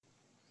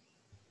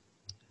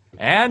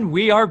And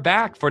we are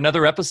back for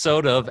another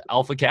episode of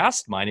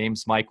AlphaCast. My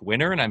name's Mike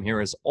Winner, and I'm here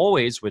as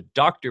always with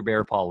Dr.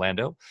 Bear Paul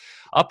Lando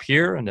up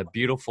here in the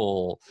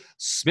beautiful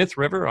Smith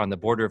River on the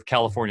border of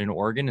California and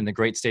Oregon in the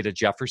great state of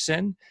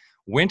Jefferson.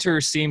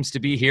 Winter seems to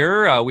be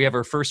here. We have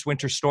our first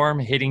winter storm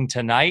hitting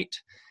tonight,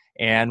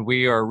 and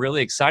we are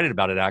really excited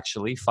about it,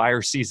 actually.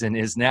 Fire season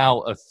is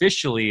now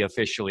officially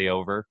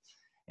over,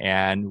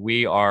 and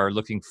we are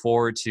looking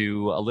forward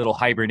to a little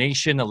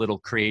hibernation, a little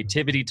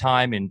creativity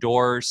time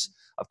indoors.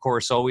 Of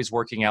course, always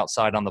working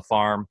outside on the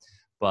farm,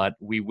 but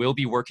we will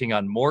be working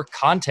on more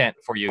content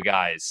for you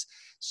guys.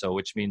 So,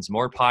 which means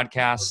more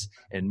podcasts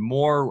and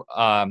more,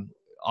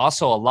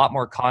 also a lot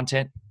more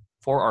content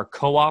for our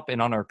co-op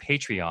and on our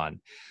Patreon.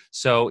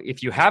 So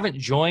if you haven't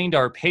joined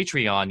our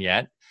Patreon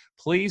yet,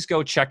 please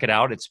go check it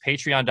out. It's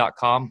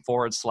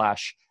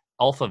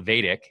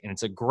patreon.com/AlphaVedic, and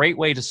it's a great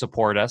way to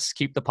support us,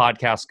 keep the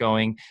podcast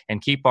going,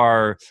 and keep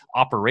our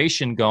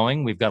operation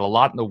going. We've got a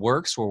lot in the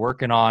works. We're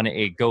working on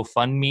a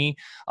GoFundMe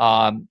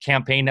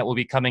campaign that will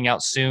be coming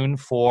out soon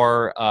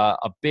for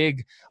a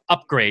big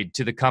upgrade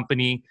to the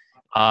company.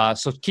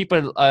 So keep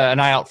an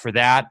eye out for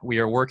that. We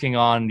are working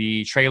on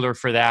the trailer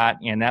for that,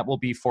 and that will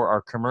be for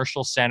our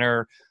commercial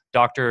center,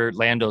 Dr.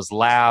 Lando's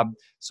lab,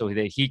 so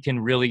that he can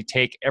really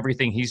take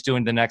everything he's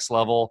doing to the next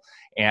level.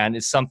 And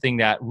it's something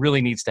that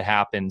really needs to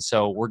happen.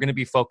 So we're going to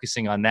be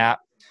focusing on that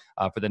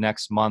for the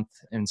next month.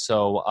 And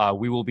so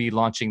we will be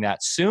launching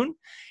that soon.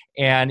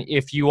 And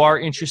if you are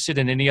interested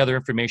in any other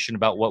information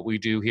about what we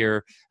do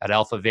here at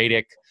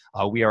AlphaVedic,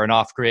 we are an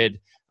off-grid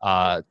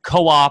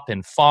co-op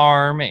and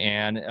farm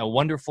and a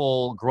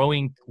wonderful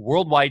growing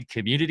worldwide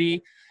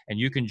community. And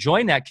you can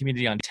join that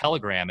community on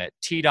Telegram at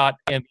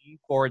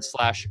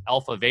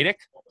t.me/AlphaVedic,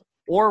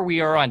 or we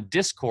are on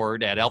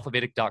Discord at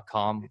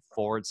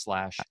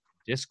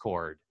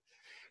alphavedic.com/Discord.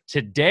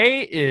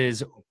 Today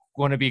is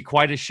going to be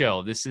quite a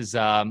show. These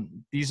are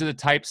the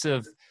types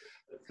of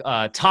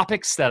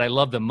topics that I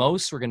love the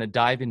most. We're going to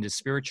dive into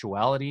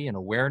spirituality and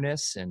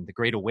awareness and the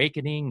Great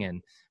Awakening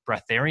and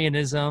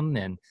breatharianism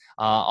and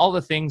all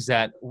the things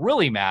that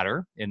really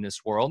matter in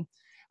this world.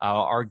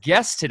 Our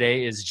guest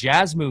today is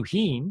Jaz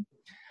Muheen.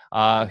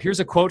 Here's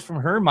a quote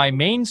from her. "My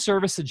main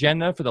service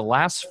agenda for the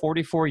last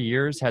 44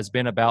 years has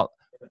been about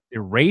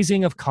the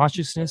raising of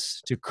consciousness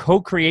to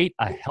co-create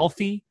a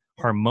healthy,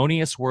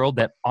 harmonious world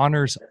that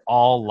honors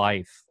all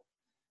life."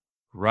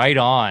 Right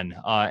on.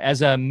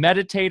 As a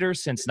meditator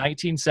since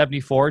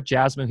 1974,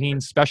 Jaz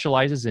Muheen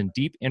specializes in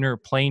deep inner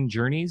plane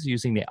journeys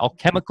using the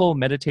alchemical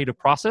meditative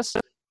process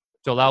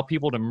to allow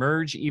people to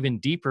merge even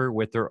deeper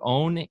with their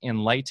own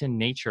enlightened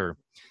nature.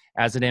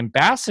 As an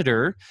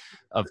ambassador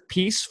of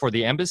peace for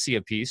the Embassy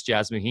of Peace,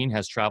 Jaz Muheen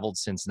has traveled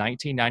since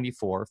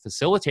 1994,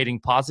 facilitating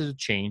positive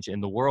change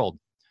in the world.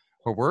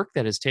 Her work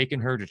that has taken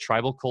her to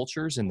tribal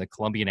cultures in the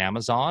Colombian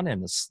Amazon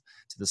and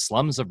to the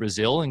slums of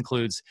Brazil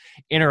includes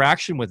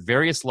interaction with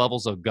various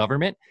levels of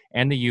government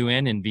and the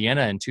UN in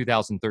Vienna in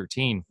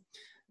 2013.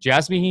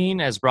 Jaz Muheen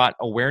has brought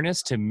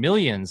awareness to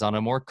millions on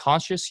a more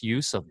conscious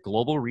use of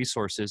global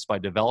resources by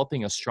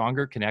developing a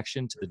stronger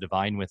connection to the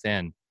divine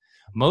within.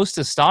 Most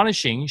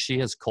astonishing, she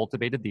has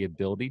cultivated the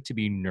ability to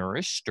be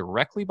nourished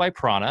directly by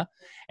prana,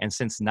 and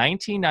since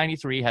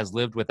 1993 has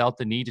lived without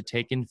the need to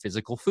take in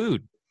physical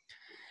food.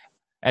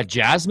 At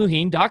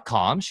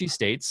JazMuheen.com, she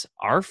states,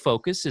 "Our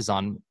focus is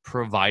on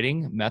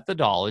providing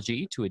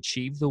methodology to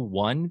achieve the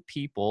one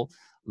people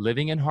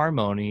living in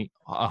harmony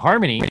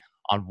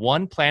on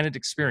one planet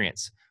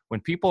experience.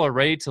 When people are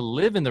ready to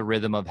live in the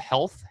rhythm of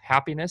health,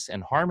 happiness,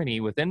 and harmony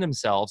within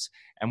themselves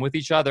and with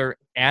each other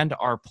and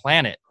our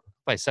planet."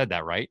 If I said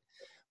that right.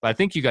 But I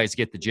think you guys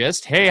get the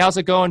gist. Hey, how's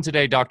it going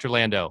today, Dr.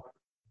 Lando?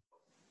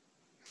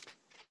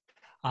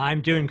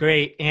 I'm doing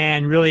great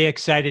and really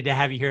excited to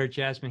have you here,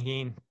 Jaz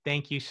Muheen.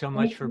 Thank you so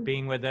much for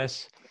being with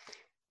us.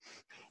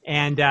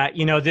 And,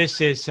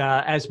 this is,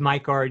 as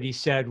Mike already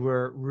said,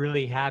 we're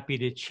really happy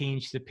to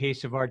change the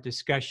pace of our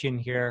discussion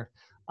here.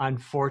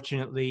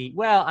 Unfortunately,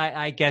 well,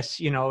 I guess,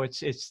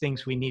 it's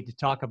things we need to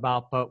talk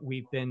about, but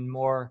we've been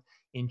more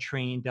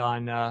trained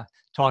on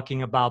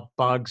talking about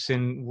bugs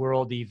and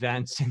world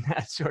events and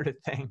that sort of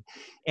thing.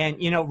 And,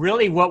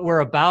 really what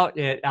we're about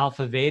at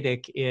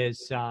AlphaVedic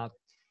is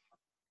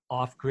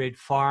off-grid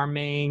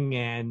farming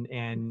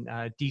and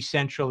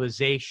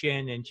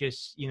decentralization and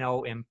just,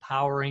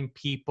 empowering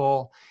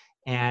people.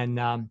 And,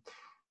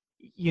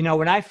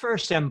 when I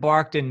first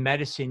embarked in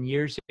medicine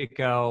years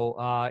ago,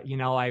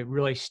 I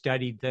really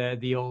studied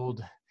the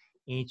old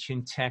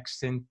ancient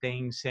texts and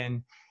things.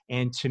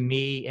 And to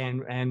me,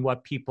 and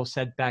what people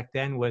said back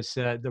then was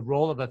the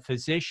role of a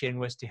physician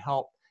was to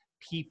help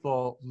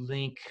people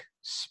link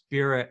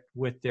spirit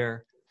with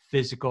their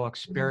physical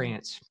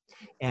experience.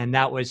 And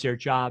that was their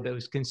job. It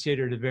was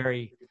considered a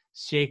very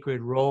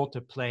sacred role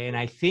to play. And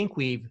I think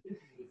we've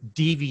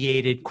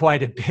deviated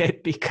quite a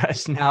bit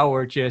because now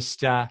we're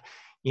just,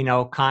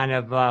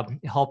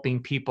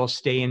 helping people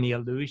stay in the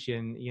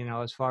illusion,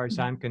 as far as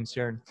I'm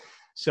concerned.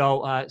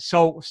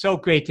 So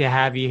great to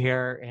have you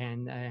here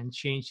and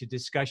change the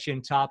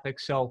discussion topic.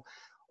 So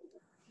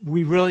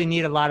we really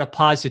need a lot of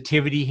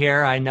positivity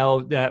here. I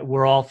know that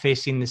we're all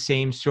facing the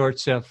same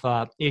sorts of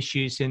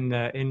issues in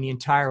the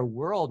entire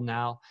world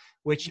now,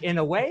 which in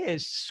a way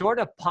is sort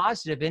of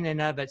positive in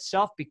and of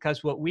itself,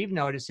 because what we've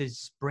noticed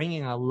is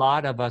bringing a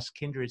lot of us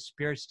kindred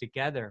spirits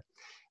together.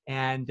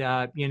 And,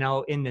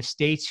 in the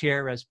States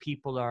here, as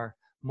people are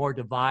more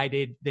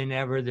divided than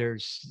ever,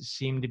 there's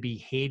seem to be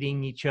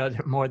hating each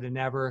other more than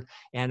ever.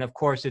 And of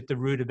course, at the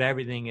root of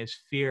everything is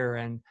fear.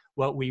 And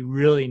what we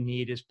really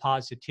need is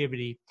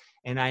positivity.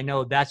 And I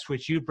know that's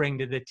what you bring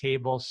to the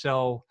table.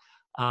 So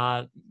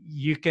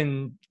you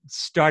can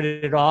start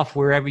it off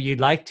wherever you'd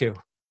like to.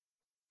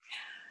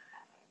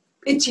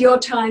 It's your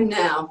time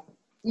now.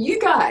 You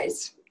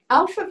guys,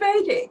 Alpha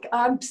Vedic,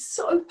 I'm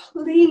so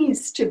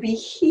pleased to be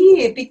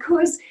here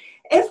because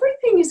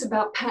everything is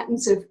about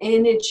patterns of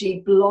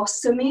energy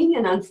blossoming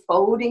and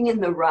unfolding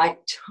in the right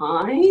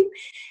time.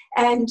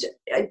 And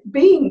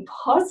being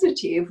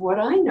positive, what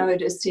I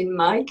notice in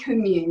my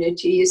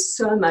community is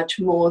so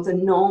much more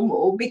than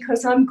normal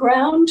because I'm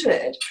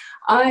grounded.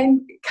 I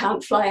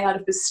can't fly out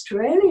of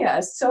Australia.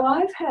 So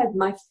I've had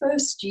my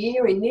first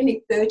year in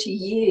nearly 30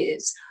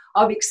 years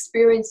of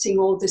experiencing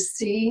all the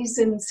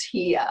seasons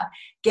here,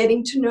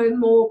 getting to know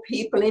more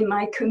people in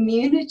my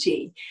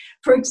community.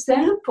 For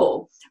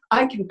example,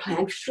 I can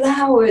plant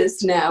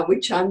flowers now,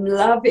 which I'm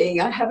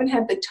loving. I haven't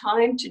had the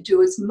time to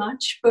do as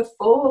much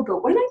before,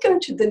 but when I go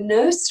to the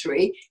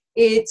nursery,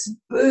 it's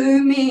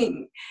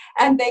booming.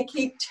 And they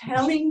keep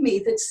telling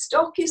me that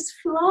stock is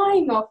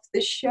flying off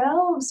the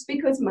shelves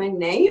because my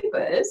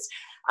neighbors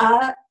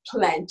are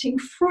planting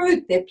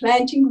fruit, they're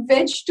planting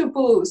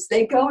vegetables,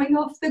 they're going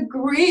off the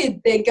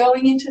grid, they're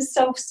going into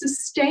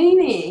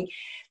self-sustaining.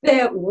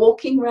 They're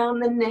walking around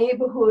the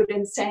neighborhood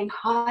and saying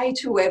hi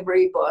to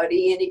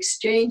everybody and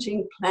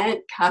exchanging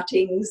plant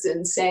cuttings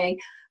and saying,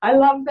 I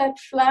love that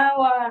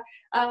flower,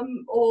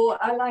 or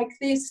I like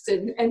this.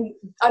 And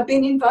I've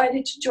been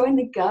invited to join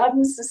the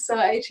Garden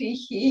Society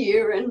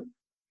here, and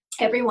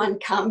everyone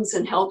comes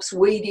and helps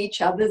weed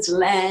each other's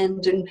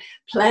land and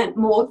plant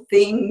more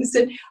things.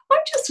 And I'm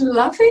just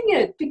loving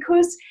it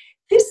because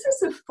this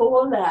is a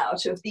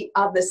fallout of the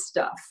other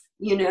stuff.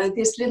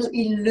 This little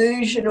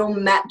illusional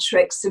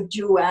matrix of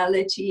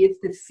duality, of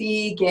the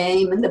fear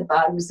game and the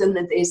bugs and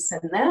the this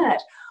and that.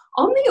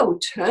 On the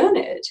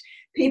alternate,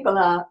 people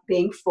are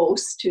being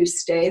forced to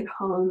stay at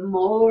home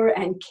more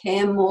and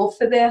care more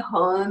for their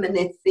home, and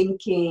they're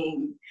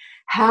thinking,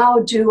 how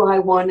do I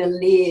want to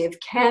live?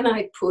 Can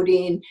I put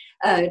in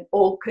an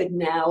orchid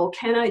now? Or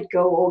can I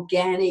go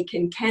organic?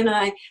 And can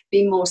I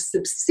be more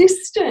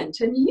subsistent?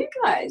 And you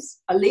guys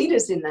are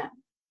leaders in that.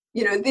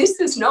 This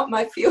is not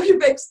my field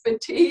of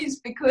expertise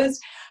because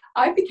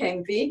I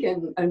became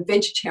vegan and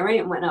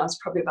vegetarian when I was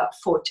probably about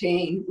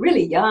 14,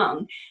 really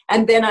young.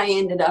 And then I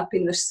ended up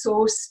in the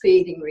source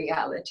feeding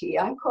reality.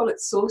 I call it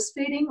source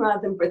feeding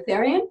rather than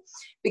breatharian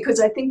because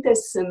I think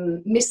there's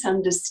some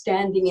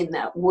misunderstanding in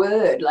that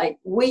word. Like,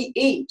 we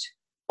eat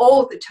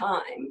all the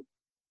time.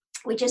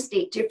 We just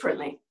eat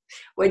differently.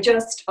 We're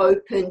just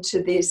open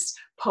to this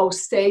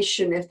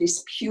pulsation of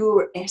this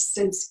pure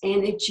essence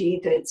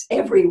energy that's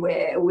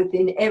everywhere,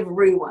 within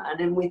everyone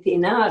and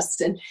within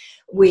us. And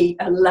we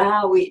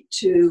allow it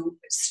to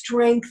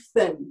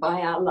strengthen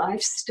by our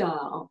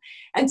lifestyle.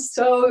 And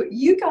so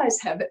you guys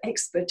have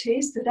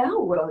expertise that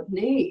our world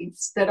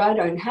needs that I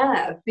don't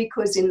have,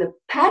 because in the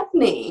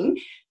patterning,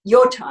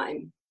 your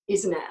time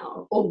is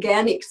now,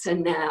 organics are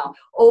now,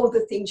 all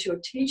the things you're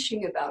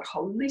teaching about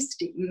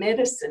holistic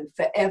medicine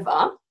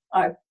forever.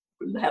 I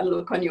had a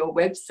look on your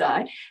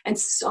website, and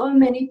so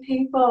many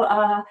people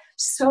are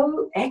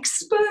so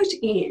expert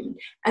in,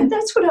 and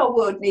that's what our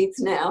world needs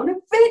now. And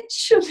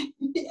eventually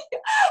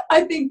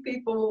I think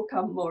people will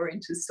come more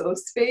into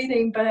source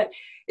feeding, but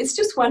it's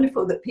just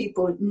wonderful that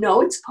people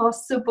know it's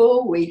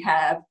possible. We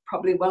have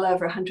probably well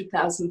over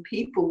 100,000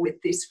 people with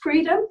this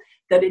freedom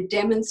that are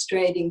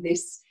demonstrating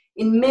this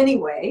in many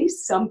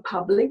ways, some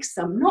public,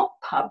 some not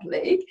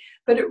public,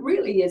 but it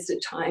really is a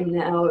time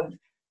now of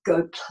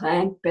go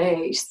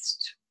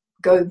plant-based,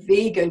 go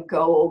vegan,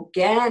 go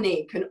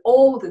organic, and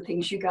all the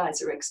things you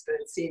guys are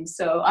experts in.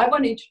 So I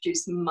want to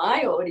introduce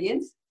my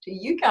audience to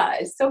you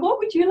guys. So what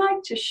would you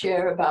like to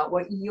share about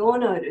what you're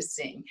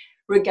noticing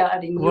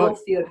regarding your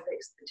field of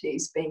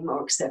expertise being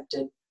more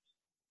accepted?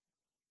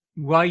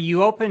 Well,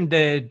 you opened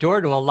the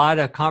door to a lot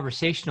of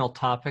conversational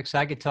topics.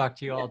 I could talk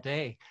to you all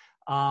day.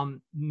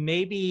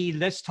 Maybe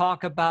let's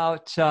talk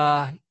about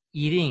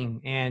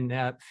eating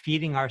and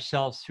feeding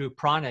ourselves through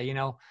prana.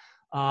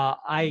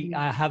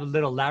 I have a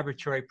little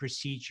laboratory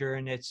procedure,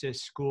 and it's a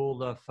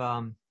school of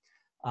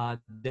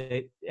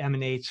that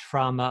emanates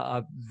from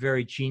a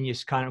very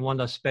genius kind of one of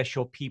those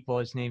special people.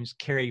 His name's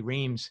Kerry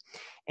Reams.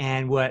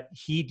 And what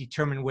he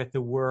determined with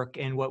the work,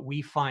 and what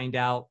we find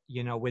out,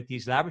 with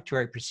these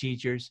laboratory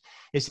procedures,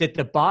 is that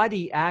the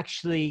body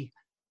actually,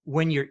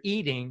 when you're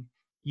eating,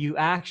 you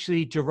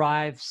actually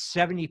derive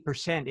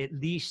 70% at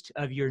least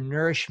of your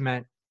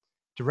nourishment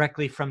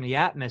directly from the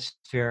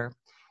atmosphere.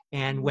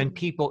 And when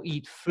people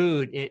eat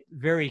food, it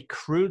very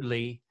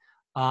crudely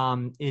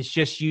is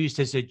just used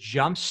as a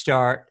jump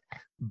start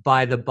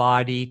by the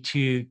body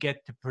to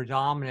get the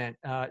predominant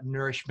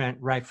nourishment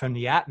right from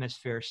the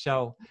atmosphere.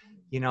 So,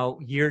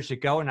 years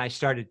ago when I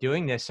started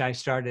doing this, I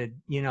started,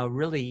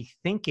 really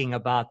thinking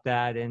about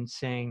that and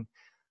saying,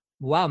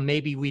 wow,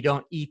 maybe we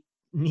don't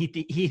need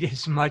to eat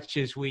as much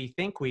as we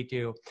think we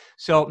do.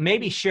 So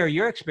maybe share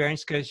your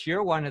experience, because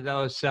you're one of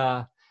those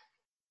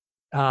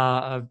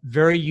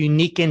very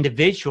unique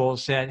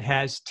individuals that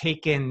has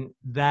taken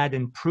that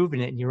and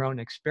proven it in your own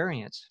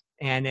experience.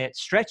 And it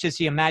stretches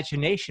the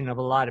imagination of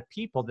a lot of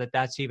people that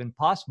that's even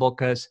possible,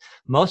 because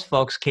most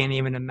folks can't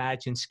even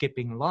imagine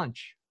skipping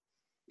lunch.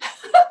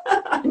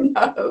 I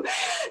know.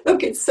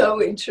 Look, it's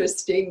so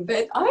interesting,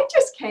 but I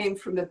just came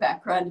from a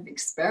background of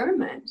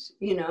experiment.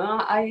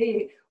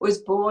 I was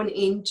born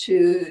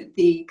into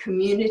the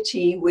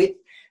community with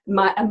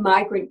a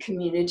migrant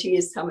community,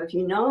 as some of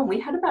you know, and we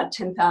had about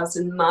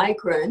 10,000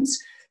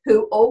 migrants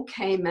who all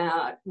came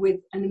out with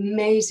an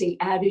amazing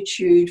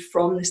attitude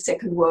from the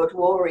Second World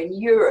War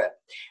in Europe.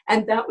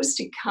 And that was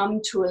to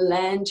come to a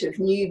land of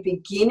new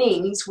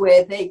beginnings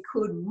where they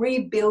could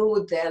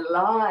rebuild their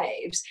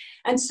lives.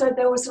 And so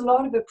there was a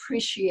lot of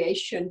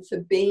appreciation for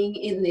being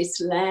in this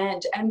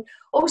land, and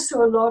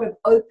also a lot of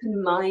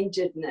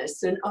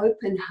open-mindedness and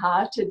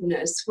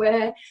open-heartedness,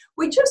 where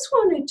we just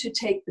wanted to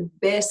take the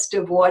best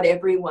of what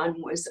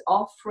everyone was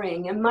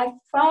offering. And my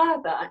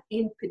father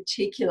in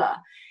particular,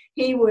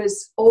 he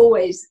was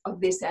always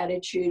of this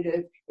attitude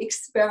of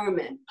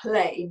experiment,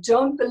 play,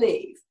 don't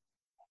believe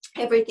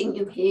everything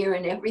you hear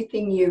and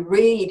everything you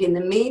read in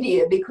the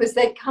media, because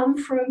they come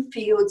from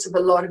fields of a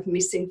lot of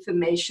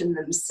misinformation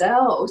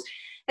themselves.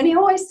 And he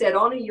always said,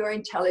 honor your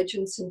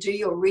intelligence and do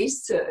your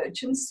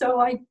research. And so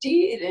I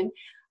did. And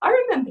I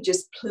remember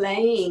just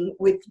playing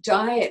with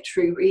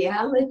dietary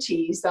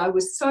realities. I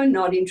was so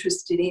not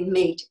interested in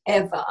meat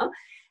ever.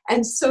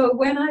 And so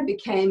when I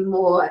became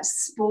more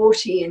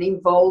sporty and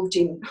involved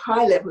in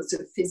high levels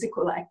of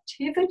physical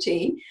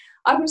activity,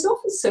 I was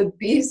often so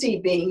busy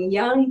being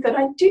young that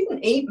I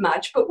didn't eat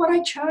much, but what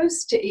I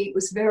chose to eat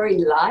was very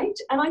light,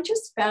 and I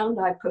just found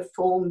I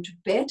performed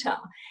better.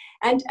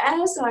 And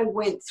as I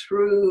went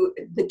through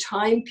the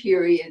time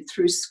period,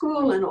 through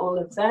school and all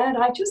of that,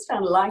 I just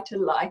found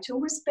lighter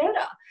was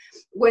better.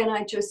 When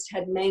I just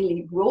had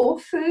mainly raw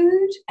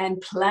food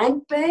and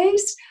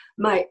plant-based,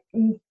 my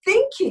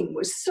thinking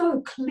was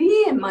so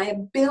clear, my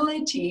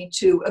ability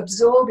to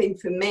absorb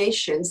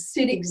information,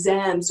 sit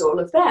exams, all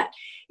of that.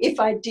 If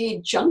I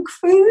did junk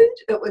food,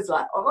 it was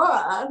like,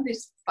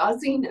 this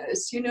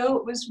fuzziness,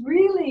 it was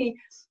really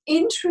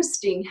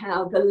interesting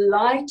how the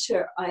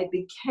lighter I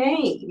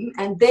became,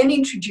 and then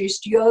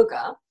introduced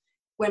yoga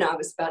when I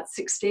was about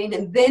 16,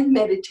 and then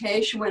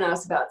meditation when I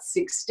was about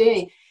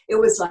 16. It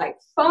was like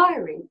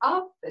firing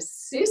up the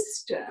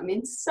system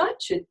in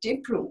such a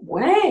different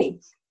way.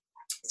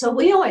 So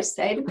we always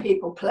say to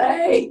people,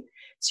 play.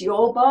 It's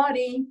your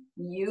body.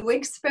 You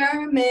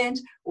experiment.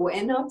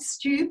 We're not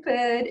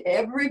stupid.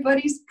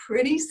 Everybody's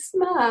pretty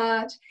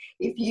smart.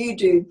 If you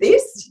do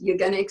this, you're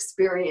going to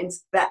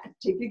experience that.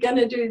 If you're going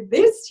to do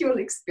this, you'll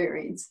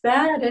experience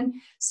that. And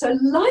so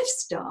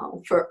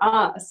lifestyle for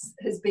us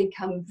has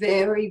become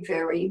very,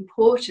 very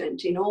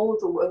important in all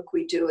the work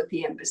we do at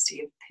the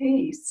Embassy of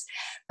Peace.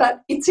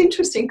 But it's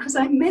interesting because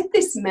I met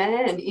this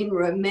man in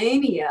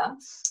Romania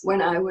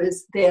when I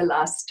was there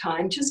last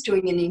time, just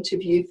doing an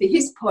interview for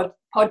his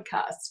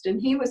podcast. And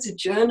he was a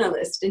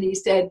journalist, and he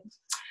said,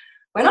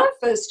 when I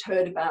first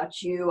heard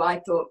about you,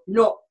 I thought,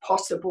 not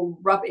possible,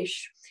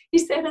 rubbish. He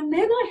said, and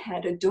then I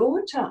had a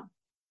daughter.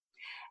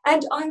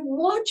 And I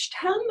watched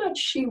how much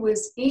she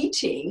was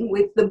eating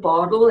with the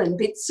bottle and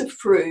bits of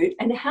fruit,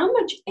 and how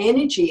much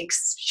energy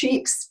she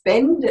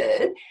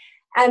expended.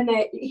 And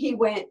he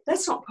went,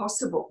 that's not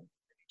possible.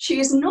 She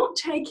is not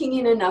taking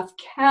in enough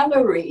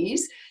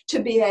calories to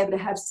be able to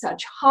have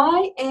such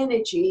high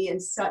energy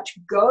and such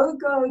go,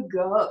 go,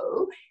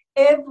 go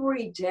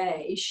every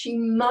day. She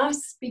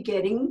must be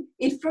getting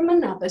it from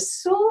another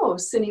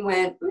source. And he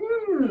went,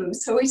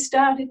 So he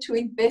started to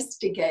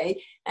investigate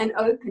and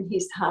open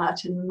his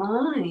heart and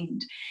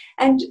mind.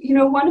 And,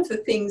 one of the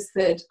things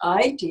that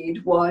I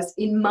did was,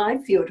 in my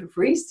field of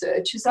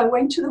research, is I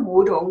went to the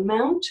Wudong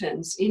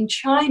Mountains in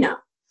China,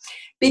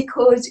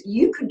 because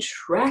you can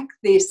track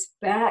this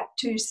back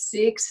to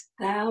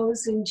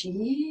 6,000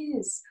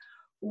 years.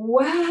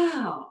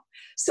 Wow.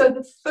 So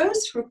the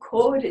first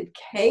recorded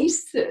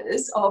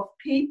cases of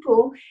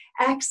people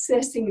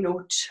accessing an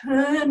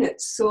alternate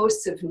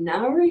source of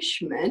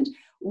nourishment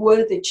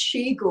were the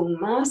Qigong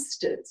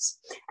masters.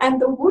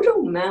 And the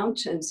Wudong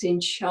Mountains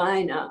in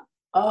China,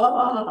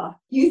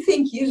 you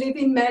think you live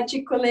in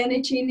magical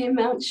energy near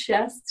Mount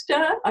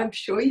Shasta? I'm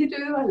sure you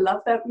do. I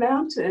love that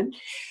mountain.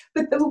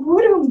 But the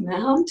Wudong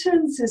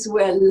Mountains is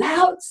where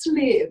Lao Tzu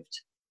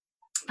lived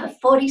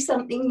for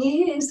 40-something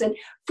years. And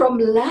from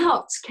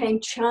Lao Tzu came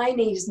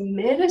Chinese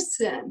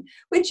medicine,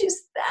 which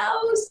is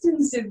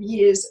thousands of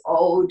years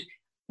old.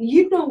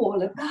 You know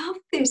all about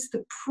this.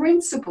 The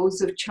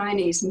principles of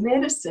Chinese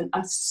medicine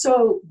are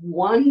so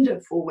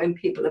wonderful when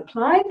people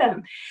apply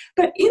them.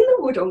 But in the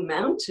Wudong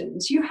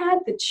Mountains, you had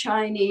the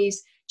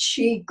Chinese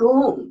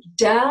Qigong,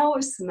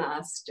 Taoist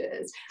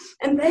masters,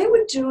 and they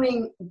were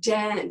doing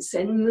dance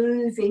and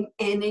moving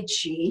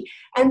energy,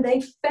 and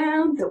they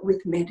found that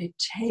with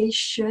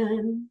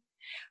meditation,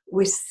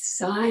 with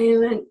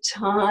silent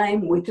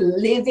time, with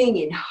living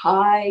in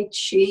high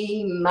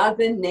chi,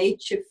 Mother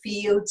Nature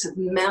fields of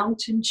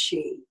mountain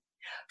chi,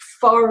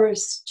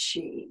 forest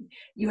chi,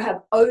 you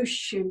have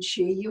ocean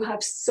chi, you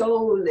have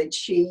solar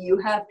chi, you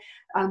have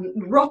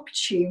rock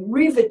chi,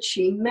 river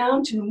chi,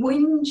 mountain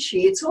wind chi.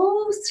 It's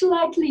all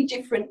slightly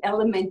different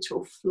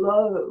elemental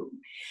flow.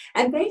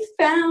 And they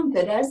found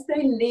that as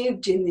they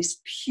lived in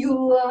this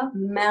pure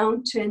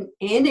mountain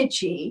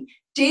energy,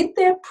 did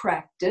their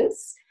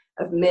practice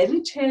of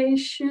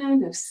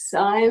meditation, of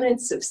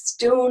silence, of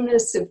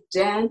stillness, of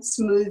dance,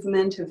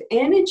 movement, of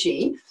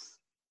energy,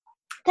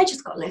 they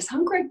just got less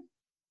hungry.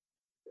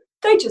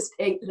 They just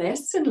ate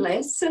less and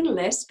less and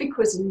less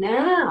because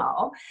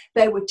now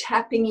they were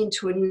tapping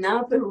into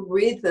another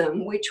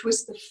rhythm, which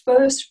was the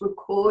first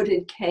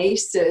recorded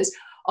cases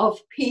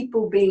of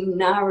people being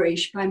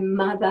nourished by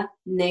Mother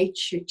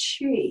Nature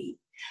Chi.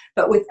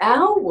 But with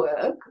our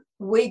work,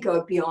 we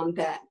go beyond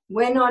that.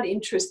 We're not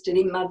interested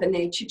in Mother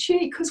Nature Chi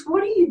because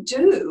what do you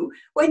do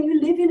when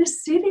you live in a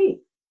city?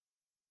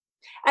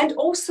 And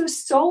also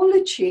solar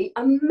chi,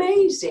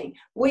 amazing.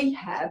 We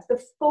have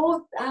the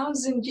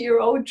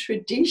 4,000-year-old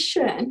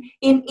tradition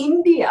in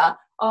India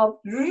of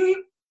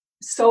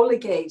solar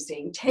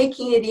gazing,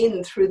 taking it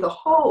in through the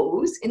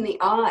holes in the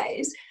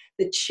eyes,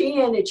 the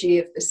chi energy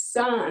of the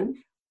sun,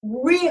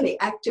 really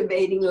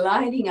activating,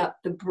 lighting up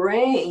the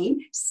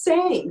brain,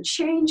 same,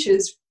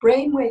 changes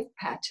brainwave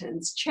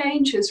patterns,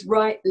 changes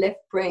right, left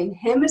brain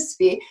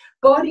hemisphere,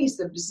 body's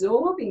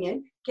absorbing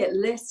it, get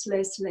less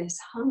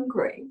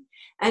hungry.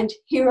 And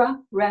Hira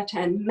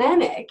Ratan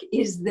Manek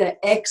is the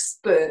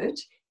expert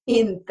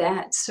in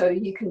that, so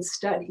you can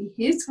study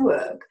his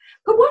work.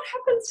 But what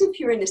happens if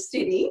you're in a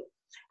city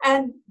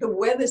and the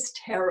weather's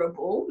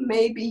terrible?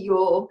 Maybe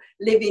you're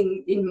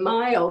living in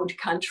my old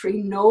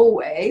country,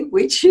 Norway,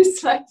 which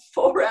is like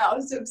 4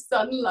 hours of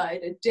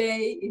sunlight a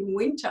day in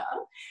winter.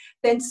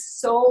 Then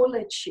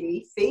solar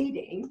chi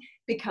feeding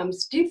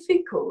becomes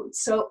difficult.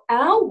 So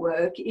our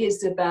work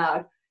is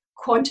about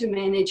quantum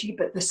energy,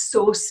 but the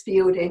source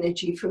field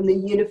energy from the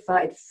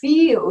unified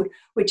field,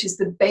 which is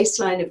the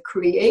baseline of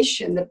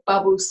creation that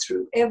bubbles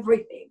through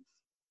everything.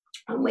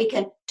 And we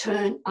can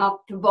turn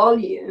up the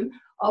volume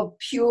of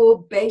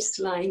pure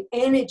baseline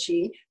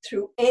energy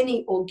through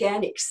any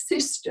organic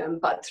system,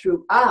 but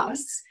through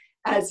us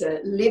as a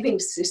living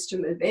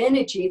system of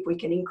energy, if we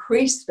can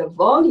increase the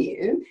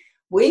volume,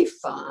 we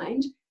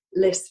find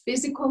less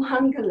physical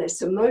hunger,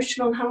 less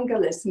emotional hunger,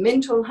 less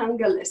mental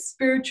hunger, less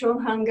spiritual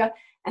hunger,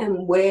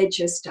 and we're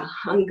just a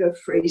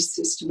hunger-free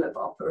system of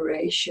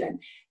operation.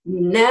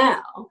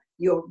 Now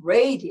you're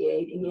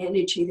radiating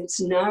energy that's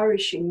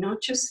nourishing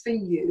not just for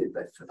you,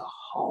 but for the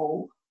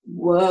whole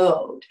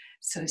world.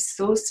 So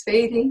source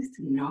feeding is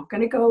not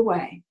going to go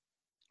away.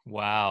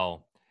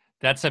 Wow.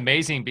 That's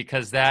amazing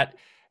because that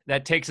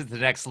takes it to the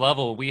next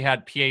level. We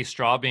had P.A.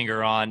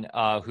 Strawbinger on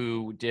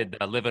who did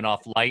the Living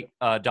Off Light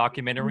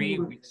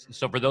documentary.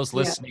 So for those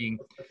listening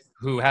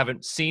who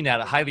haven't seen that,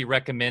 I highly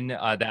recommend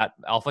that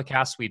Alpha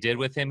Cast we did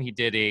with him. He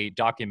did a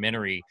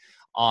documentary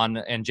on,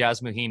 and Jazz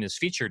Muheen is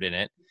featured in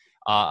it,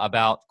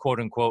 about quote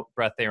unquote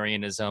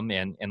breatharianism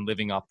and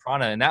living off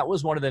prana. And that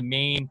was one of the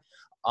main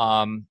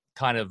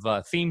kind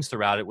of themes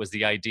throughout it, was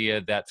the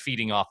idea that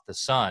feeding off the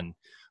sun.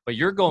 But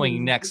you're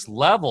going next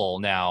level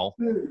now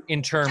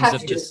in terms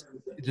of just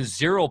the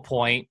 0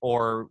 point,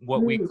 or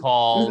what we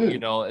call,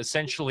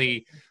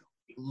 essentially,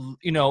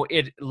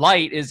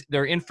 light is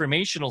their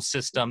informational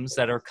systems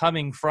that are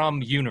coming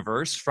from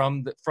universe,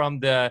 from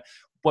the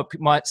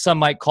what some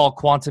might call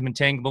quantum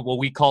entanglement, what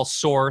we call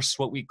source,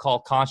 what we call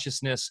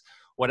consciousness,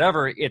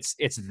 whatever. It's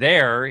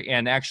there,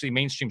 and actually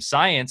mainstream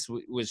science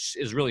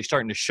is really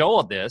starting to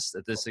show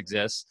that this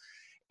exists.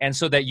 And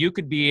so that you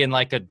could be in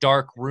like a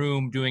dark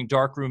room doing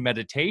dark room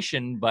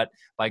meditation, but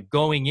by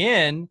going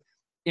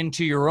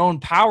into your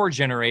own power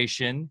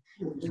generation,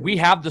 we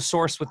have the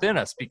source within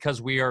us because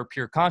we are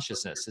pure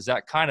consciousness. Is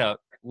that kind of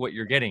what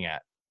you're getting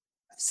at?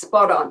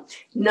 Spot on.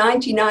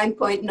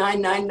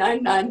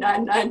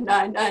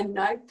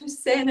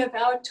 99.9999999% of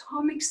our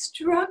atomic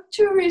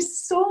structure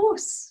is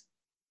source.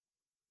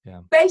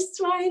 Yeah.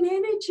 Baseline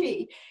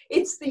energy.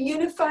 It's the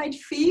unified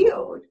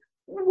field.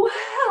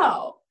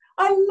 Wow.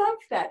 I love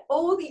that.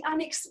 All the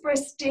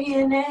unexpressed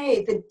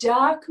DNA, the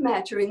dark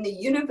matter in the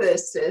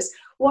universes,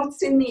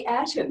 what's in the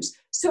atoms.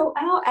 So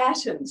our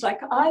atoms, like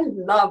I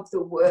love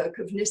the work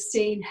of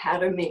Nassim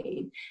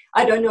Haramein.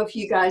 I don't know if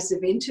you guys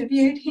have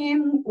interviewed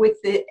him with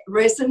the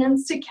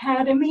Resonance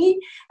Academy,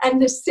 and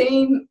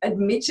Nassim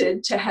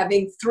admitted to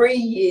having 3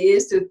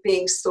 years of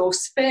being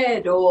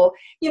source-fed, or,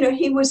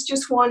 he was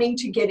just wanting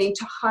to get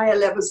into higher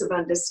levels of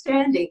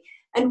understanding.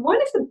 And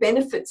one of the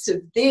benefits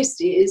of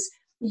this is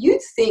you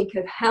think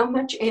of how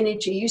much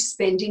energy you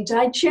spend in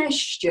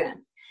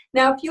digestion.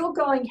 Now, if you're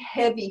going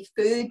heavy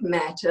food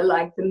matter,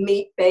 like the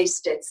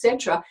meat-based,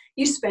 etc.,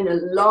 you spend a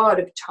lot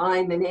of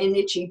time and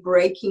energy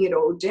breaking it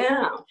all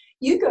down.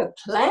 You go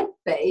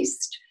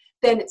plant-based,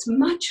 then it's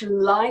much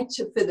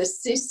lighter for the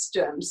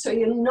system. So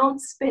you're not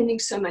spending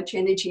so much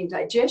energy in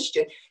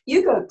digestion.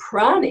 You go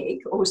pranic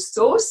or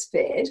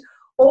source-fed,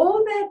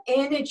 all that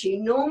energy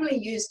normally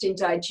used in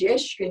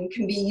digestion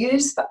can be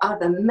used for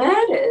other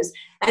matters,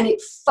 and it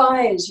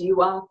fires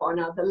you up on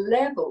other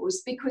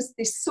levels, because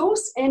this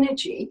source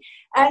energy,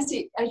 as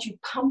you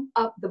pump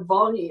up the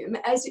volume,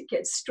 as it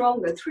gets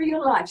stronger through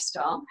your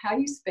lifestyle, how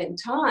you spend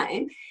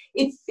time,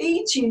 it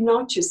feeds you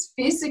not just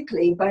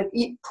physically, but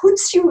it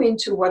puts you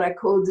into what I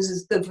call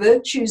the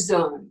virtue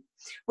zone,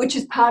 which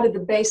is part of the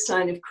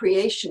baseline of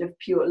creation of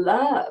pure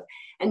love.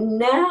 And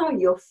now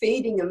you're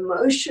feeding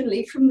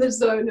emotionally from the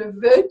zone of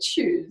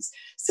virtues.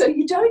 So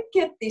you don't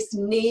get this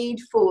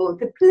need for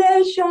the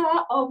pleasure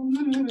of,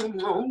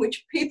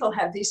 which people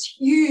have this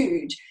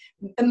huge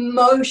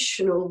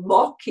emotional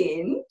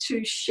lock-in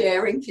to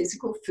sharing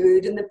physical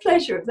food and the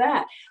pleasure of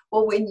that.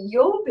 Well, when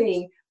you're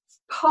being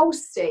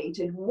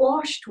pulsated,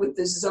 washed with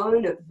the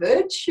zone of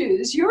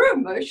virtues, your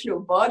emotional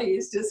body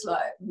is just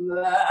like,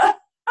 blah.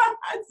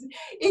 It's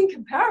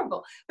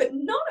incomparable. But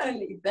not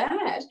only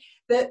that,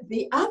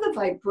 the other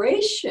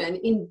vibration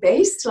in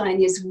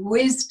baseline is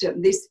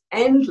wisdom, this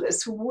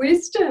endless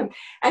wisdom.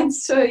 And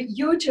so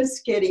you're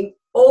just getting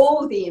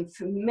all the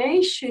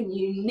information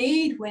you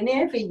need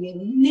whenever you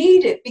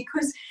need it,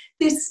 because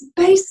this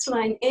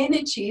baseline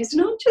energy is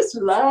not just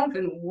love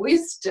and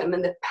wisdom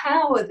and the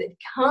power that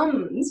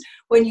comes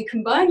when you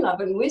combine love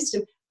and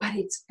wisdom, but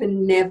it's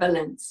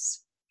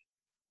benevolence.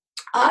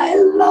 I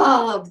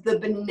love the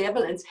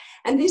benevolence.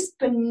 And this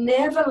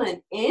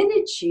benevolent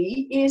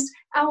energy is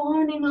our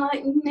own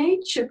enlightened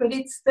nature, but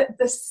it's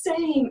the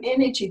same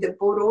energy that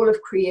brought all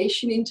of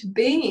creation into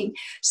being.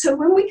 So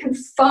when we can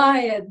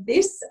fire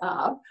this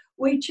up,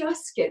 we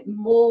just get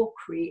more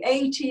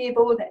creative.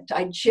 All that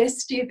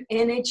digestive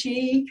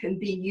energy can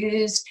be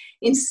used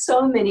in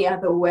so many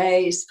other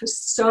ways for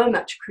so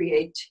much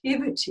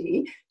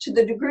creativity, to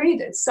the degree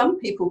that some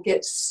people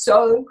get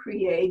so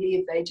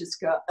creative, they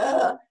just go,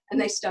 and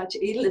they start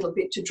to eat a little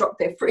bit to drop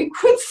their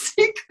frequency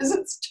because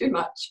it's too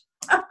much.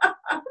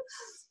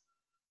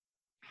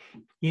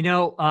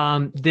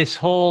 This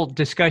whole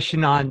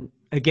discussion on,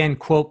 again,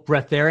 quote,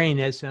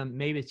 breatharianism,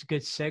 maybe it's a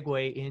good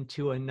segue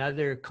into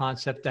another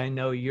concept I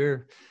know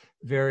you're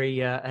very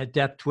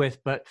adept with,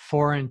 but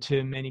foreign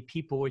to many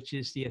people, which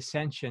is the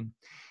ascension.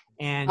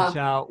 And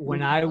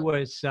when I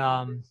was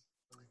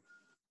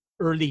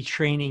early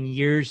training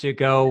years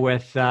ago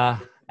with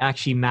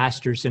actually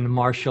masters in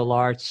martial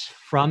arts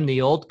from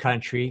the old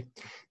country,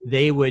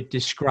 they would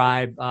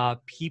describe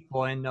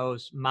people in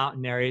those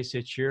mountain areas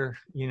that you're,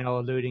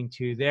 alluding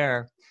to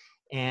there.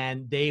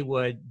 And they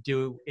would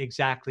do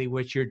exactly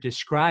what you're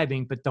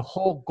describing. But the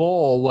whole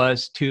goal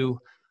was to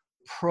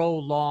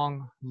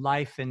prolong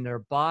life in their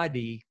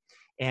body.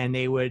 And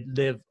they would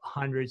live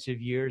hundreds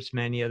of years,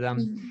 many of them.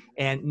 Mm-hmm.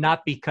 And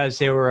not because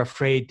they were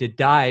afraid to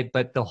die,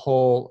 but the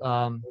whole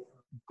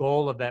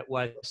goal of it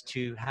was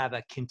to have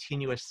a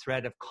continuous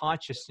thread of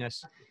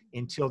consciousness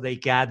until they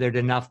gathered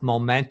enough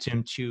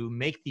momentum to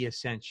make the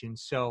ascension.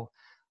 So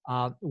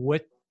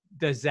what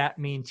does that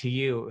mean to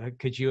you?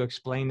 Could you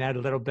explain that a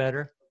little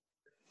better?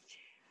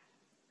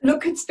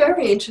 Look, it's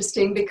very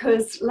interesting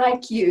because,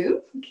 like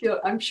you,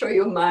 I'm sure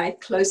you're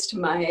close to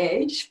my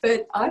age,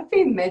 but I've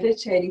been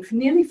meditating for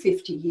nearly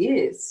 50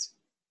 years,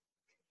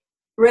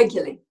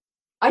 regularly.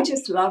 I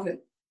just love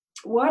it.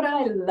 What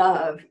I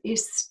love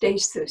is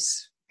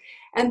stasis.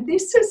 And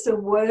this is a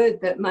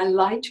word that my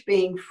light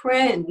being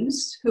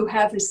friends who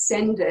have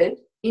ascended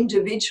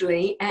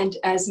individually and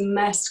as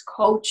mass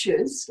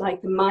cultures,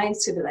 like the Mayan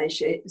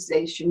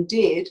civilization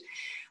did,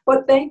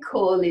 what they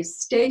call is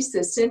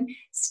stasis. And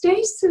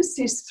stasis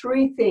is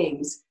three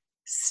things: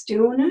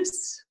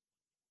 stillness,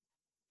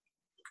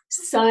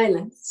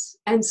 silence,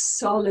 and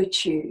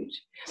solitude.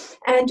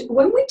 And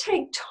when we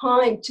take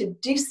time to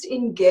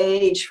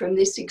disengage from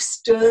this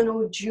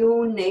external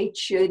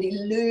dual-natured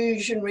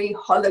illusionary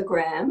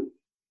hologram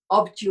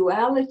of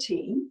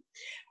duality,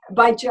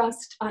 by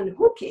just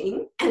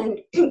unhooking and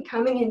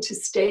coming into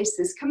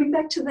stasis, coming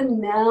back to the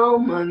now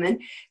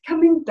moment,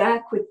 coming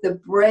back with the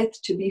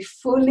breath to be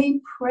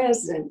fully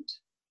present.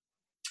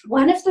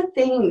 One of the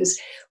things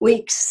we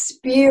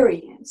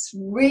experience,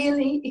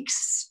 really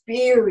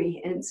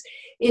experience,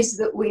 is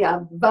that we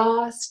are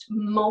vast,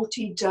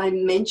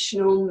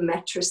 multi-dimensional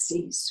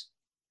matrices.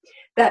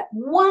 That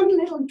one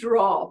little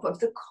drop of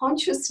the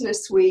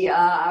consciousness we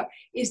are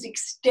is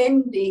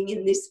extending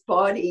in this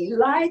body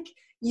like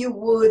you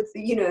would,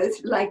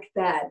 like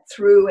that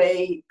through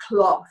a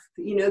cloth,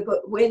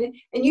 but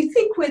and you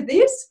think we're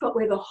this, but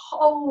we're the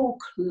whole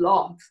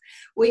cloth.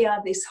 We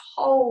are this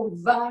whole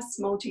vast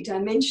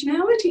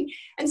multidimensionality.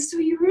 And so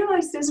you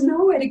realize there's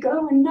nowhere to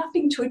go and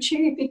nothing to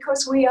achieve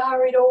because we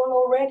are it all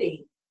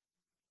already.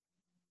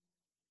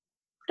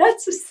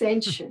 That's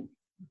ascension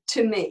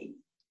to me.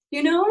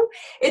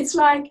 It's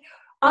like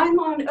I'm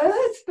on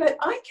earth, but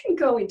I can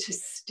go into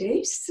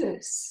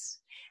stasis.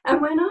 And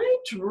when I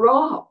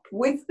drop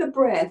with the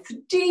breath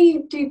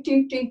deep, deep,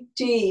 deep, deep,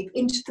 deep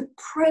into the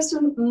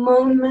present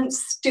moment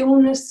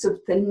stillness of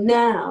the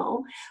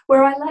now,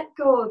 where I let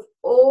go of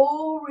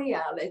all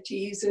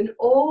realities and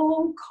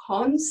all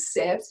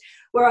concepts,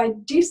 where I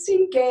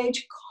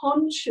disengage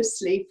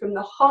consciously from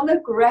the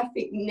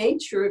holographic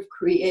nature of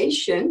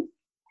creation,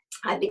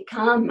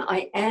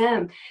 I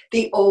am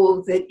the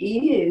all that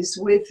is,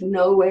 with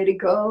nowhere to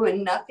go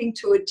and nothing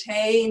to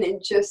attain,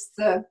 and just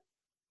the,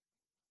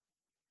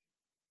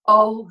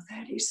 oh,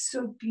 that is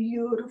so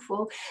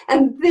beautiful.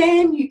 And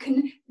then you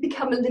can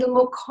become a little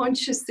more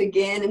conscious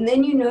again. And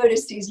then you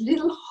notice these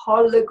little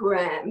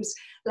holograms,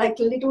 like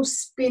little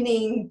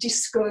spinning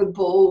disco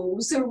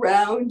balls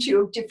around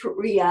you of different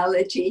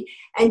reality.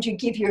 And you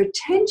give your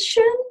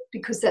attention,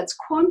 because that's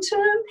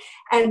quantum,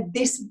 and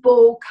this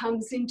ball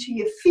comes into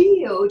your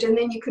field, and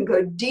then you can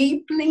go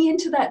deeply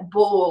into that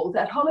ball,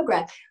 that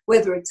hologram,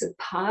 whether it's a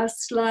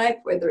past life,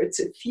 whether it's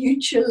a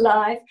future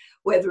life,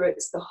 whether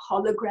it's the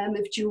hologram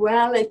of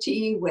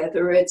duality,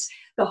 whether it's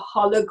the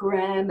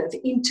hologram of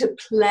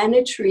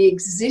interplanetary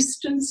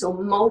existence or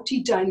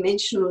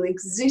multidimensional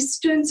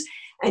existence,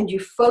 and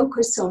you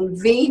focus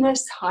on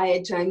Venus,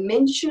 higher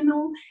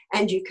dimensional,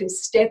 and you can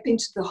step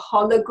into the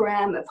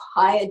hologram of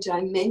higher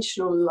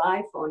dimensional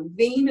life on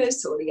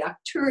Venus or the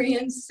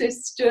Arcturian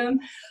system.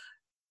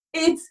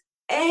 It's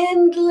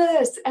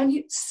endless and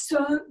it's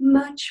so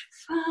much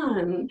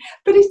fun,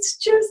 but it's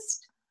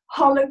just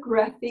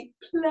holographic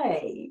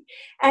play,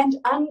 and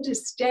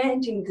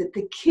understanding that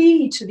the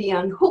key to the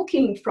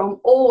unhooking from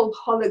all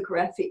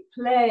holographic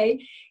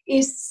play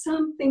is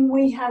something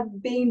we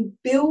have been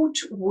built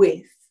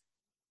with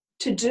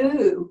to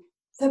do,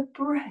 the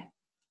breath.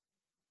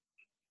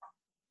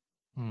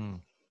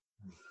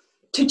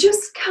 To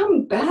just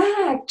come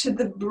back to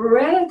the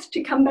breath,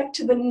 to come back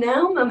to the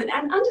now moment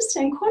and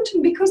understand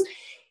quantum, because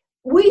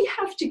we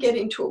have to get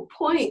into a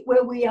point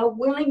where we are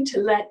willing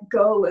to let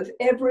go of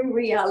every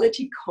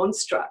reality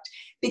construct,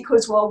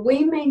 because while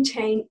we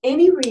maintain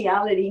any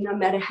reality, no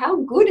matter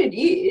how good it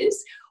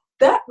is,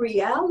 that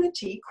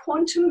reality,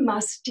 quantum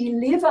must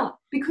deliver,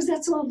 because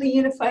that's all the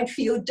unified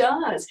field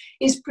does,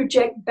 is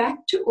project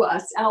back to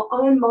us our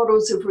own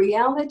models of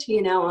reality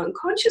and our own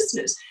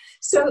consciousness.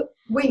 So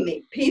we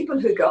meet people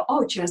who go,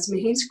 oh,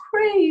 Jasmuheen's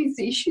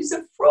crazy, she's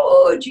a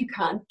fraud, you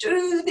can't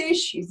do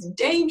this, she's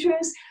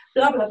dangerous,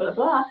 blah, blah, blah,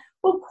 blah.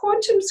 Well,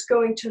 quantum's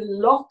going to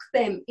lock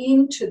them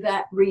into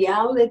that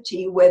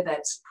reality where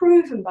that's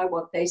proven by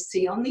what they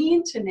see on the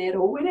internet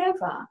or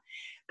whatever.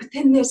 But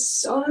then there's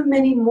so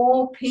many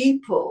more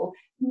people,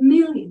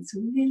 millions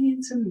and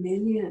millions and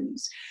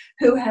millions,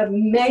 who have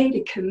made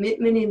a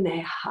commitment in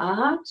their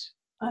heart,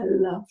 I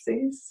love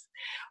this,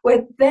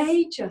 where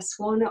they just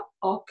want to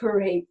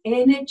operate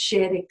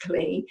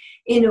energetically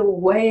in a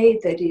way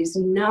that is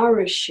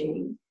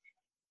nourishing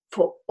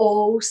for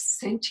all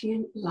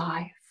sentient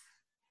life.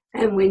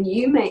 And when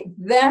you make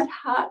that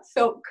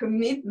heartfelt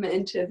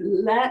commitment of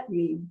let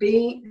me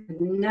be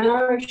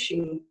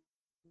nourishing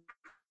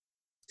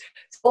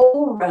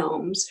all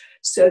realms,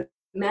 so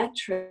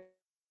matter,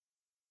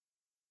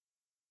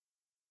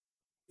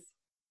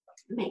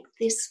 make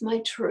this my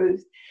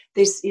truth,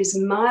 this is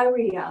my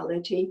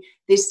reality,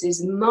 this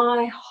is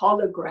my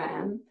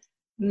hologram,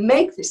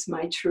 make this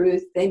my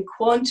truth, then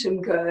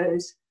quantum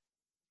goes,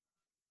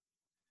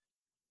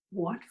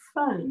 what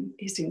fun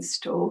is in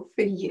store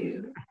for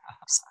you?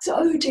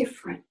 So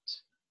different.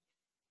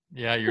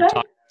 Yeah, you're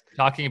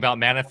talking about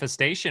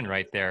manifestation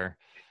right there.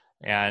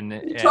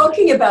 And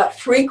talking about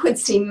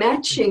frequency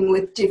matching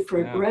with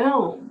different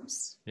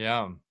realms.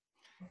 Yeah.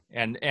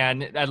 And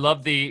I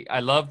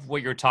love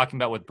what you're talking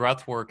about with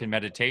breath work and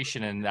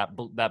meditation, and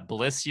that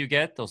bliss you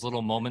get, those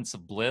little moments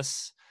of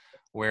bliss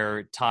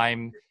where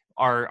time,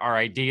 our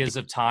ideas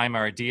of time,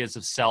 our ideas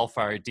of self,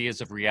 our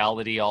ideas of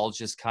reality all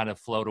just kind of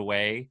float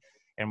away.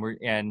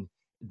 And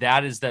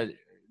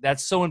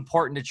that's so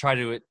important to try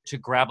to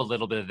grab a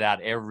little bit of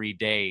that every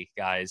day,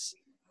 guys.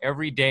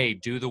 Every day,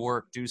 do the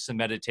work, do some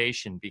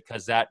meditation,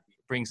 because that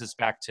brings us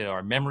back to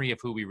our memory of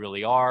who we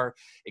really are.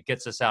 It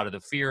gets us out of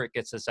the fear. It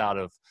gets us out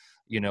of,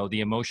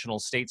 the emotional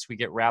states we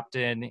get wrapped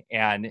in.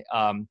 And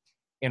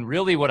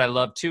really what I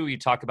love too, you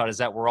talk about, is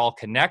that we're all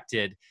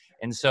connected.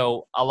 And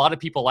so a lot of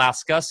people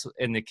ask us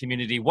in the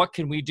community, what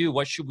can we do?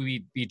 What should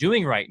we be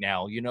doing right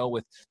now?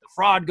 With the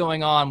fraud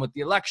going on, with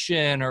the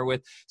election, or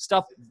with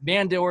stuff,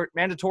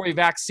 mandatory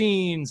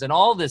vaccines and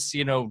all this,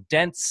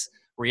 dense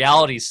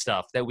reality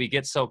stuff that we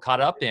get so caught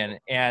up in.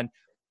 And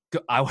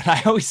what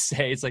I always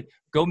say, it's like,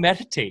 go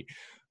meditate,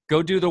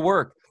 go do the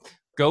work,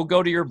 go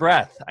to your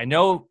breath. I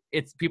know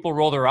people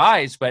roll their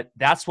eyes, but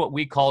that's what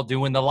we call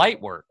doing the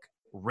light work,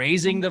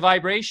 raising the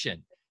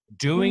vibration,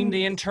 doing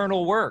the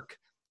internal work.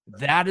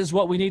 That is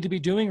what we need to be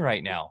doing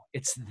right now.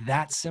 It's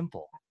that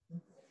simple.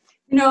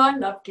 I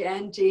love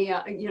Gandhi.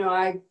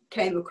 I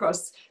came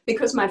across,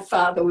 because my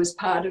father was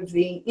part of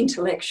the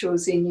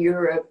intellectuals in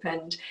Europe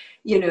and,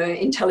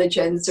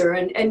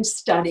 intelligentsia and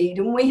studied.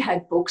 And we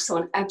had books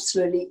on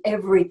absolutely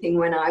everything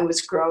when I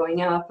was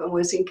growing up and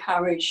was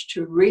encouraged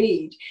to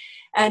read.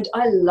 And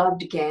I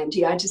loved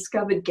Gandhi. I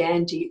discovered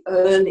Gandhi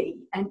early,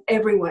 and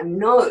everyone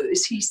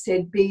knows he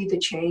said, be the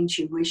change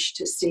you wish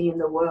to see in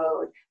the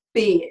world.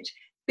 Be it.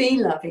 Be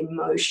love in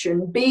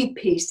motion, be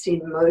peace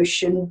in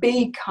motion,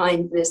 be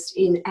kindness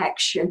in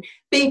action,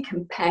 be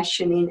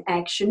compassion in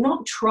action.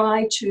 Not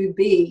try to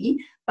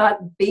be, but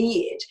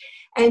be it.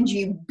 And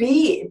you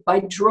be it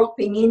by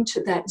dropping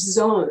into that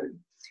zone.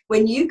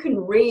 When you can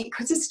read,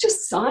 because it's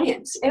just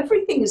science.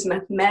 Everything is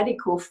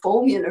mathematical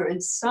formula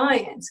and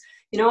science.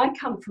 You know, I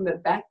come from a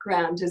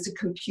background as a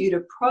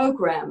computer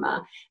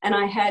programmer, and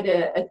I had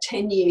a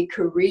 10-year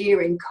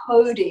career in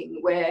coding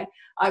where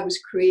I was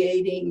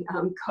creating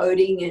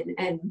coding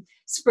and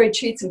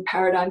spreadsheets and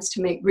paradigms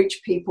to make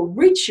rich people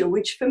richer,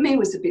 which for me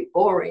was a bit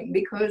boring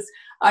because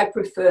I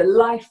prefer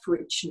life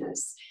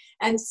richness.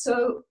 And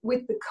so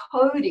with the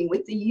coding,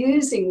 with the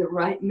using the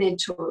right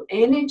mental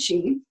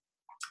energy,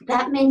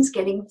 that means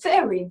getting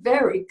very,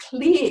 very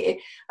clear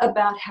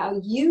about how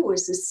you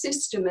as a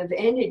system of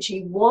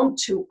energy want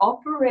to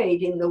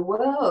operate in the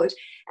world.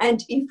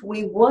 And if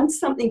we want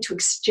something to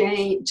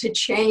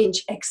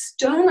change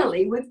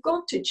externally, we've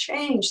got to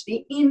change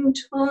the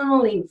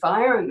internal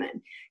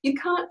environment. You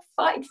can't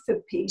fight for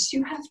peace.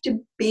 You have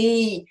to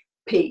be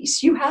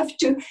peace. You have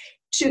to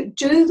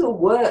do the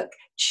work.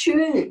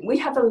 Tune. We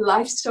have a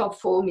lifestyle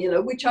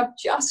formula, which I've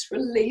just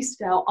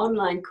released our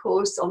online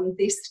course on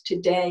this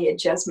today at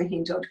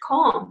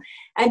jasmaheen.com.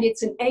 And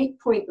it's an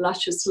 8-point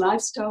luscious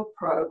lifestyle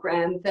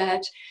program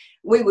that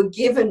we were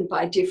given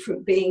by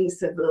different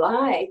beings of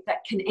light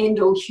that can end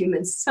all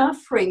human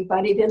suffering,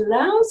 but it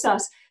allows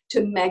us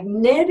to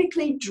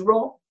magnetically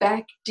drop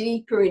back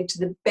deeper into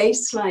the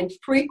baseline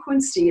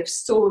frequency of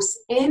source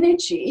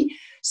energy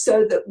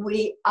so that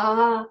we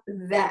are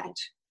that.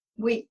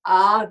 We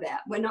are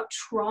that. We're not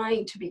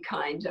trying to be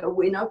kinder.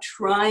 We're not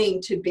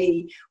trying to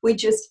be. We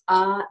just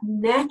are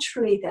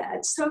naturally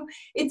that. So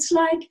it's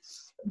like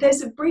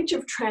there's a bridge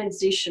of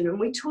transition. And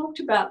we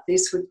talked about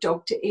this with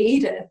Dr.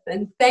 Edith.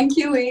 And thank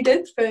you,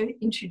 Edith, for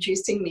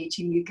introducing me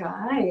to you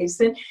guys.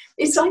 And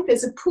it's like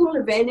there's a pool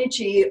of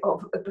energy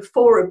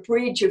before a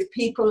bridge of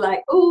people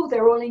like, oh,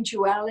 they're all in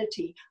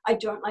duality. I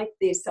don't like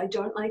this. I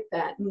don't like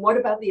that. And what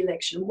about the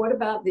election? What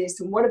about this?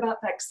 And what about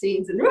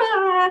vaccines? And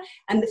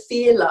the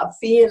fear, love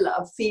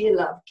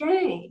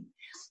game.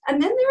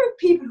 And then there are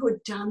people who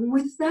are done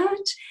with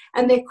that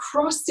and they're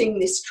crossing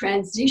this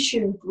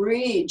transition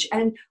bridge,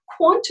 and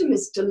quantum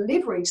is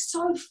delivering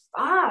so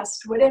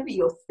fast whatever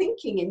you're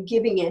thinking and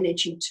giving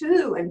energy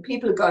to, and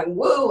people are going,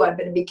 whoa, I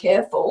better be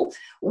careful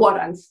what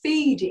I'm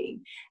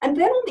feeding. And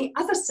then on the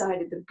other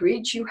side of the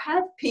bridge, you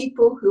have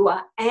people who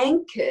are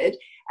anchored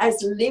as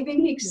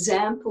living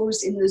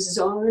examples in the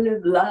zone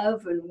of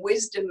love and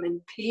wisdom and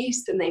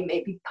peace, and they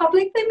may be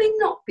public, they may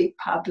not be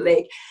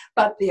public,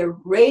 but they're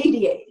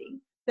radiating.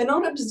 They're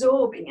not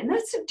absorbing, and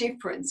that's the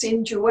difference.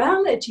 In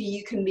duality,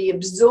 you can be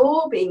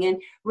absorbing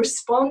and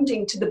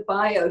responding to the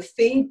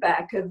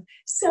biofeedback of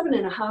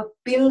 7.5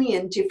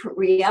 billion different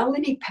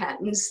reality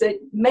patterns that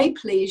may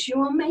please you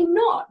or may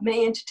not,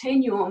 may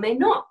entertain you or may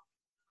not.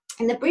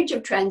 In the bridge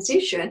of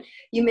transition,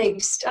 you may be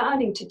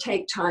starting to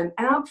take time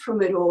out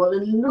from it all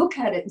and look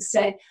at it and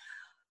say,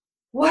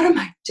 what am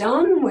I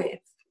done with?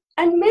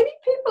 And many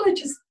people are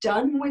just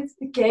done with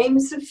the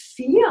games of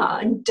fear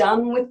and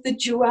done with the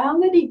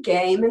duality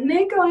game. And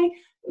they're going,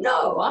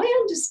 no, I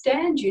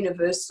understand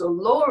universal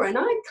law and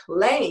I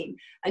claim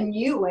a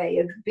new way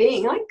of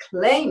being. I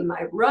claim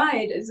my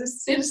right as a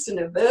citizen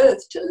of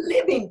Earth to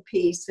live in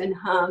peace and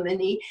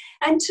harmony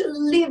and to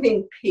live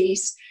in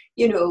peace,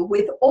 you know,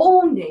 with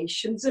all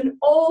nations and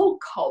all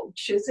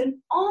cultures, and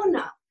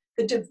honor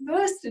the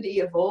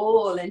diversity of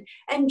all,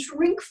 and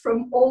drink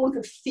from all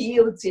the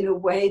fields in a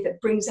way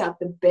that brings out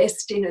the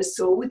best in us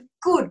all with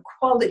good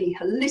quality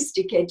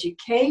holistic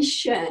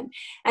education,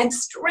 and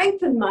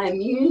strengthen my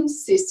immune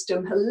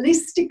system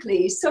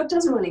holistically. So it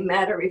doesn't really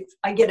matter if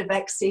I get a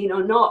vaccine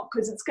or not,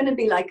 because it's going to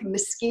be like a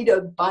mosquito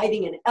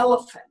biting an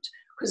elephant,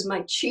 because my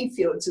chi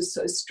fields are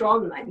so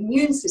strong, my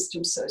immune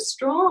system's so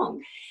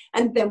strong.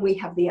 And then we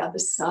have the other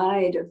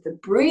side of the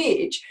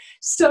bridge.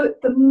 So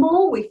the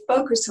more we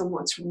focus on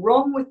what's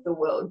wrong with the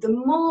world, the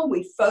more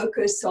we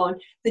focus on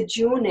the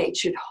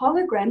dual-natured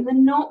hologram, the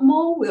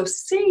more we'll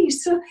see.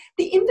 So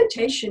the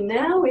invitation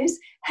now is,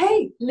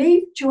 hey,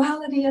 leave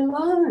duality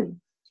alone.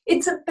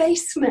 It's a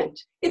basement.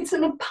 It's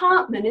an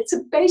apartment. It's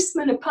a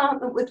basement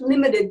apartment with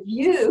limited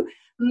view.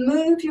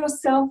 Move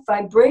yourself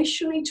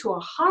vibrationally to a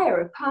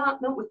higher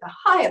apartment with a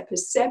higher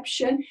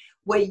perception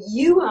where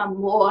you are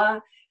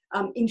more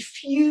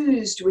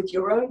infused with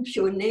your own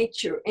pure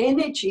nature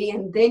energy,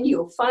 and then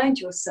you'll find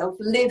yourself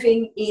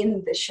living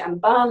in the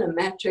Shambhala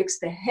matrix,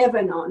 the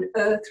heaven on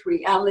earth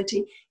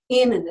reality,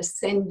 in an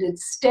ascended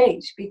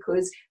state,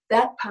 because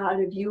that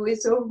part of you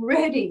is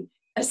already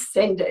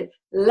ascended.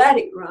 Let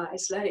it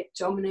rise, let it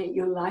dominate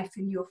your life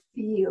and your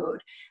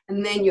field.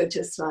 And then you're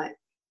just like,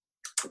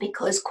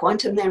 because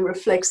quantum then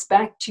reflects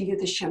back to you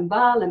the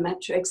Shambhala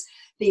matrix,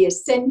 the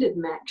ascended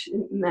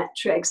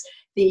matrix,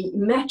 the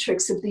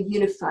matrix of the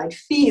unified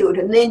field,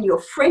 and then your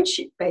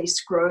friendship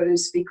base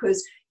grows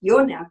because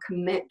you're now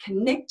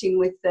connecting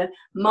with the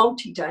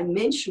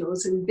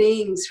multidimensionals and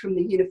beings from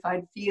the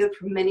unified field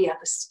from many other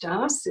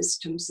star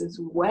systems as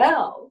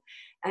well.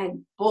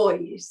 And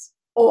boy,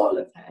 all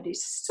of that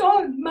is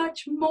so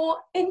much more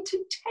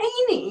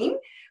entertaining,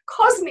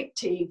 cosmic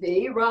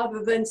TV,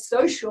 rather than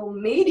social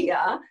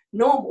media,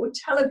 normal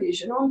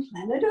television on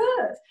planet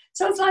Earth.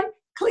 So it's like,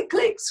 click,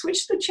 click,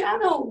 switch the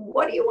channel.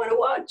 What do you want to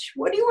watch?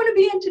 What do you want to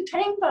be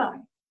entertained by?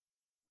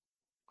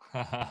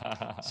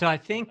 So I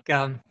think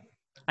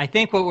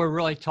what we're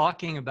really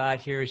talking about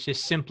here is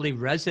just simply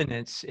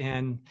resonance,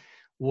 and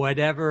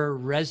whatever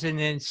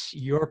resonance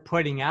you're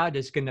putting out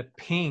is going to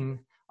ping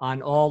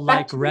on all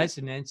like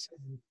resonance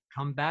and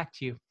come back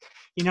to you.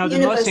 You know, the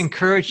most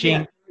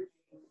encouraging. Yeah.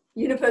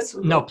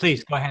 Universal law. No,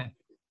 please go ahead.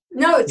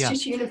 No, it's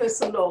just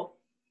universal law.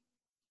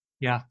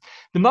 Yeah.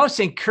 The most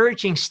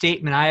encouraging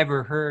statement I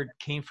ever heard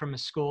came from a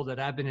school that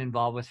I've been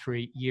involved with for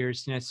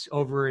years, and it's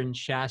over in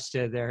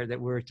Shasta there that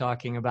we were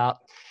talking about.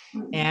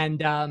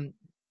 And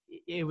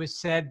it was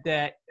said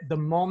that the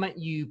moment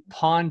you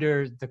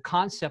ponder the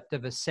concept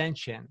of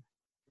ascension,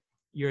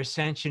 your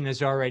ascension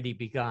has already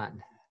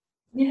begun.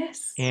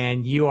 Yes.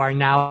 And you are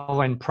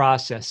now in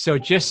process. So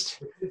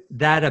just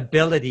that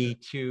ability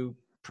to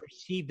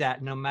perceive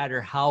that, no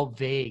matter how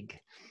vague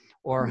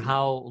or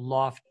how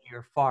lofty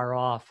or far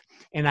off.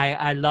 And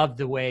I love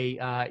the way,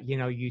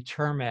 you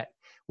term it,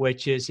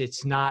 which is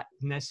it's not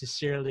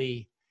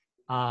necessarily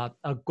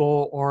a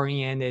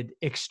goal-oriented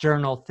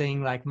external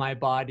thing like my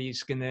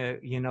body's going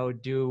to,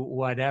 do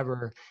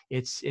whatever.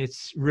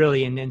 It's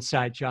really an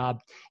inside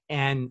job.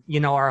 And,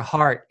 our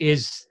heart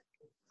is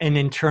an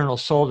internal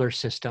solar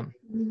system.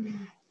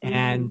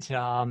 And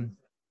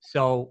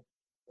so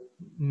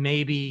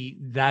maybe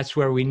that's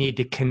where we need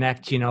to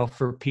connect,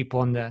 for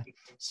people in the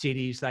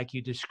cities like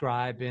you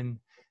describe, and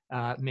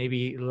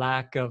maybe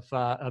lack of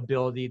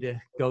ability to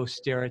go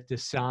stare at the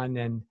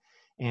sun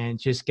and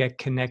just get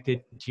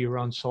connected to your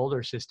own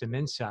solar system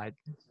inside.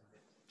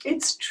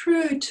 It's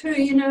true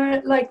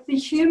too, like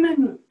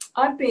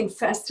I've been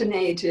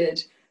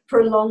fascinated for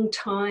a long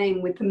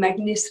time with the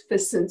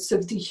magnificence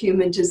of the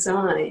human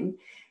design,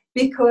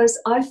 because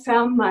I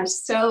found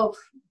myself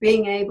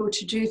being able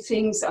to do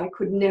things I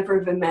could never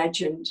have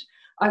imagined.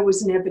 I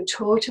was never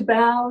taught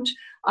about.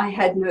 I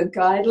had no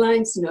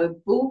guidelines, no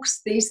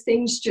books. These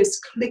things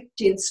just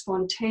clicked in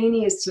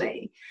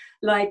spontaneously.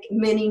 Like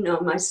many know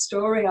my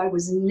story, I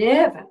was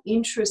never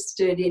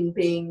interested in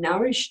being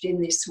nourished in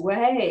this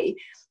way.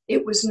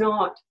 It was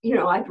not,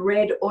 I'd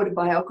read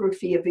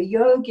Autobiography of a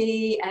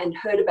Yogi and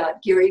heard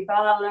about Giri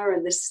Bala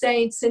and the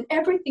saints and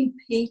everything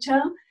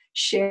Peter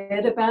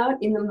shared about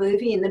in the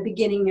movie in the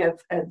beginning of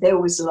There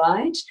Was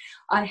Light,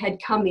 I had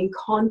come in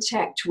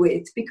contact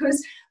with,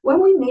 because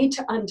when we need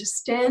to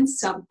understand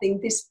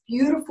something, this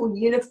beautiful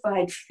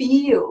unified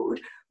field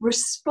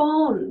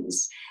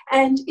responds,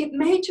 and it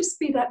may just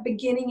be that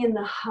beginning in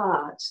the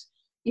heart,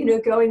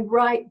 going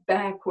right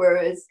back,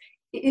 whereas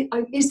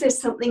is there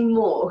something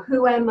more?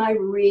 Who am I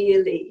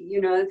really?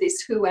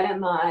 This who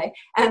am I?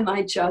 Am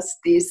I just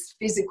this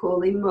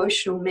physical,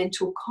 emotional,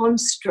 mental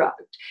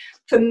construct?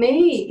 For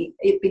me,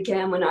 it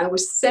began when I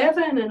was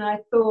 7, and I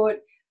thought,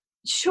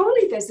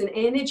 surely there's an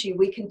energy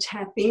we can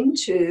tap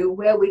into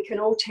where we can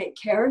all take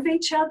care of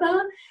each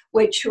other,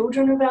 where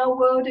children of our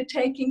world are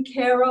taken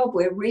care of,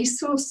 where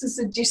resources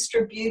are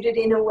distributed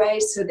in a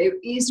way so there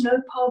is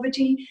no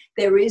poverty,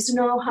 there is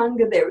no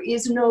hunger, there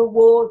is no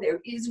war, there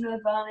is no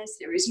violence,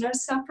 there is no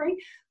suffering.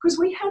 Because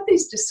we had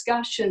these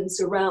discussions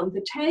around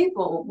the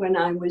table when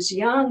I was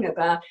young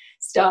about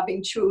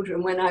starving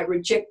children, when I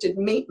rejected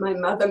meat my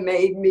mother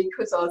made me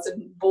because I was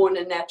born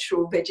a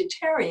natural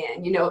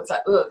vegetarian. It's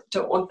like, oh,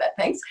 don't want that,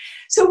 thanks.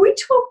 So we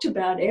talked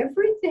about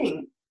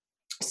everything.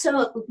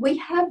 So we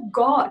have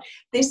got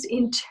this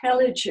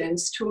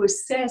intelligence to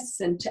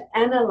assess and to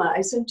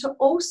analyze and to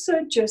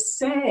also just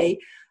say,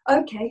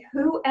 okay,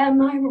 who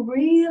am I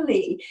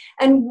really?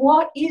 And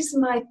what is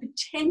my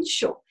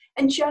potential?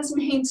 And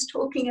Jasmuheen's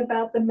talking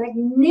about the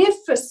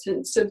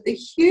magnificence of the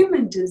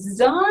human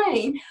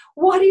design.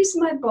 What is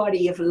my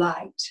body of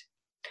light?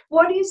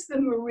 What is the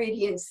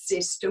meridian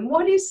system?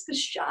 What is the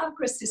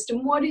chakra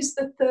system? What is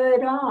the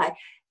third eye?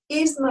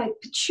 Is my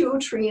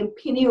pituitary and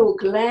pineal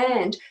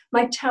gland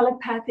my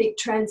telepathic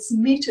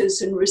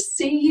transmitters and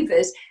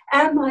receivers?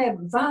 Am I a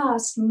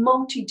vast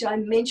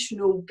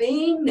multidimensional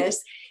beingness?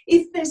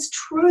 If there's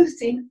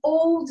truth in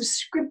all the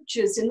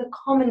scriptures, in the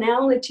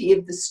commonality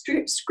of the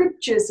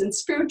scriptures and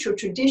spiritual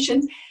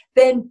traditions,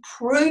 then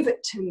prove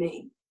it to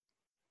me.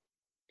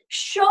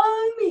 Show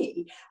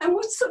me. And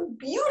what's so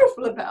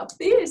beautiful about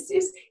this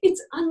is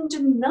it's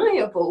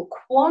undeniable.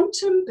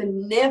 Quantum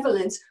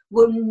benevolence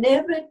will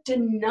never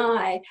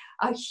deny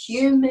a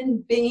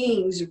human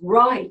being's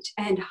right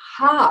and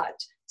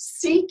heart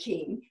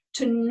seeking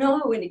to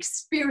know and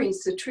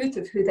experience the truth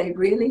of who they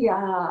really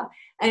are.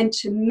 And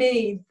to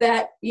me,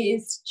 that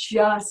is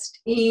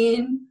just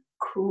incredible.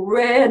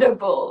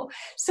 incredible.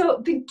 So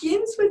it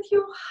begins with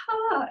your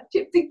heart.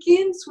 It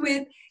begins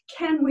with,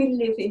 can we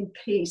live in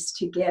peace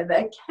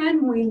together?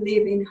 Can we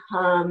live in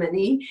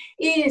harmony?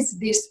 Is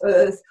this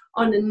earth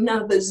on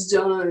another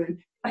zone,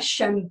 a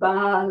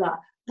Shambhala,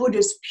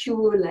 Buddha's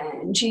Pure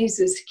Land,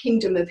 Jesus'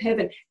 Kingdom of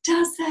Heaven?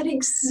 Does that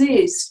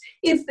exist?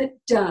 If it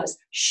does,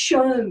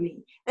 show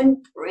me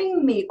and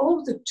bring me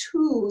all the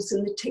tools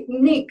and the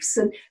techniques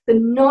and the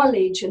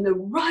knowledge and the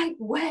right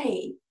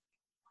way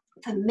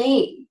for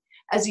me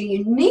as a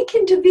unique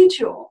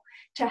individual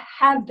to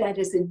have that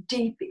as a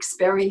deep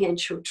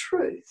experiential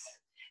truth.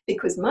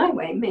 Because my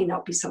way may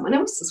not be someone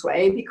else's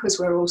way, because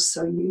we're all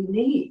so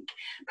unique.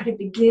 But it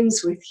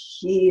begins with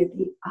here,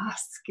 the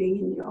asking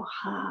in your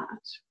heart.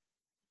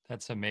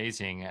 That's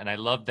amazing. And I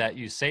love that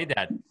you say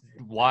that.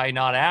 Why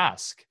not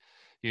ask?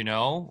 You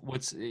know,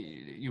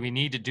 we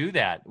need to do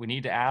that. We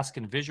need to ask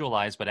and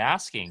visualize, but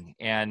asking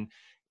and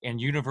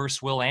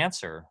universe will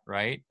answer,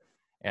 right?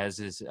 As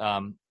is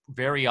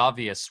very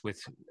obvious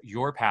with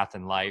your path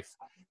in life.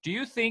 Do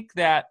you think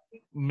that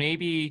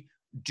maybe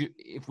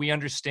if we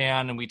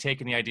understand and we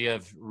take in the idea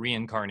of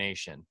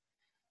reincarnation,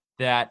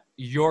 that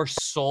your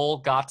soul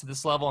got to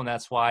this level, and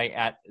that's why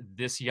at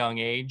this young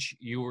age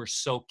you were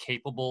so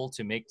capable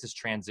to make this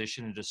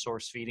transition into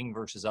source feeding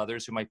versus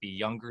others who might be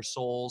younger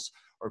souls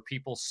or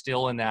people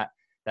still in that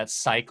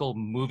cycle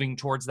moving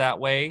towards that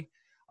way?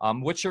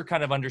 What's your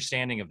kind of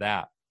understanding of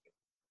that?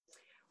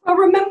 Well,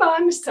 remember,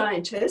 I'm a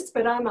scientist,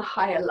 but I'm a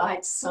higher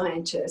light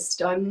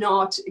scientist. I'm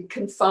not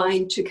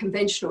confined to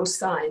conventional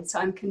science.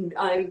 I'm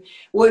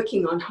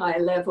working on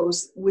higher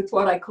levels with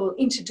what I call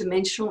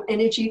interdimensional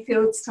energy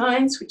field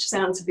science, which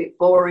sounds a bit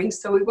boring,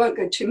 so we won't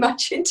go too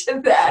much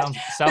into that.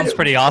 Sounds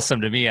pretty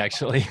awesome to me,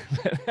 actually.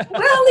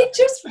 Well, it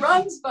just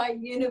runs by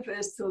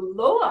universal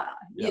law,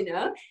 you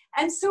know?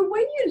 And so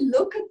when you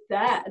look at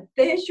that,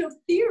 there's your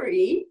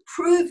theory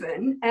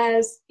proven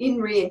as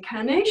in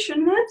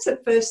reincarnation. That's the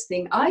first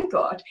thing I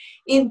got,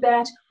 in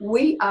that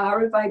we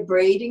are a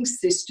vibrating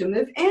system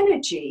of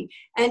energy,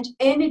 and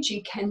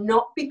energy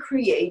cannot be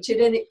created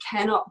and it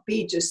cannot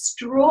be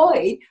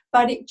destroyed,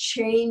 but it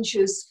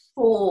changes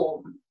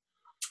form.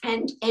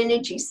 And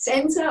energy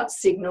sends out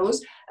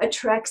signals,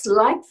 attracts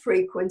light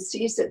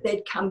frequencies that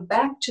then come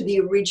back to the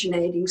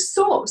originating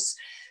source.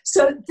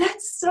 So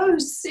that's so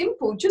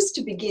simple, just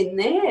to begin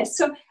there.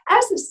 So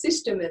as a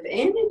system of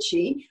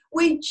energy,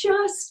 we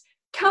just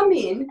come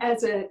in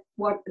as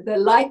what the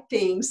light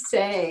beings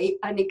say,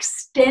 an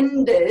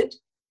extended,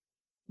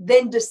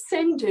 then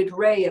descended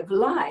ray of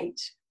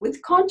light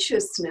with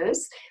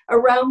consciousness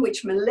around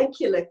which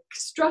molecular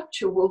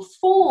structure will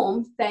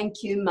form.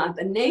 Thank you,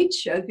 Mother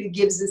Nature, who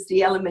gives us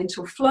the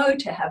elemental flow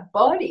to have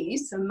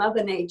bodies. So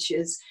Mother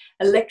Nature's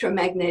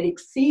electromagnetic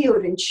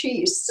field and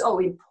chi is so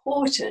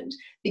important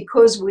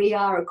because we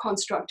are a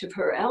construct of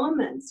her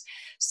elements.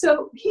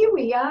 So here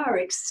we are,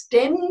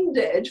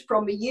 extended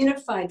from a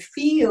unified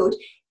field,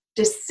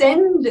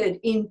 descended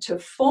into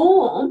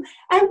form,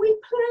 and we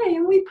play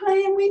and we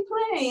play and we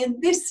play.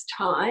 And this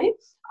time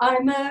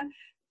I'm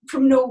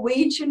from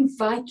Norwegian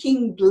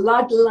Viking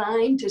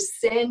bloodline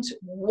descent,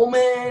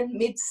 woman,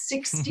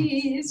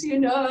 mid-60s, you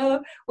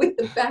know, with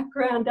the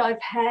background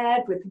I've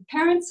had, with the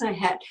parents I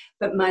had.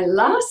 But my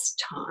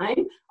last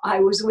time, I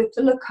was with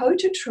the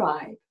Lakota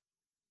tribe.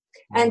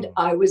 And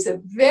I was a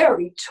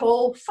very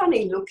tall,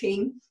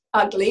 funny-looking,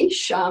 ugly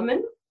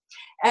shaman.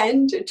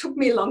 And it took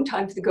me a long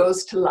time for the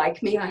girls to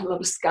like me. I had a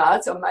lot of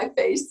scars on my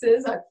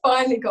faces. I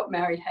finally got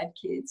married, had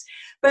kids.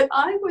 But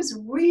I was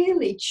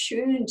really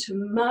tuned to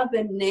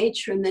Mother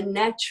Nature and the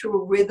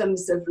natural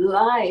rhythms of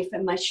life,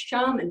 and my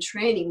shaman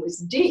training was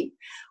deep.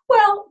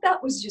 Well,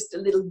 that was just a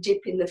little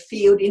dip in the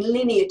field in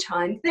linear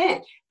time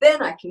then.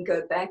 Then I can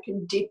go back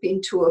and dip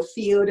into a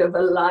field of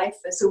a life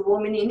as a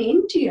woman in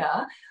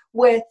India,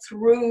 where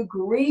through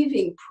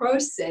grieving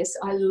process,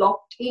 I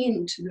locked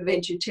into the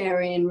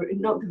vegetarian,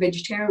 not the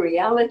vegetarian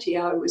reality,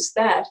 I was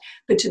that,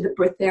 but to the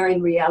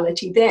breatharian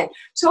reality then.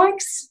 So I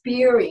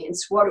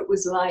experienced what it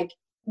was like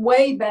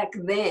way back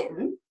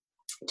then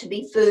to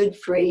be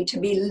food-free, to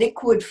be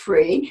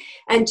liquid-free,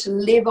 and to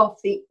live off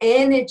the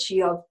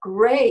energy of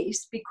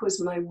grace, because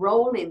my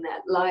role in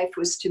that life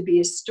was to be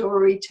a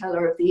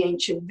storyteller of the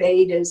ancient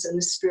Vedas and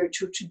the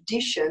spiritual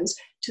traditions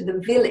to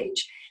the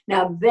village.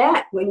 Now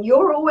that, when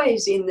you're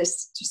always in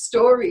this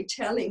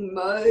storytelling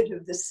mode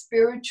of the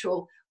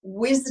spiritual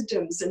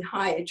wisdoms and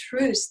higher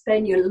truths,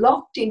 then you're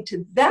locked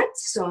into that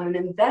zone,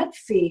 and that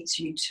feeds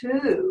you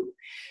too.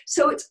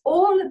 So it's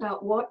all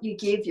about what you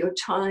give your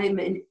time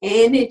and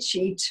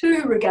energy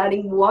to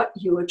regarding what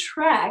you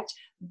attract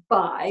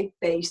by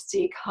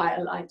basic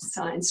higher light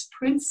science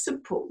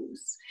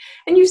principles.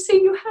 And you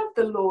see, you have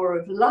the law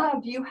of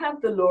love, you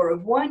have the law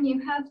of one,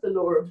 you have the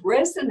law of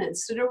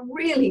resonance that are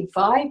really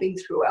vibing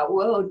through our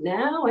world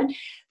now. And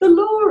the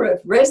law of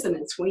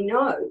resonance, we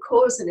know,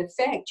 cause and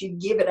effect. You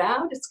give it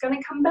out, it's going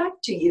to come back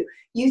to you.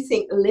 You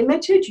think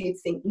limited, you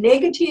think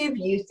negative,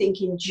 you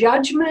think in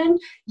judgment,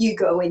 you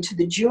go into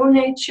the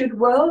dual-natured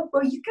world,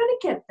 well, you're going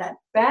to get that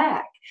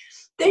back.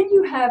 Then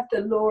you have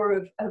the law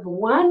of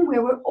one,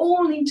 where we're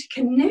all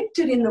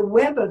interconnected in the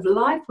web of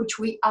life, which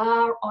we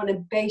are on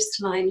a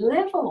baseline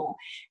level.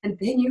 And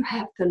then you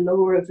have the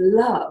law of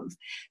love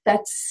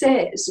that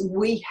says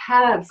we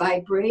have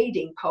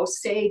vibrating,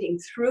 pulsating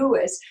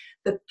through us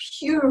the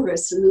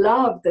purest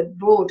love that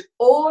brought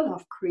all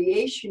of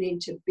creation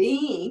into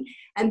being.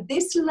 And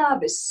this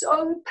love is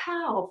so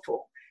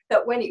powerful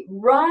that when it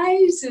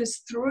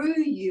rises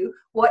through you,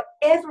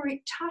 whatever it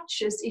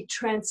touches, it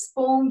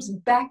transforms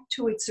back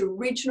to its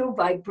original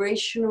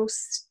vibrational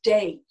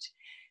state.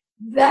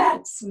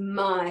 That's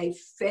my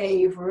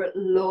favorite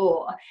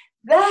law.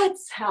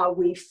 That's how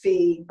we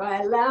feed,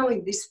 by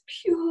allowing this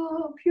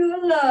pure,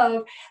 pure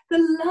love, the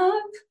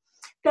love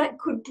that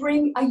could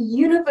bring a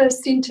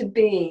universe into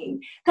being.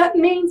 That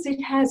means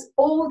it has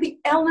all the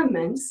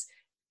elements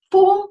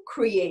for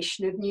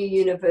creation of new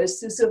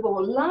universes of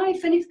all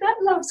life. And if that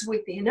love's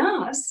within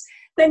us,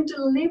 then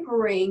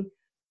delivering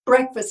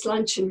breakfast,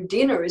 lunch, and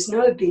dinner is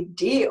no big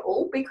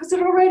deal, because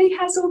it already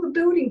has all the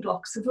building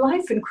blocks of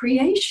life and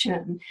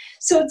creation.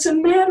 So it's a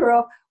matter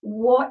of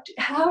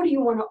how do you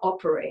want to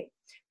operate?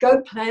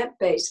 Go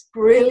plant-based,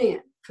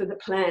 brilliant for the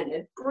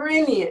planet,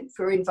 brilliant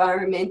for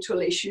environmental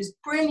issues,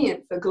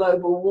 brilliant for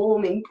global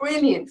warming,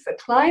 brilliant for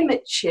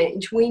climate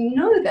change. We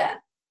know that.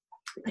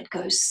 But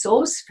go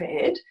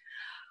source-fed,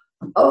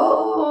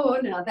 oh,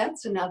 now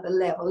that's another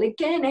level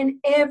again. And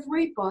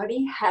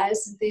everybody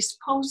has this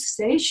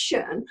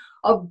pulsation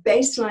of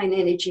baseline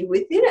energy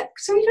within it.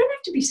 So you don't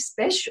have to be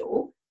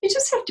special. You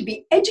just have to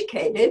be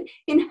educated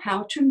in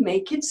how to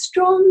make it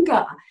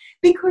stronger.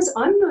 Because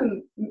I'm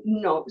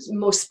not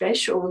more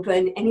special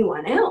than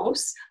anyone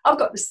else. I've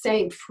got the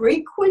same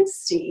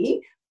frequency,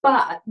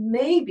 but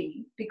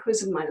maybe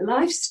because of my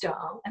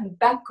lifestyle and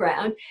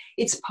background,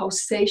 its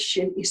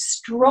pulsation is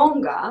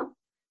stronger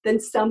than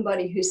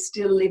somebody who's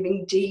still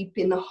living deep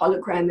in the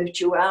hologram of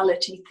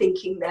duality,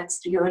 thinking that's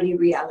the only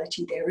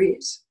reality there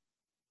is.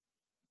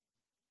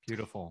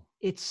 Beautiful.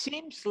 It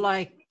seems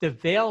like the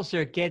veils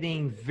are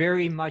getting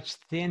very much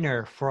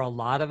thinner for a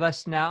lot of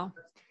us now.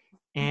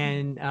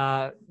 And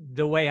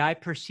the way I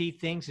perceive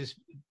things is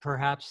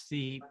perhaps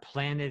the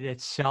planet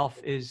itself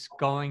is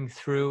going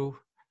through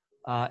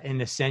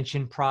an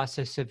ascension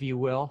process, if you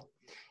will.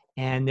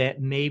 And that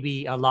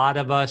maybe a lot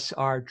of us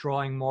are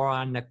drawing more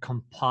on the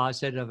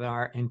composite of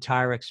our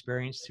entire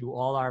experience through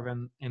all our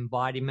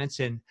embodiments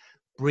and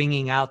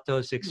bringing out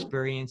those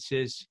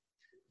experiences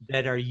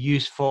that are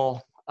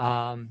useful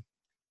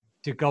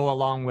to go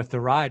along with the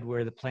ride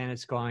where the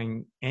planet's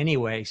going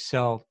anyway.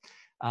 So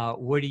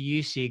what do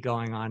you see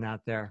going on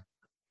out there?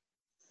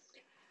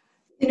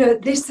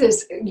 This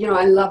is,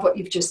 I love what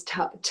you've just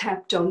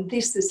tapped on.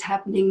 This is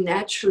happening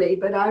naturally,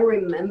 but I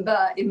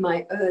remember in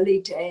my early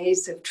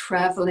days of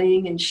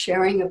traveling and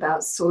sharing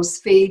about source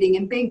feeding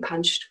and being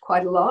punched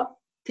quite a lot.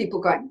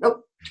 People going,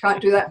 nope,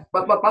 can't do that,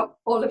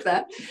 all of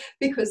that,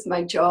 because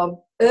my job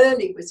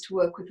early was to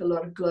work with a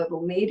lot of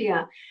global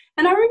media.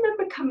 And I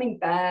remember coming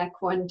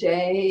back one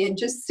day and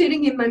just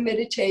sitting in my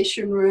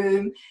meditation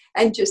room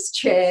and just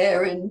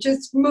chair and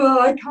just,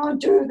 I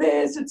can't do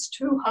this, it's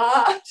too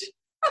hard.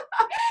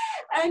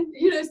 And,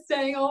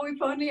 saying, oh,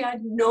 if only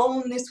I'd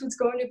known this was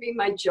going to be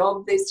my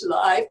job this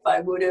life, I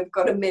would have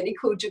got a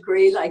medical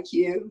degree like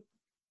you.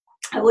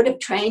 I would have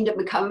trained and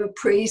become a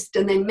priest,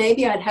 and then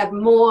maybe I'd have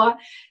more,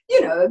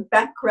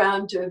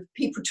 background of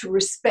people to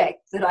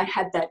respect that I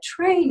had that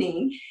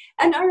training.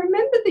 And I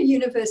remember the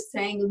universe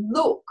saying,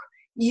 look,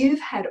 you've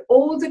had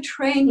all the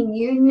training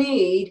you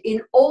need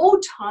in all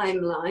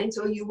timelines,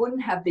 or you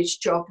wouldn't have this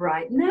job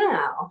right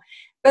now.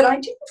 But I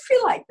didn't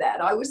feel like that.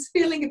 I was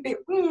feeling a bit,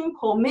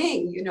 poor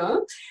me,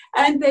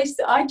 And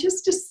I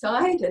just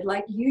decided,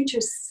 like you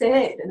just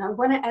said, and I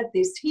want to add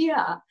this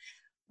here,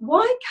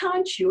 why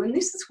can't you? And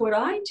this is what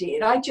I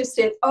did. I just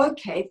said,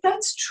 okay, if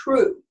that's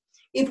true,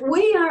 if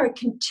we are a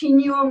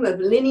continuum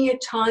of linear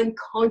time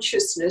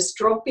consciousness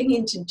dropping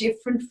into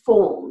different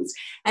forms,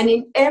 and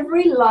in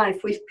every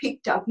life we've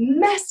picked up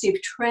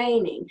massive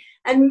training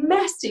and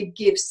massive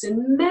gifts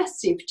and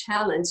massive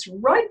talents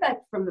right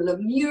back from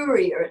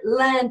Lemuria,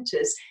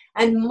 Atlantis,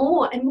 and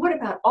more. And what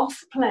about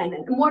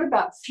off-planet? And what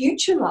about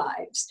future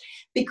lives?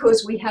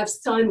 Because we have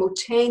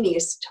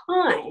simultaneous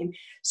time.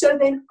 So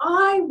then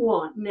I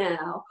want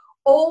now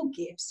all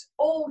gifts,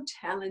 all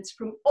talents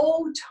from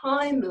all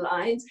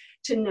timelines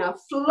to now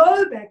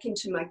flow back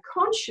into my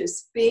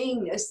conscious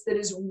beingness that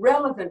is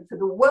relevant for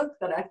the work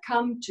that I've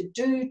come to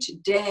do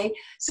today,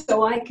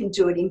 so I can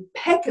do it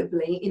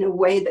impeccably in a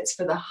way that's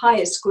for the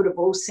highest good of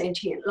all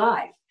sentient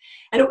life.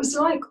 And it was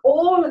like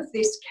all of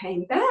this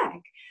came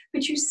back.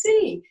 But you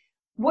see,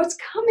 what's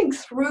coming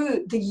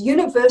through the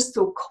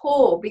universal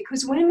core,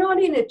 because we're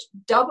not in a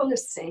double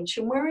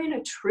ascension, we're in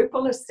a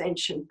triple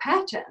ascension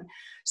pattern.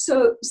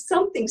 So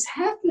something's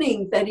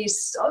happening that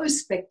is so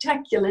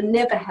spectacular,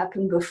 never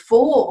happened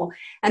before.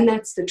 And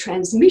that's the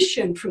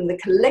transmission from the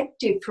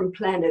collective, from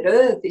planet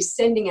Earth, is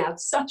sending out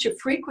such a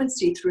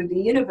frequency through the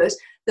universe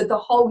that the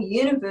whole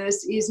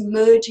universe is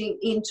merging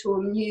into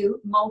a new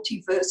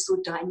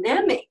multiversal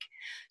dynamic.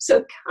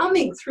 So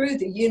coming through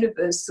the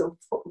universal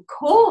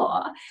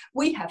core,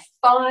 we have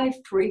 5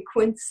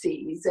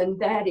 frequencies, and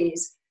that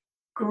is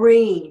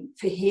green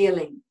for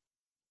healing.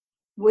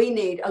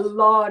 A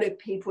lot of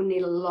people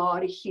need a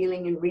lot of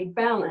healing and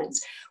rebalance.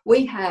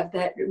 We have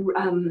that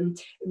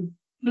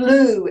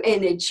blue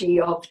energy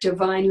of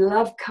divine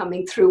love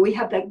coming through. We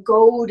have that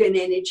golden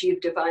energy of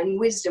divine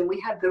wisdom.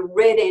 We have the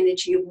red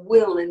energy of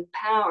will and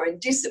power and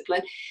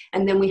discipline.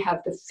 And then we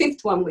have the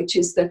 5th one, which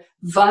is the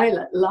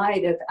violet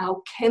light of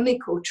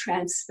alchemical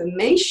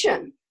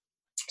transformation.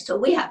 So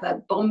we have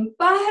a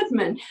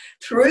bombardment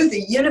through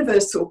the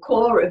universal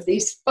core of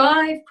these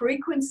 5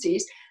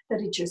 frequencies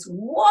that are just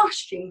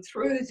washing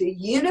through the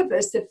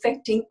universe,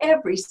 affecting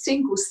every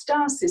single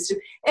star system,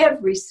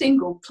 every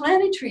single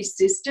planetary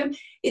system.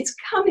 It's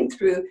coming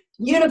through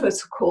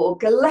universal core,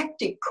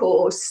 galactic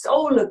core,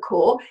 solar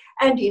core,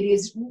 and it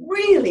is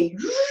really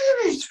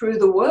through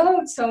the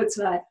world. So it's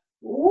like,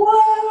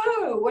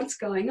 whoa, what's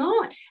going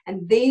on?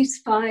 And these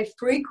 5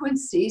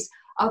 frequencies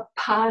are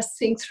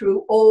passing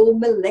through all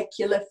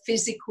molecular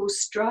physical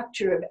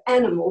structure of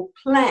animal,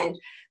 plant,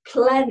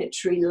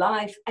 planetary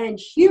life, and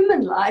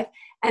human life,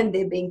 and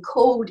they're being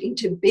called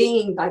into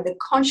being by the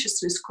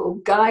consciousness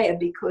called Gaia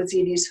because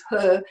it is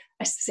her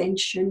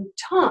ascension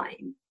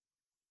time.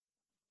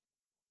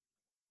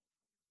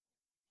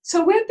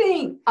 So we're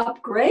being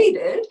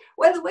upgraded,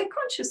 whether we're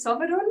conscious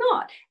of it or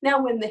not.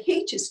 Now, when the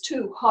heat is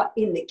too hot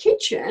in the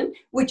kitchen,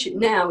 which it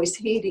now is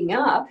heating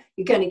up,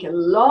 you're going to get a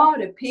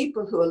lot of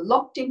people who are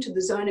locked into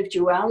the zone of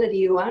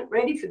duality who aren't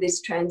ready for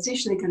this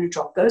transition. They're going to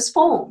drop those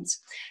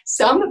forms.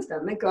 Some of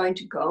them are going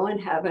to go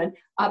and have an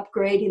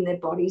upgrade in their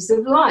bodies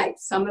of light.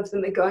 Some of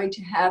them are going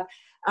to have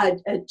a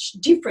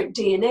different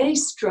DNA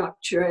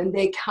structure, and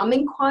they're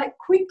coming quite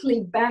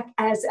quickly back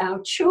as our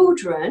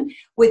children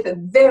with a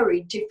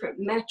very different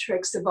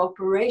matrix of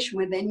operation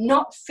where they're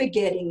not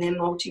forgetting their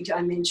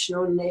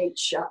multidimensional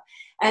nature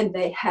and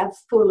they have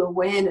full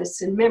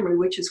awareness and memory,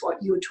 which is what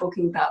you were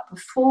talking about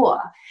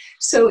before.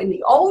 So in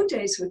the old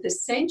days with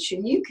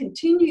Ascension, you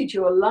continued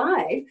your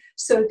life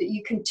so that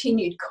you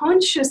continued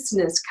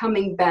consciousness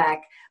coming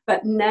back.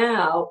 But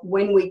now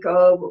when we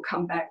go, we'll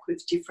come back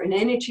with different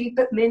energy,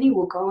 but many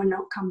will go and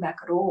not come back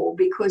at all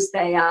because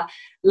they are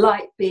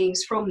light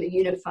beings from the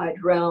unified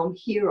realm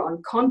here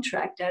on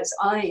contract, as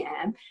I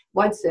am.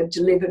 Once they've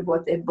delivered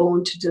what they're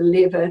born to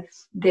deliver,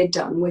 they're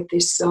done with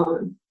this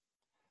zone.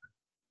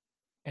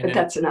 But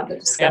that's another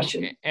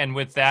discussion. And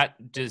with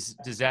that, does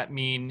that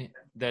mean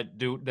that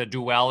the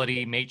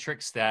duality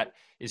matrix that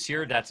is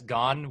here, that's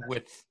gone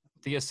with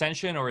the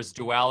Ascension, or is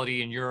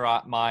duality in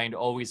your mind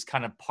always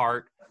kind of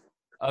part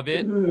of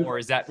it, or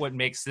is that what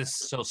makes this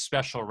so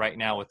special right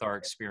now with our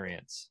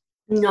experience?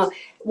 No,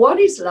 what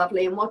is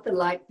lovely and what the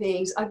light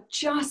beings, I've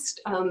just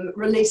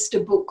released a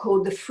book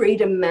called The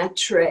Freedom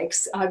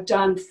Matrix.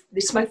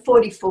 This is my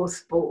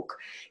 44th book.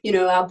 You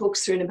know, our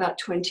books are in about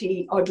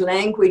 20 odd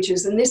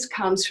languages, and this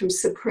comes from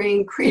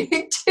supreme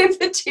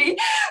creativity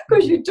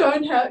because you've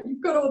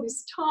got all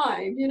this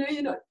time, you know,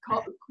 you're not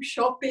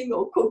shopping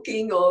or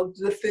cooking or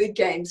the food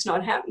game's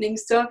not happening.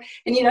 So,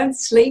 and you don't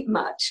sleep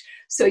much.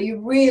 So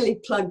you really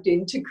plugged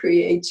into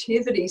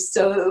creativity.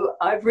 So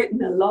I've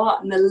written a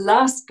lot, and the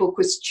last book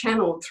was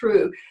channeled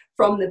through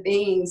from the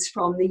beings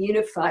from the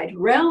unified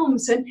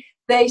realms. And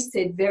they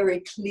said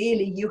very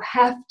clearly, you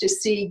have to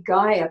see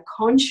Gaia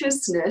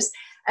consciousness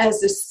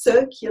as a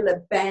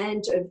circular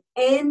band of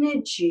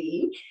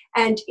energy.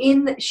 And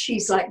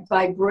she's like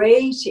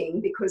vibrating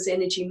because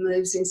energy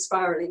moves in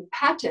spiraling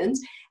patterns.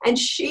 And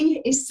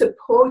she is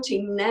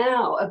supporting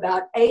now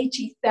about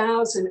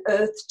 80,000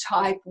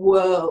 Earth-type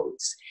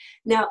worlds.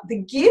 Now,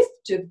 the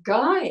gift of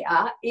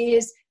Gaia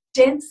is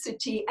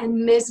density and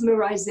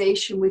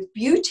mesmerization with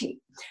beauty.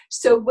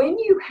 So when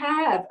you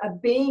have a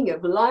being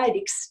of light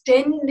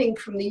extending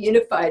from the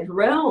unified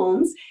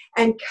realms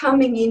and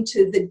coming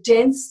into the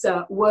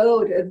denser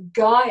world of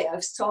Gaia,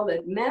 of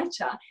solid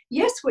matter,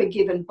 yes, we're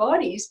given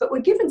bodies, but we're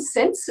given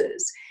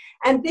senses.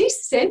 And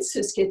these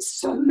senses get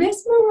so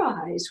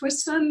mesmerized. We're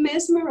so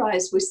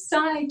mesmerized with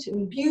sight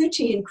and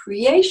beauty and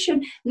creation.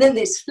 And then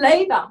there's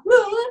flavor.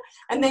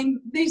 And then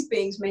these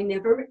beings may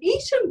never have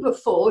eaten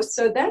before.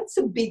 So that's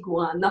a big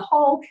one, the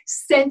whole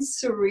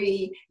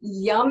sensory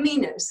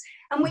yumminess.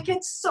 And we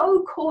get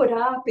so caught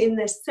up in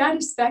the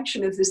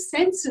satisfaction of the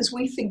senses,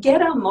 we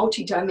forget our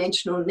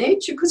multidimensional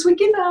nature because we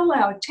give all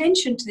our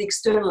attention to the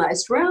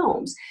externalized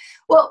realms.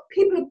 Well,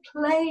 people have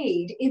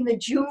played in the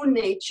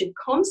dual-natured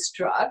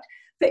construct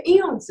for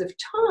eons of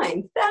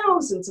time,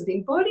 thousands of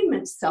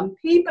embodiments, some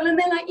people, and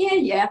they're like,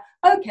 yeah,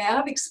 okay,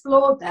 I've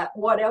explored that.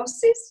 What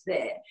else is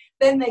there?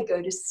 Then they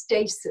go to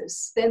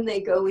stasis. Then they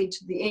go into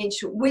the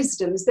ancient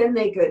wisdoms. Then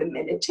they go to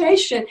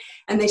meditation,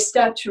 and they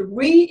start to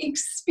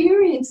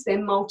re-experience their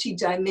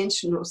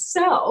multidimensional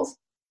self.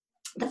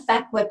 the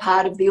fact we're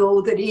part of the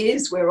all that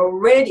is, we're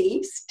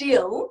already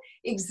still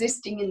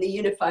existing in the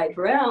unified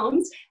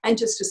realms, and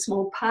just a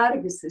small part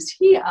of us is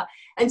here.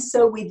 And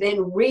so we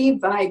then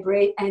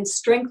re-vibrate and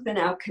strengthen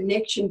our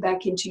connection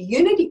back into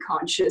unity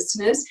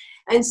consciousness.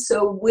 And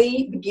so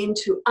we begin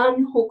to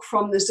unhook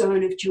from the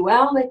zone of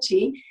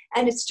duality,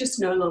 and it's just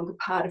no longer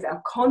part of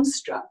our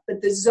construct.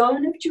 But the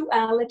zone of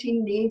duality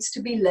needs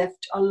to be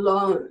left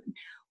alone.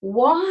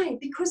 Why?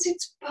 Because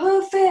it's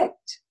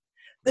perfect.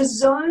 The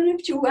zone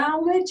of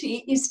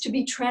duality is to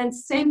be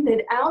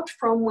transcended out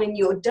from when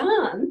you're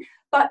done,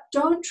 but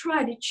don't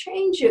try to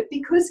change it,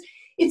 because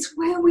it's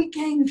where we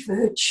gain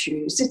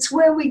virtues. It's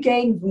where we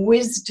gain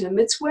wisdom.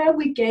 It's where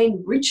we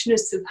gain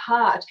richness of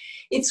heart.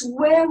 It's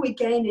where we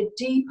gain a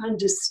deep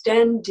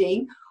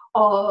understanding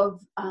of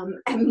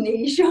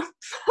amnesia,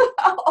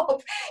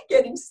 of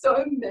getting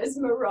so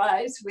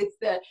mesmerized with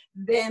the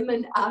them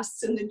and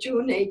us and the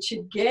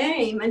dual-natured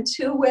game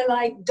until we're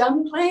like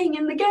done playing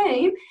in the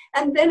game,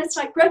 and then it's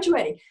like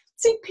graduating.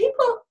 See,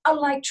 people are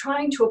like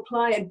trying to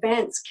apply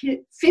advanced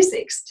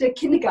physics to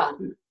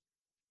kindergarten.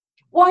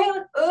 Why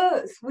on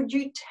earth would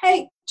you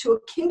take to a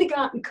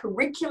kindergarten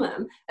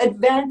curriculum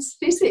advanced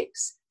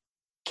physics?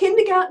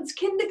 Kindergarten's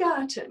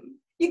kindergarten.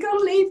 You got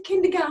to leave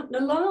kindergarten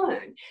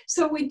alone.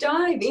 So we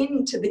dive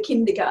into the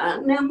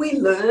kindergarten and we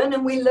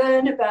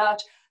learn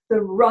about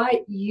the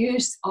right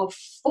use of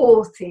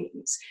 4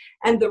 things,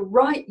 and the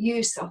right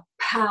use of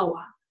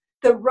power,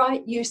 the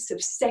right use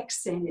of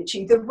sex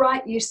energy, the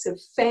right use of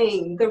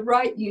fame, the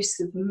right use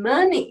of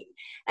money.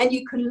 And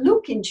you can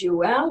look in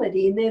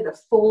duality, and they're the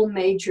 4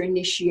 major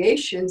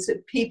initiations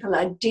that people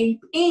are deep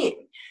in.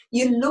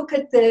 You look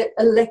at the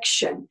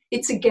election,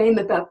 it's a game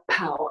about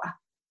power.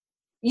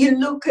 You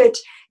look at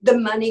the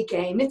money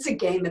game, it's a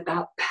game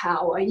about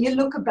power. You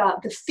look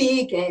about the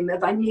fear game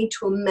of I need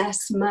to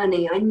amass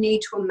money, I need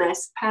to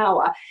amass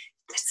power.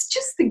 It's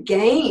just the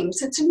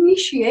games, it's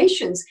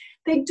initiations.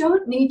 They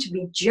don't need to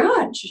be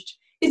judged.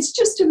 It's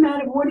just a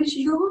matter of what does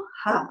your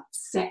heart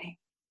say?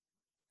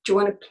 Do you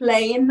want to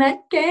play in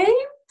that game?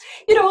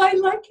 You know, I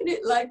liken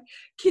it like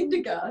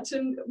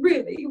kindergarten,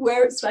 really,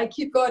 where it's like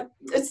you've got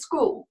a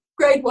school,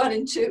 grade 1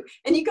 and 2,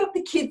 and you got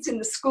the kids in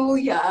the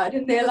schoolyard,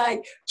 and they're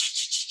like,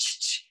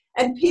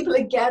 and people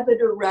are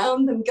gathered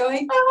around them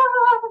going,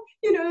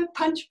 you know,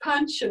 punch,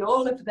 punch, and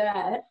all of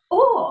that.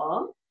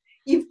 Or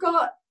you've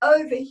got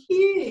over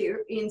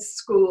here in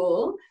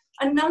school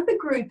another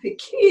group of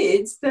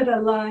kids that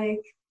are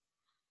like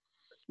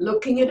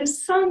looking at a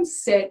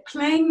sunset,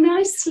 playing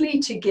nicely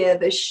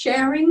together,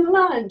 sharing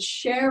lunch,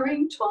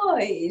 sharing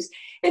toys.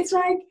 It's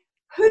like,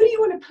 who do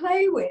you want to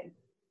play with?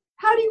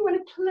 How do you want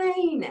to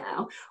play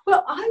now?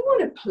 Well, I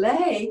want to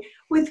play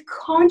with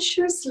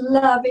conscious,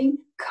 loving,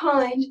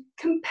 kind,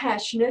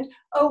 compassionate,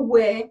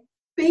 aware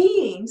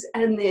beings.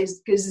 And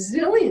there's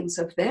gazillions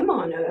of them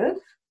on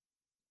earth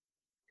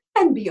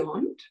and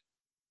beyond.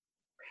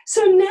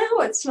 So now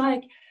it's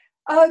like,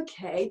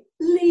 okay,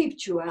 leave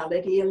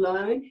duality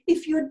alone.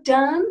 If you're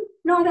done,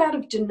 not out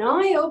of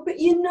denial, but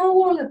you know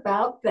all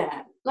about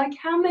that. Like,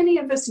 how many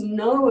of us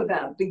know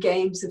about the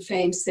games of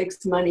fame,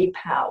 sex, money,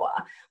 power?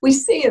 We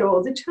see it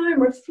all the time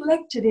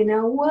reflected in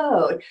our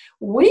world.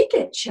 We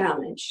get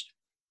challenged.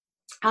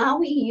 Are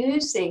we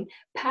using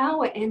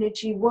power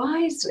energy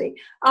wisely?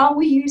 Are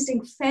we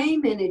using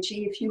fame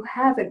energy, if you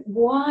have it,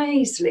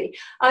 wisely?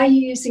 Are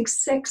you using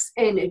sex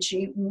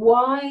energy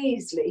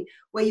wisely,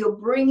 where you're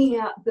bringing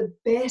out the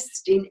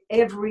best in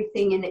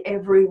everything and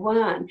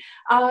everyone?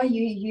 Are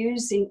you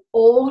using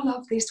all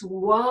of this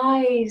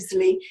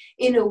wisely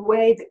in a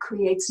way that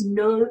creates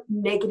no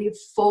negative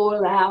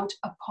fallout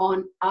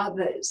upon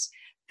others?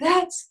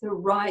 That's the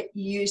right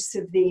use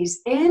of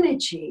these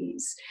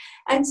energies.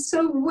 And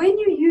so when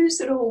you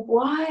use it all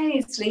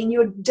wisely and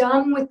you're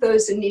done with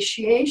those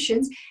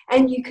initiations,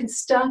 and you can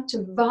start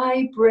to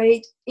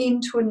vibrate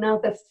into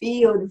another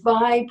field,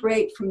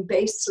 vibrate from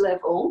base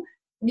level,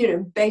 you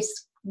know,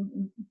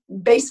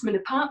 basement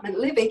apartment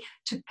living,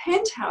 to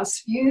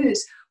penthouse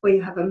views, where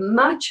you have a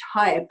much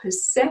higher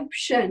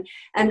perception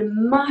and a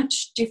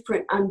much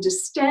different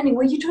understanding,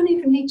 where you don't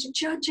even need to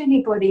judge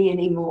anybody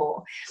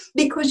anymore,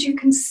 because you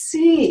can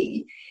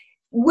see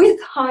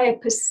with higher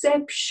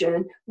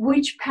perception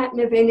which pattern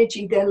of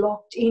energy they're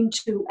locked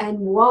into and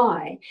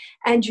why,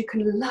 and you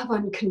can love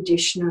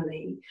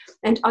unconditionally.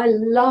 And I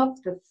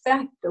love the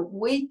fact that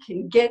we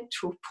can get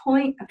to a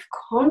point of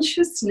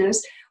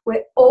consciousness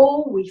where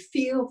all we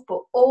feel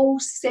for all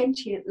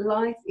sentient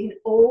life in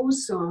all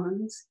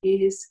zones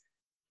is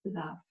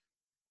love.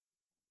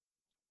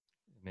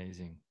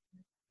 Amazing.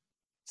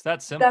 It's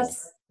that simple.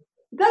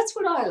 That's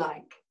what I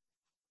like.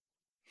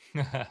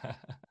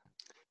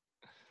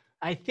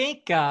 I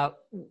think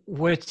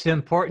what's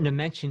important to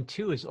mention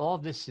too is all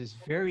this is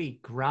very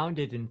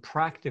grounded and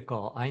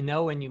practical. I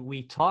know when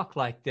we talk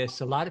like this,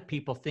 a lot of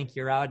people think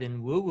you're out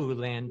in woo-woo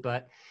land,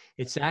 but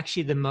it's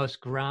actually the most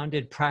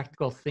grounded,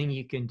 practical thing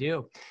you can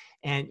do.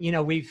 And, you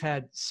know, we've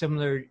had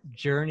similar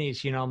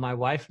journeys, you know, my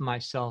wife and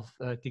myself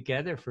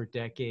together for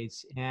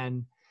decades.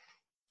 And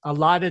a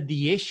lot of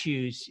the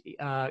issues,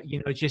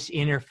 you know, just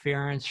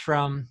interference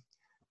from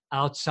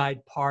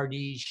outside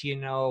parties, you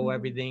know,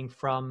 everything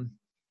from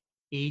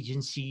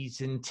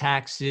agencies and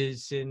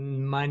taxes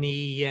and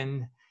money,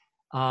 and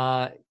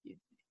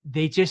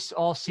they just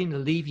all seem to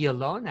leave you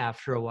alone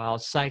after a while.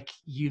 It's like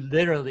you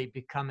literally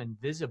become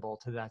invisible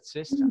to that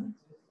system.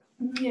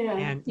 Yeah,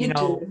 And, you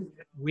know, do.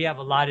 we have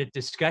a lot of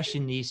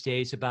discussion these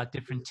days about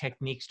different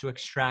techniques to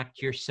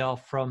extract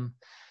yourself from,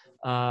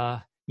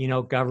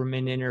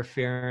 government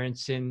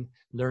interference and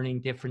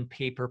learning different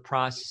paper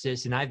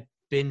processes. And I've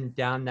been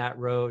down that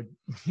road,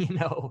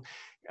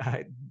 uh,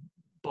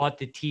 bought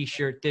the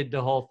t-shirt, did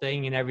the whole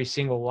thing in every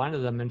single one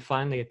of them. And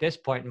finally, at this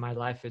point in my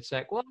life, it's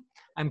like, well,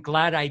 I'm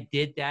glad I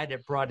did that.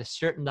 It brought a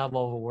certain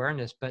level of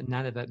awareness, but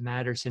none of it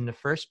matters in the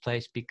first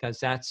place, because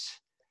that's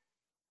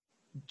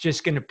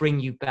just going to bring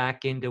you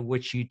back into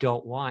what you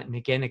don't want. And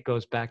again, it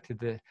goes back to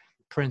the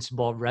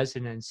principle of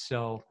resonance.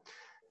 So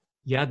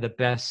yeah, the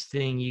best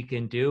thing you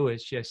can do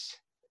is just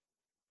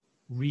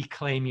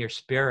reclaim your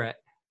spirit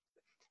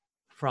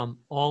from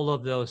all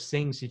of those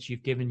things that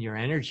you've given your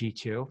energy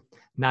to,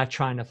 not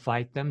trying to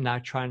fight them,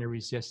 not trying to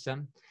resist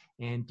them,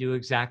 and do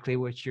exactly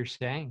what you're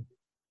saying.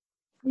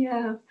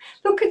 Yeah.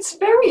 Look, it's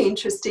very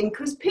interesting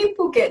because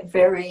people get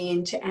very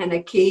into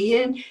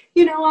anarchy. And,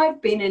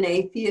 I've been an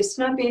atheist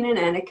and I've been an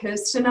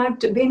anarchist and I've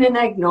been an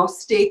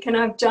agnostic and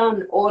I've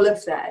done all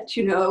of that.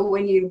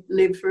 When you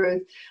live for a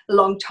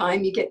long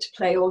time, you get to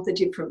play all the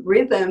different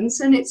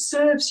rhythms and it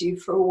serves you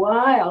for a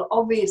while,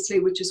 obviously,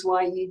 which is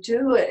why you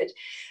do it.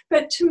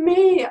 But to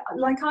me,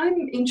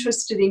 I'm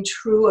interested in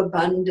true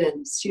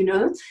abundance,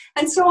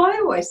 And so I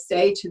always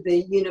say to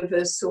the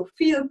universal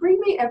field, bring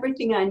me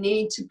everything I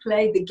need to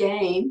play the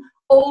game,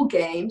 all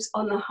games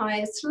on the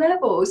highest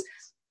levels.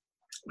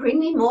 Bring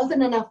me more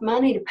than enough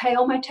money to pay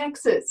all my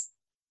taxes.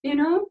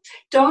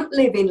 Don't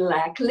live in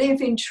lack, live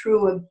in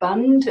true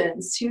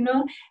abundance,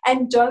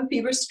 and don't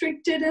be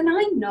restricted. And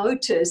I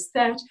notice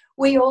that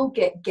we all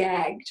get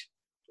gagged.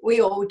 We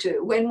all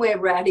do. When we're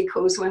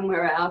radicals, when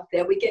we're out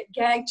there, we get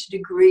gagged to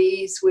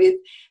degrees with,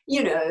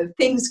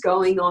 things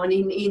going on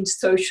in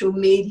social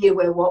media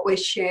where what we're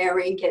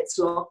sharing gets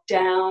locked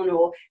down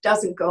or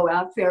doesn't go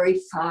out very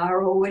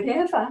far or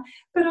whatever.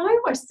 But I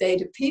always say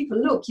to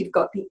people, look, you've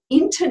got the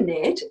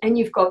internet and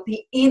you've got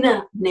the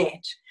inner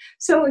net.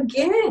 So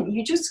again,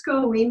 you just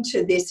go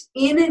into this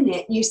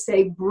internet and you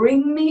say,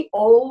 bring me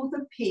all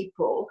the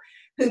people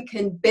who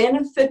can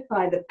benefit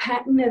by the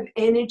pattern of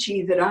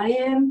energy that I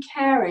am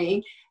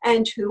carrying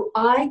and who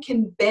I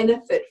can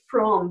benefit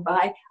from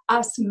by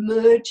us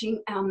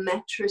merging our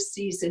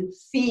matrices and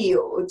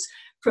fields.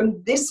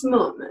 From this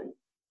moment,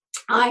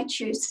 I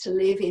choose to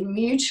live in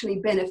mutually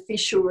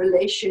beneficial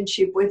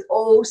relationship with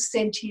all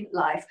sentient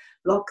life.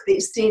 Lock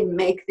this in,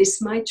 make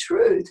this my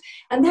truth.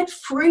 And that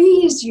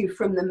frees you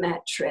from the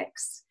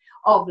matrix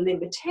of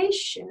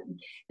limitation,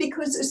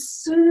 because as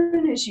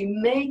soon as you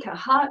make a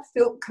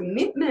heartfelt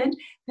commitment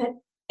that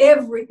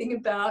everything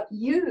about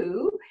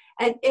you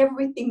and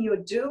everything you're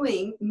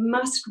doing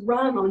must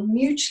run on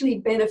mutually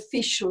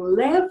beneficial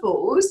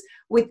levels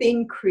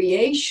within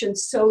creation,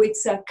 so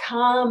it's a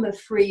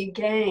karma-free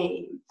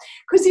game.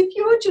 Because if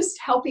you're just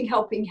helping,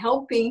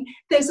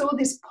 there's all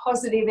this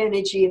positive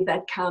energy of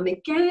that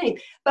karmic game.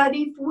 But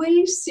if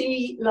we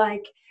see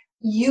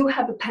you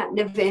have a pattern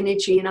of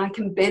energy and I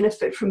can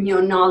benefit from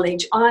your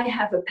knowledge, I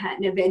have a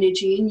pattern of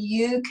energy and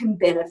you can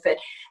benefit,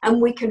 and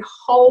we can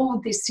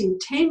hold this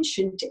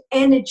intention to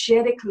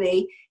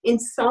energetically in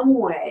some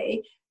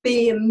way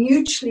be a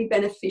mutually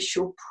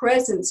beneficial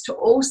presence to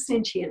all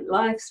sentient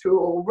life through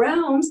all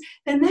realms,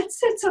 then that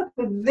sets up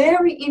a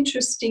very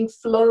interesting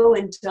flow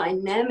and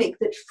dynamic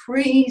that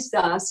frees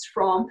us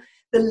from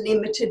the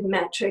limited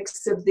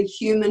matrix of the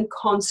human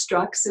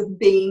constructs of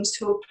beings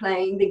who are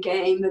playing the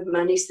game of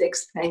money,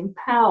 sex, fame,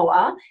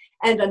 power,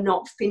 and are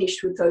not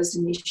finished with those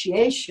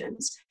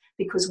initiations.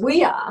 Because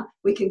we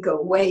can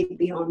go way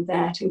beyond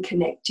that and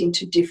connect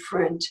into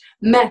different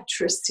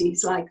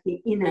matrices like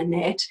the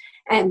internet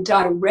and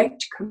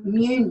direct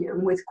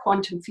communion with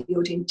quantum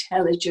field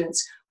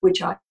intelligence,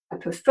 which I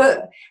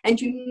prefer. And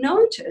you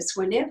notice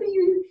whenever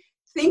you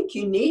think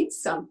you need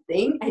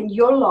something and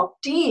you're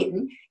locked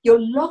in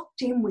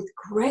with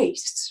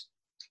grace.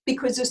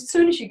 Because as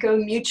soon as you go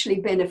mutually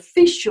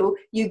beneficial,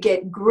 you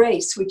get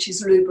grace, which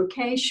is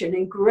lubrication,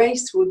 and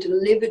grace will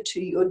deliver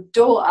to your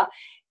door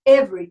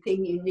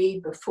everything you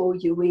need before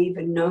you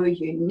even know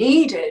you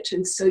need it.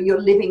 And so you're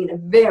living in a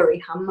very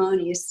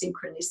harmonious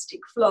synchronistic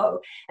flow.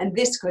 And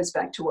this goes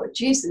back to what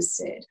Jesus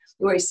said,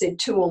 where he said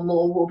 2 or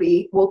more will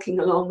be walking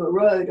along a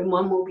road and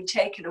one will be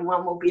taken and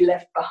one will be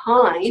left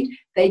behind.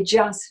 They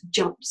just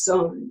jump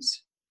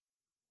zones.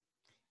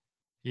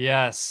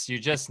 Yes, you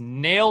just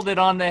nailed it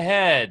on the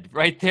head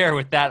right there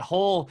with that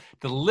whole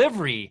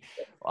delivery.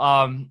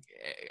 I'm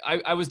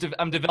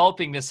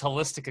developing this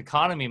holistic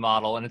economy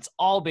model, and it's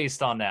all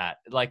based on that,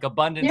 like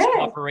abundance,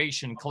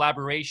 cooperation,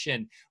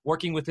 collaboration,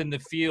 working within the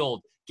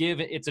field.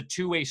 It's a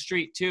two-way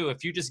street too.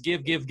 If you just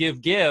give,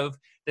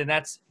 then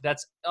that's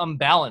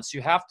unbalanced.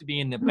 You have to be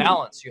in the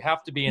balance. You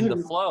have to be in the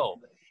flow,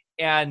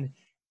 and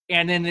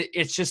then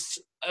it's just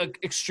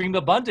extreme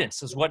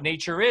abundance is what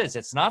nature is.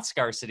 It's not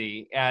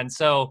scarcity. And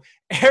so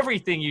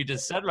everything you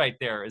just said right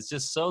there is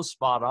just so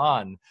spot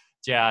on,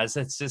 Jazz.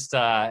 It's just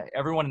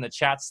everyone in the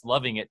chat's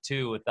loving it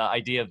too, with the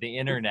idea of the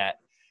internet.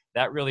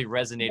 That really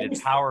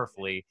resonated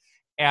powerfully.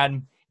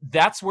 And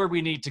that's where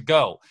we need to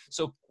go.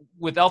 So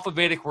with Alpha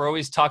Vedic, we're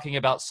always talking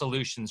about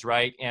solutions,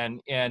 right?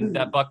 And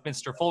that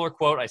Buckminster Fuller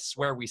quote, I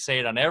swear we say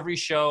it on every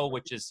show,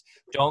 which is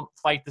don't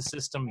fight the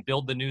system,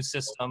 build the new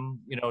system,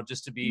 you know,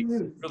 just to be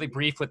really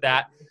brief with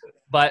that.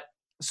 But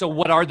so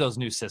what are those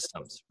new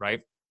systems,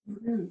 right?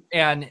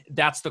 And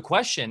that's the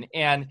question.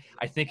 And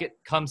I think it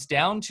comes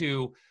down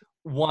to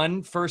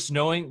one, first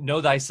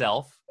know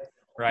thyself,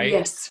 right?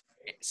 Yes.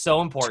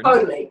 So important.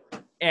 Totally.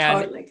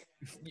 And totally.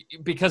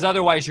 Because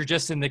otherwise you're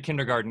just in the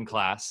kindergarten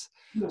class.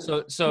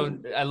 So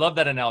I love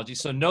that analogy.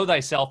 So know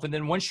thyself. And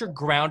then once you're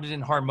grounded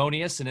and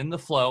harmonious and in the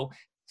flow,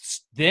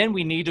 then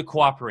we need to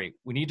cooperate.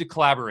 We need to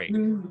collaborate.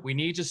 We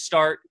need to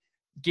start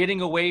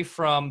getting away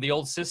from the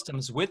old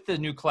systems with the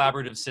new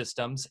collaborative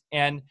systems.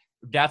 And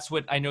that's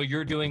what I know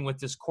you're doing with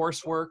this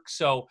coursework.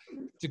 So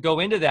to go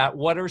into that,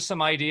 what are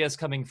some ideas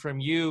coming from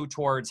you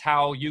towards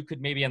how you could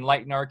maybe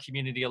enlighten our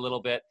community a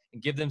little bit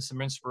and give them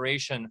some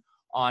inspiration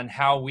on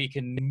how we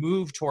can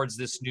move towards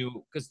this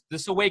new, because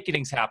this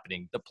awakening's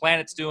happening. The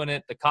planet's doing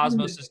it. The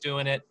cosmos is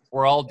doing it.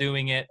 We're all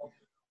doing it.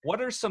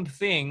 What are some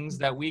things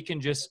that we can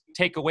just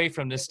take away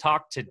from this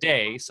talk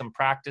today? Some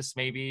practice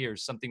maybe, or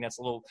something that's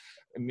a little,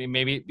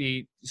 maybe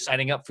be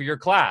signing up for your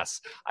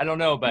class. I don't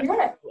know, but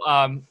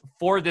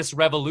for this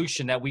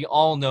revolution that we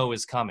all know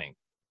is coming.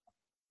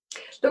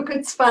 Look,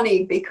 it's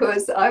funny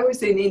because I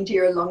was in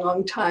India a long,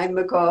 long time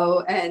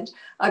ago, and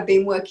I've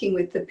been working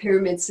with the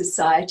Pyramid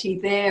Society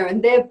there,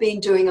 and they've been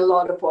doing a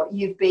lot of what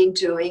you've been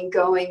doing,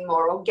 going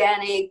more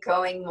organic,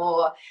 going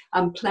more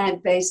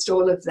plant-based,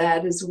 all of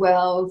that as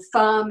well,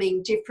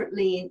 farming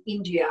differently in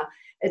India,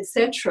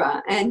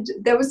 etc. And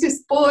there was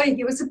this boy,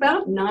 he was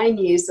about 9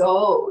 years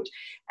old,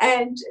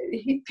 and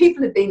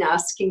people had been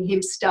asking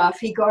him stuff.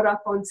 He got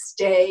up on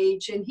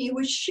stage and he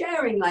was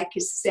sharing like a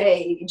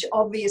sage,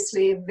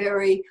 obviously a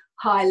very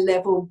high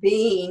level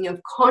being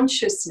of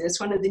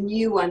consciousness, one of the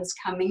new ones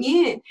coming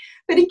in.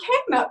 But he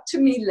came up to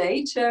me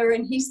later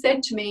and he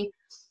said to me,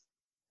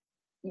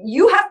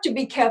 "You have to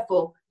be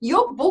careful.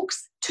 Your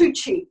book's too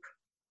cheap."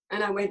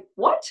 And I went,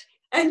 "What?"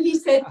 And he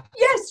said,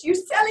 "Yes, you're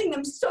selling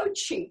them so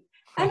cheap."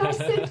 And I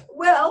said,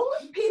 "Well,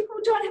 people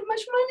don't have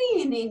much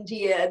money in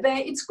India.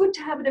 It's good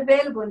to have it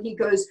available." And he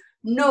goes,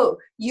 "No,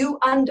 you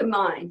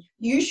undermine.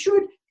 You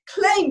should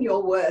claim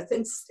your worth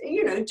and,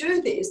 you know,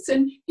 do this."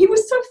 And he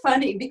was so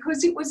funny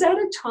because it was at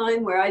a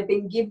time where I'd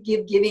been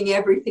giving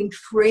everything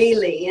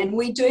freely. And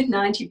we do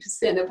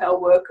 90% of our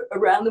work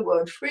around the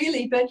world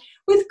freely. But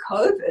with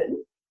COVID,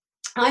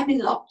 I'm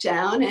in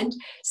lockdown and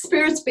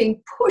Spirit's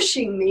been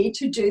pushing me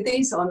to do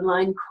these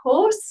online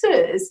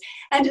courses.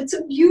 And it's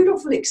a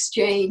beautiful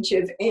exchange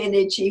of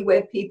energy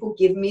where people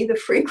give me the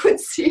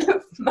frequency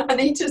of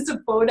money to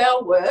support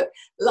our work,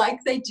 like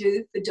they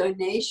do for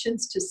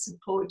donations to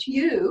support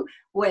you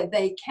where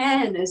they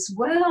can as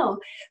well.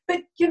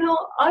 But, you know,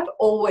 I've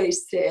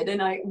always said,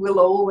 and I will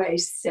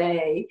always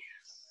say,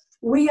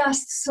 we are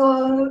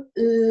so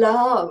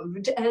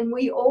loved and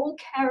we all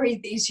carry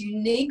these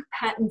unique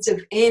patterns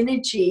of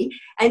energy,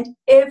 and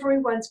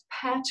everyone's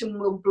pattern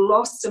will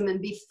blossom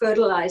and be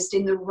fertilized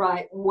in the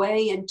right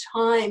way and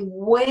time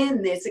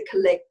when there's a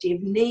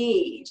collective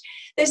need.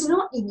 There's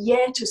not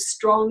yet a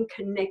strong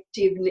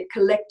collective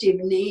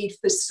need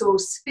for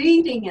source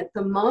feeding at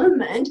the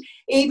moment,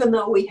 even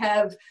though we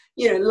have,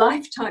 you know,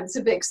 lifetimes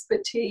of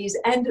expertise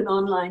and an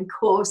online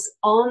course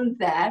on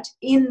that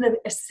in the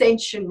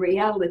Ascension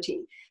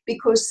reality.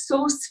 Because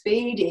source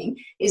feeding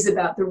is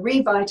about the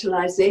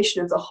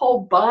revitalization of the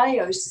whole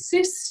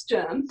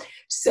biosystem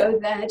so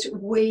that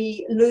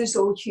we lose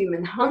all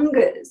human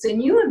hungers.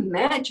 And you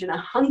imagine a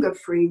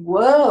hunger-free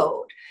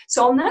world.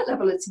 So on that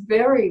level, it's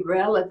very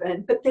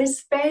relevant. But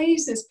there's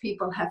phases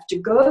people have to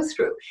go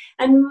through.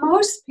 And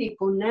most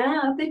people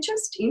now, they're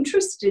just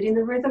interested in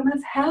the rhythm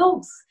of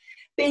health,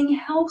 being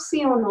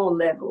healthy on all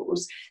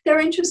levels. They're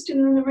interested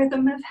in the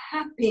rhythm of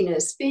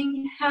happiness,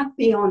 being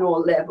happy on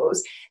all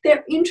levels.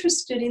 They're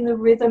interested in the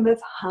rhythm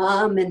of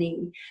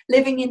harmony,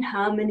 living in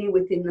harmony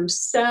within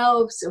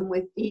themselves and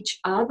with each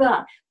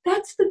other.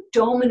 That's the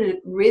dominant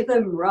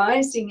rhythm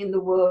rising in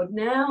the world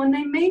now, and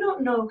they may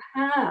not know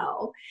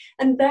how.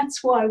 And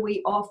that's why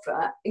we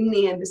offer in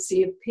the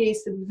Embassy of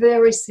Peace a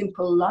very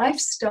simple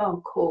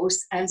lifestyle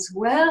course as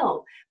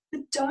well.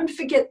 But don't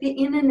forget the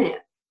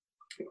internet.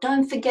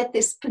 Don't forget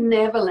this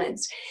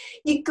benevolence.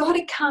 You got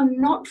to come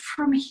not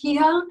from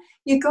here,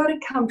 you got to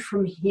come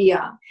from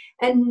here.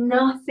 And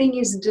nothing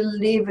is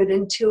delivered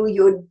until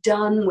you're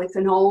done with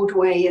an old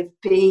way of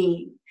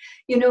being.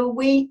 You know,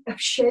 we have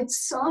shared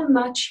so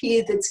much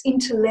here that's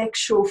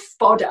intellectual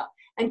fodder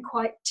and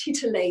quite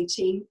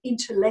titillating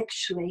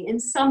intellectually. And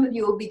some of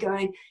you will be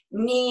going,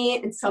 meh,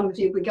 and some of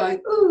you will be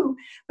going, ooh.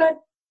 But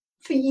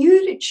for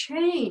you to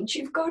change,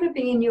 you've got to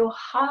be in your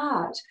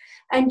heart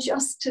and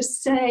just to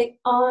say,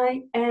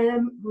 I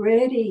am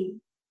ready.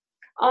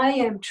 I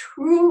am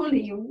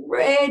truly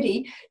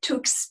ready to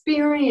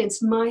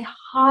experience my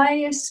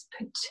highest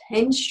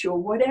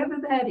potential, whatever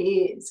that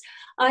is.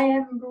 I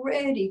am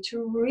ready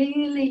to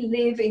really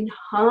live in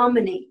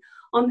harmony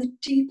on the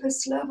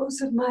deepest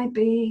levels of my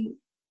being.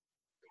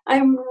 I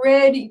am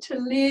ready to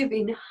live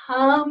in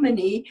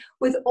harmony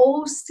with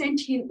all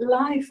sentient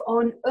life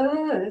on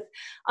earth.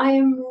 I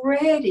am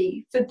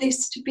ready for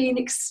this to be an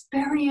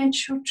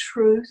experiential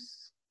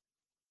truth.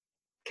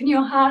 Can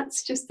your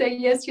hearts just say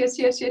yes, yes,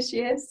 yes, yes,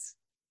 yes?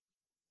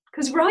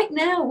 Because right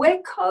now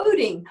we're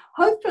coding.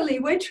 Hopefully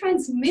we're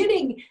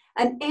transmitting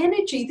an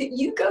energy that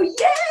you go,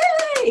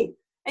 yay!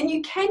 And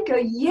you can go,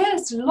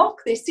 yes,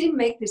 lock this in,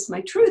 make this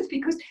my truth,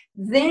 because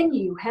then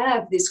you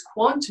have this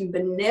quantum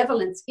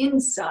benevolence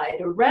inside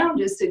around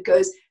us that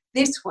goes,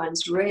 this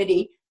one's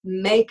ready,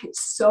 make it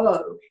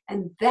so.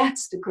 And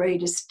that's the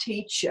greatest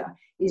teacher,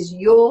 is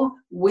your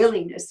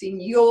willingness in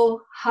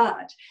your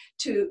heart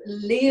to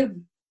live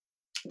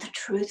the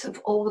truth of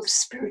all the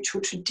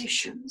spiritual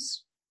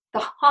traditions,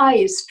 the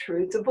highest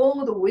truth of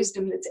all the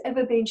wisdom that's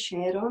ever been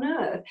shared on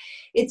earth.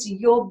 It's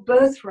your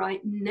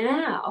birthright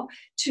now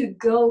to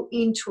go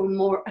into a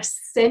more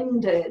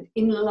ascended,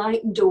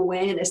 enlightened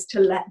awareness,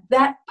 to let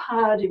that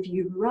part of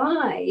you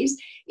rise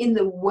in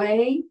the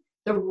way,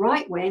 the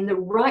right way, and the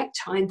right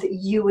time that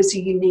you as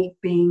a unique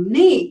being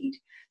need.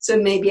 So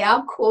maybe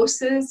our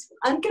courses,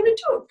 I'm going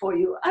to do it for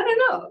you. I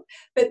don't know.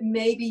 But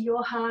maybe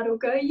your heart will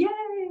go, yay.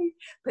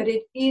 But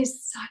it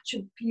is such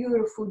a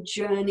beautiful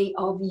journey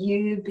of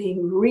you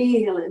being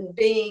real and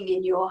being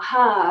in your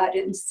heart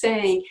and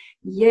saying,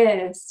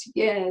 yes,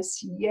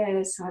 yes,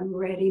 yes, I'm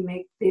ready.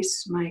 Make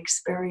this my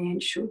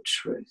experiential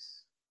truth.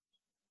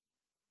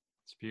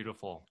 It's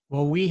beautiful.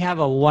 Well, we have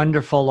a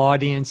wonderful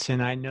audience,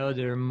 and I know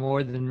they're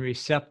more than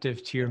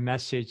receptive to your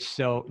message,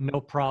 so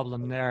no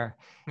problem there.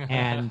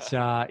 And,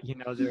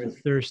 they're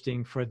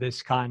thirsting for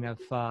this kind of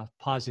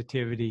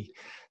positivity.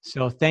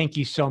 So thank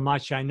you so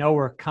much. I know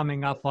we're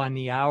coming up on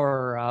the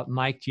hour.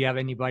 Mike, do you have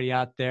anybody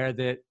out there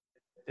that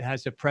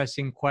has a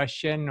pressing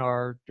question,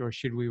 or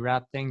should we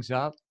wrap things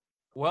up?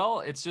 Well,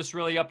 it's just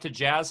really up to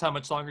Jazz how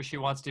much longer she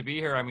wants to be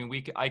here. I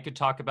mean, I could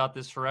talk about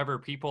this forever.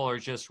 People are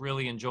just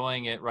really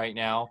enjoying it right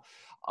now.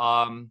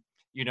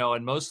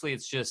 And mostly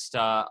it's just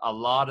a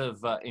lot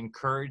of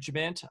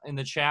encouragement in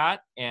the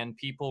chat, and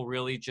people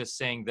really just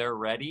saying they're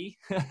ready.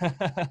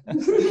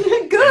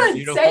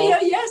 Good. Say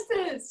your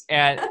yeses.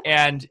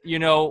 And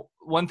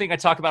one thing I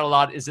talk about a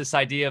lot is this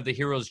idea of the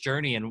hero's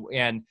journey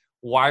and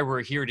why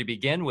we're here to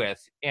begin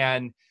with.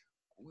 And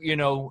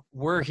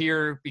we're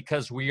here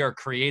because we are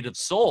creative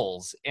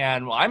souls,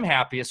 and I'm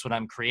happiest when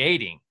I'm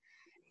creating.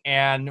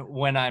 And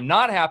when I'm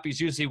not happy is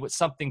usually with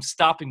something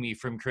stopping me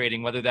from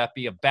creating, whether that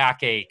be a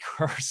backache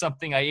or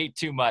something I ate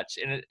too much.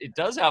 And it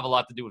does have a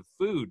lot to do with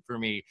food for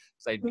me,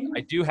 because I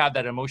do have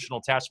that emotional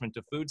attachment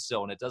to food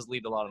still, and it does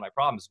lead to a lot of my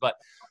problems. But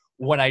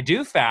when I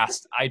do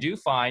fast, I do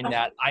find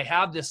that I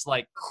have this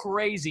like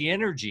crazy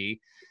energy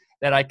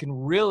that I can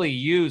really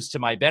use to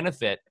my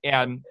benefit.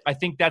 And I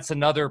think that's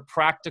another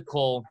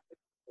practical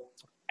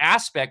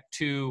aspect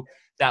to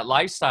that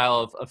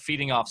lifestyle of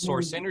feeding off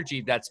source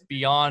energy that's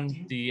beyond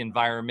the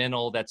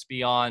environmental, that's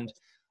beyond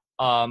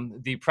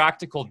the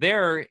practical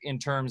there in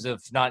terms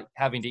of not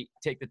having to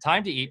take the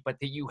time to eat, but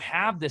that you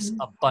have this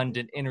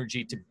abundant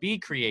energy to be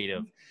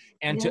creative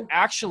and to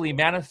actually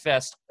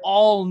manifest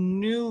all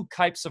new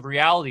types of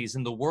realities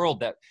in the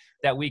world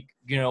that we,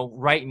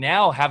 right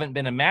now haven't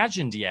been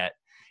imagined yet.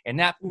 And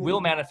that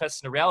will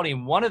manifest in reality.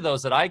 And one of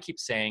those that I keep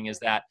saying is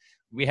that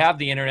we have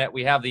the internet,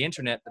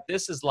 but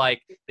this is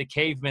like the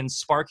cavemen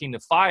sparking the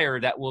fire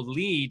that will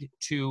lead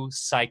to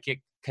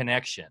psychic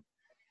connection.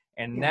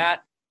 And that,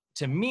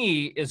 to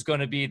me, is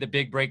going to be the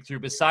big breakthrough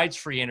besides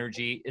free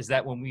energy, is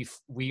that when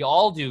we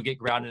all do get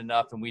grounded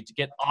enough and we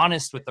get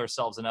honest with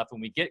ourselves enough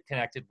and we get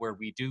connected, where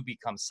we do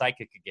become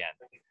psychic again.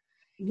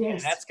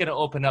 Yes. And that's going to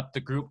open up the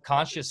group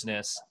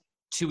consciousness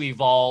to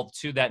evolve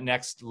to that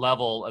next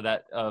level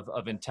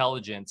of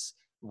intelligence,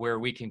 where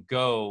we can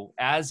go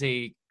as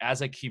a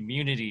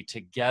community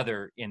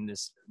together in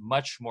this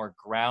much more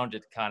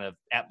grounded kind of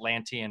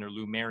Atlantean or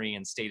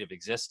Lemurian state of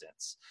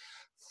existence.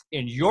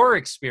 In your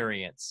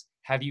experience,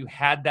 have you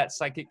had that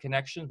psychic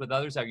connection with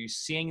others? Are you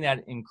seeing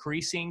that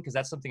increasing? Because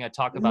that's something I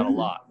talk about a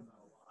lot.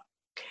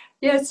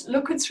 Yes,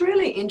 look, it's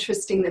really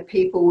interesting, the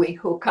people we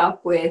hook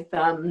up with.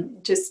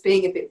 Just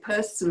being a bit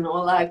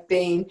personal, I've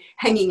been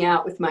hanging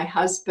out with my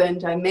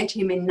husband. I met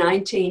him in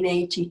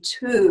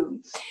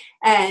 1982,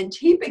 and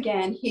he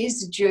began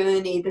his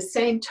journey the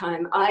same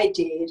time I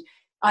did.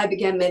 I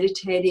began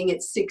meditating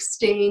at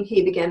 16.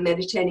 He began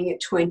meditating at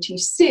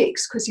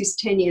 26, because he's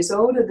 10 years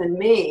older than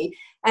me.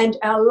 And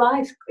our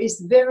life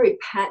is very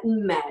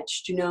pattern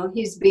matched.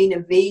 He's been a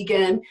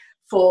vegan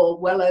for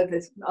well over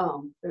a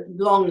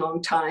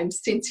long time,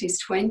 since his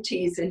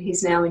 20s, and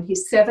he's now in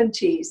his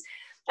 70s.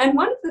 And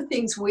one of the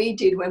things we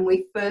did when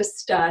we first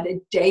started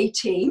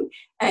dating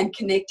and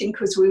connecting,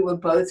 because we were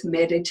both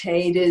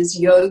meditators,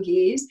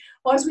 yogis,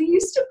 was we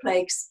used to play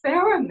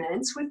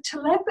experiments with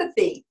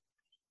telepathy.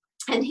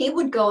 And he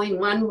would go in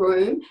one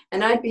room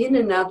and I'd be in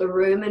another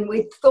room, and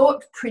we'd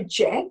thought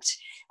project.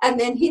 And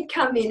then he'd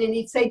come in and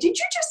he'd say, did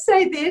you just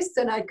say this?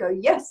 And I'd go,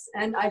 yes.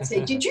 And I'd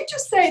say, did you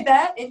just say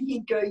that? And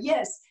he'd go,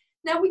 yes.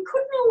 Now, we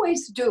couldn't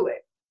always do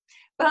it,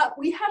 but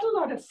we had a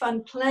lot of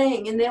fun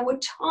playing. And there were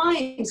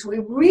times we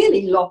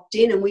really locked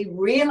in and we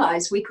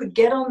realized we could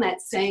get on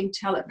that same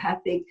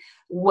telepathic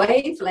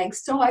wavelength.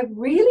 So I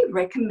really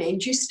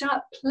recommend you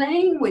start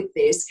playing with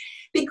this,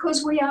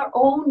 because we are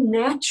all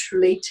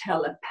naturally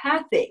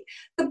telepathic.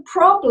 The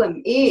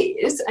problem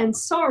is, and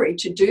sorry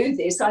to do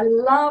this, I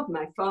love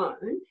my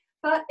phone,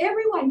 but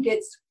everyone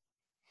gets,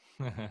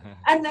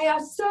 and they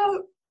are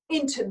so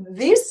into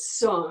this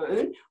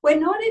zone. We're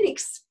not in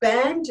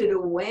expanded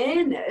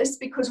awareness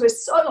because we're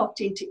so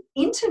locked into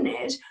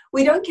internet.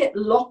 We don't get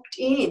locked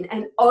in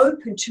and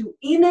open to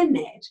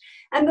internet.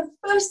 And the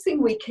first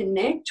thing we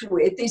connect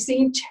with is the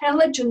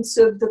intelligence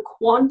of the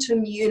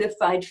quantum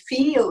unified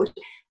field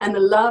and the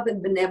love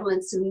and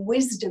benevolence and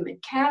wisdom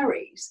it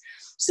carries.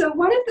 So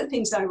one of the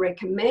things I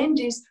recommend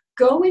is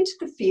go into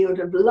the field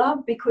of love,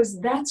 because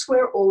that's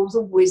where all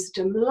the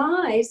wisdom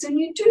lies. And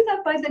you do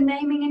that by the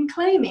naming and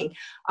claiming.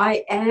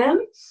 I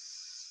am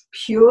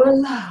pure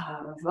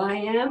love. I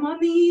am on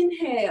the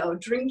inhale,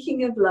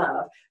 drinking of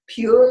love.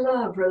 Pure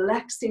love,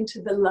 relax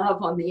into the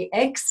love on the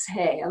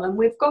exhale. And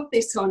we've got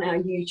this on our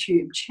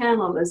YouTube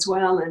channel as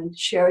well, and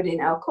share it in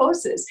our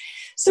courses.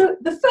 So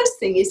the first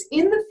thing is,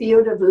 in the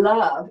field of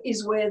love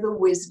is where the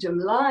wisdom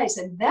lies.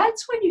 And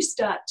that's when you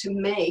start to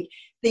make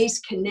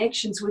these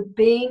connections with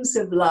beings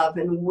of love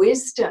and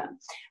wisdom.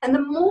 And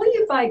the more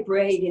you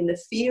vibrate in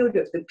the field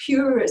of the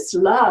purest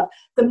love,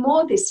 the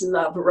more this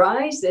love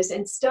rises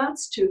and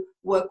starts to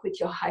work with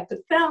your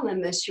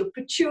hypothalamus, your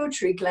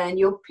pituitary gland,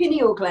 your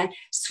pineal gland,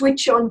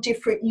 switch on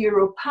different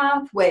neural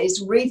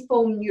pathways,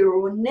 reform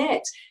neural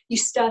nets. You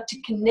start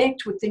to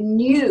connect with the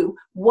new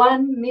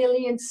 1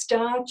 million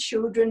star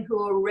children who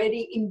are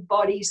already in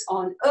bodies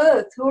on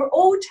earth, who are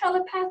all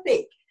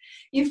telepathic.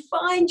 You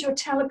find you're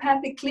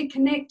telepathically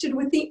connected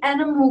with the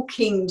animal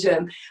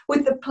kingdom,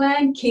 with the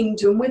plant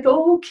kingdom, with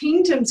all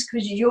kingdoms,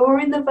 because you're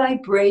in the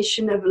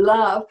vibration of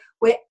love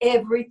where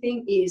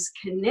everything is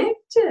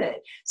connected.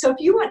 So if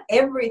you want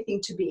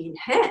everything to be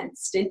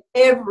enhanced and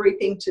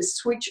everything to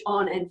switch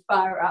on and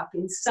fire up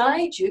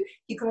inside you,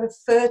 you've got to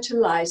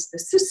fertilize the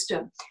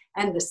system.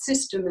 And the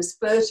system is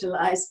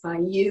fertilized by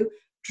you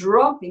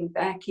dropping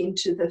back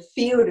into the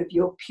field of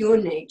your pure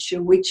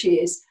nature, which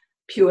is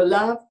pure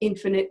love,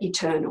 infinite,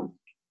 eternal.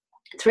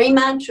 3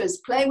 mantras.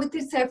 Play with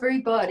this,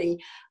 everybody.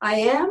 I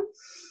am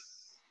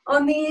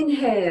on the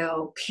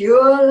inhale,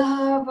 pure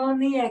love on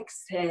the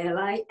exhale.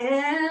 I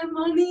am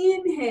on the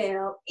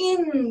inhale,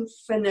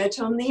 infinite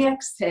on the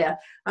exhale.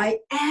 I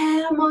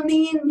am on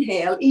the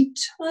inhale,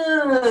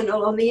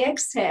 eternal on the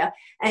exhale.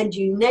 And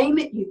you name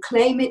it, you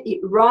claim it, it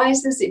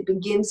rises, it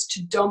begins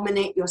to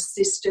dominate your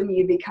system,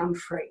 you become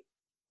free.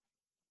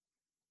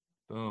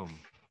 Boom.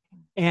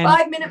 And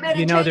 5-minute meditation,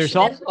 you know,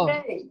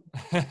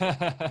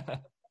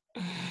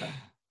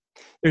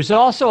 there's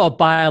also a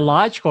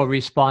biological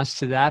response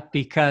to that,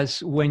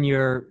 because when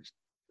your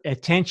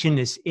attention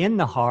is in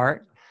the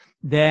heart,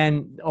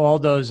 then all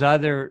those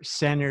other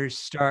centers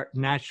start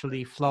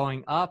naturally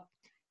flowing up.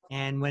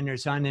 And when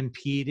there's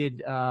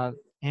unimpeded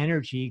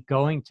energy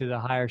going to the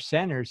higher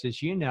centers,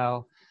 as you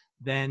know,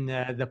 then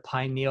the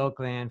pineal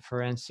gland,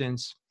 for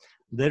instance,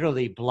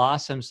 literally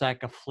blossoms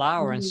like a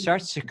flower and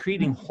starts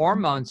secreting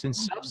hormones and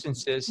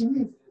substances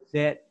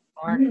that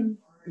aren't,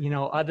 you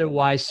know,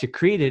 otherwise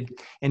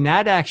secreted. And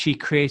that actually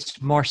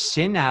creates more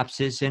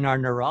synapses in our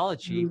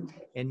neurology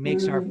and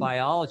makes our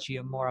biology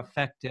a more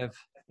effective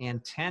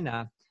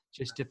antenna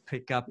just to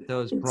pick up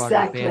those broader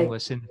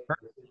bandwidths in the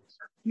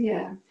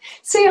Yeah.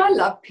 See, I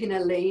love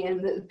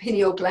pinealine that the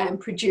pineal gland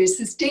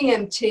produces,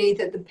 DMT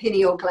that the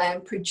pineal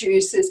gland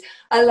produces.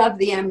 I love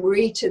the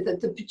amrita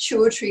that the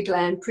pituitary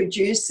gland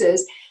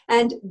produces.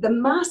 And the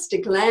master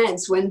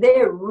glands, when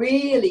they're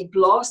really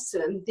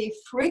blossom, the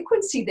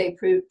frequency they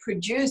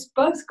produce,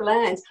 both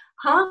glands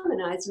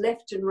harmonize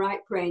left and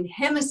right brain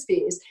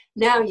hemispheres.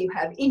 Now you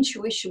have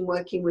intuition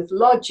working with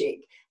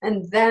logic.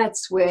 And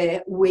that's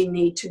where we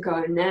need to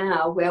go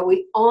now, where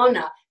we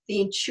honor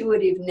the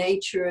intuitive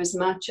nature as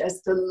much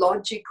as the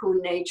logical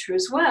nature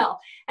as well.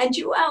 And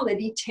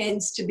duality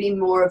tends to be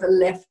more of a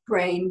left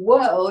brain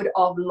world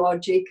of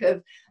logic,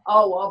 of,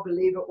 oh, I'll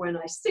believe it when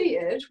I see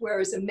it,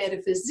 whereas a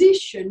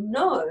metaphysician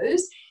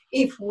knows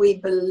if we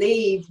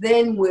believe,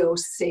 then we'll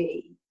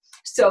see.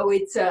 So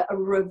it's a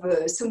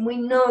reverse, and we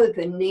know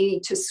the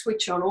need to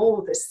switch on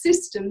all the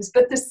systems,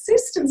 but the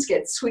systems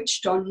get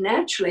switched on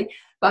naturally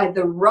by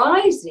the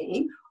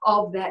rising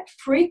of that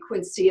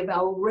frequency of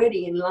our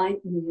already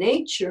enlightened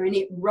nature, and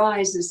it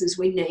rises as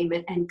we name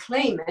it and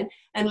claim it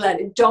and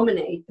let it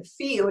dominate the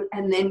field,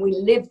 and then we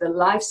live the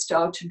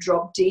lifestyle to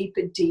drop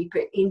deeper,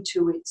 deeper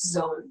into its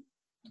zone.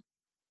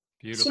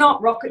 Beautiful. It's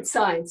not rocket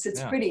science.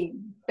 It's pretty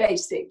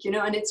basic, you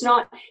know, and it's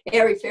not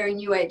airy-fairy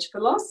New Age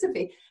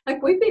philosophy.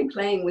 Like, we've been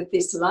playing with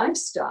this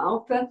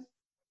lifestyle for,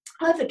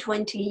 over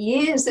 20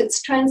 years,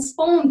 it's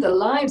transformed the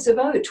lives of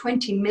over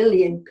 20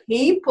 million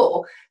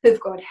people who've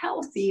got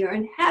healthier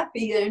and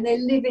happier, and they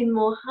live in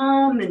more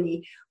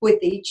harmony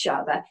with each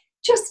other.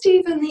 Just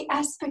even the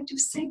aspect of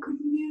sacred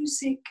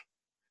music.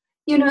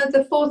 You know,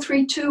 the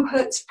 432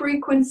 hertz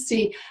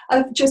frequency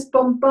of just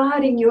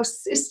bombarding your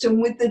system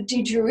with the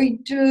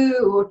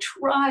didgeridoo or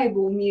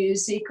tribal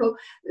music, or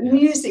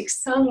music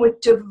sung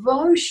with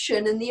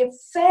devotion, and the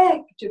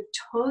effect of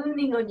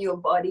toning on your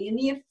body, and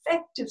the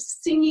effect of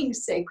singing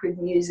sacred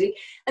music,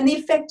 and the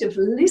effect of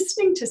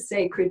listening to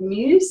sacred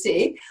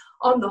music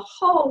on the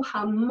whole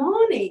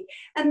harmonic.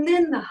 And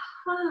then the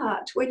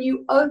heart, when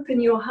you open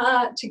your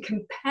heart to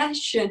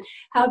compassion,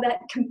 how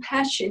that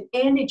compassion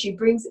energy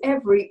brings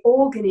every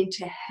organ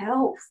into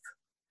health.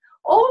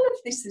 All of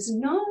this is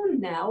known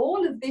now.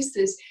 All of this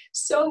is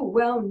so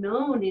well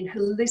known in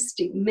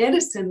holistic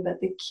medicine,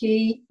 but the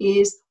key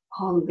is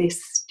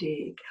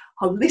holistic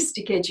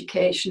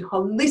education,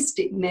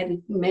 holistic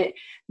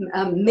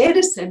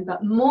medicine,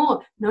 but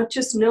more, not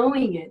just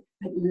knowing it,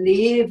 but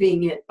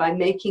living it by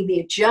making the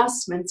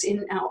adjustments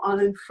in our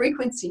own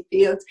frequency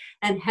fields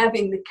and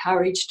having the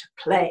courage to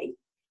play.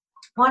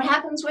 What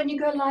happens when you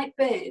go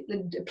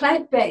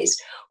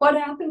plant-based? What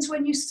happens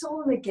when you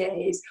solar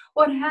gaze?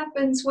 What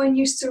happens when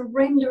you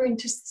surrender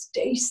into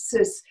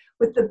stasis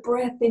with the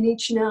breath in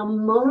each now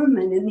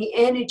moment and the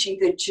energy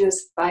that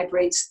just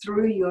vibrates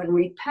through you and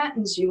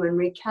repatterns you and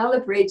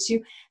recalibrates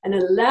you and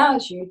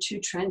allows you to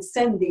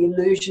transcend the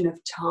illusion of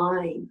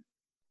time?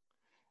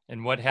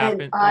 And what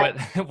happens?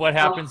 What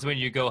happens when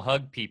you go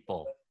hug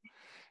people?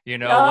 You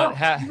know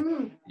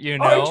you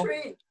know, or a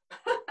tree,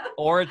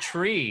 or a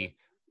tree.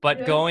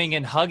 But going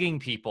and hugging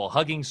people,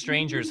 hugging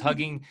strangers,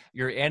 hugging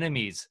your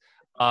enemies,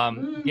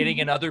 getting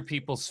in other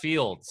people's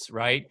fields,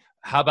 right?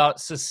 How about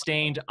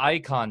sustained eye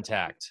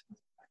contact?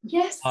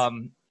 Yes.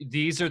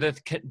 These are the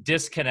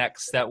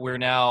disconnects that we're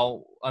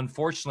now,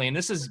 unfortunately, and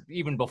this is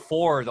even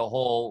before the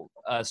whole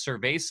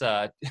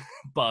Cerveza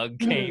bug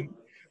came.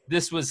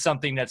 This was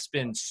something that's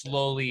been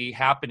slowly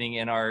happening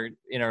in our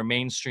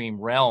mainstream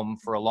realm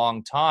for a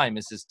long time,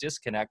 is this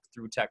disconnect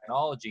through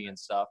technology and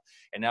stuff.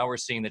 And now we're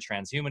seeing the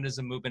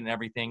transhumanism movement and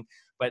everything.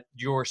 But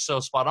you're so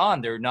spot on.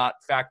 They're not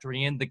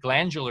factoring in the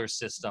glandular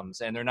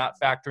systems, and they're not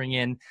factoring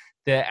in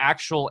the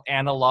actual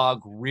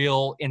analog,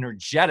 real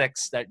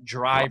energetics that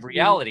drive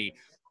reality.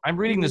 I'm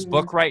reading this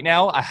book right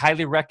now. I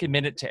highly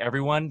recommend it to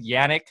everyone.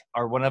 Yannick,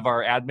 one of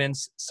our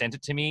admins, sent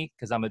it to me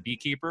because I'm a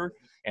beekeeper,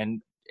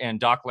 and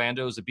Doc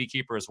Lando is a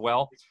beekeeper as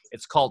well.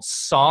 It's called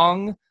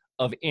Song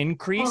of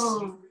Increase.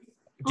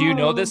 Do you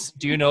know this?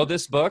 Do you know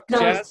this book,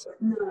 Jazz?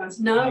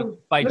 No.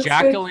 By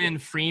Jacqueline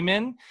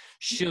Freeman.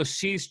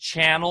 She's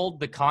channeled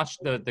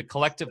the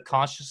collective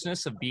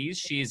consciousness of bees.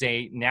 She's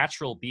a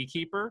natural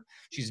beekeeper.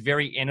 She's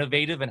very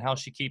innovative in how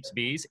she keeps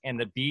bees. And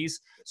the bees,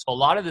 so a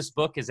lot of this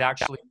book is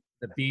actually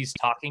the bees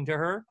talking to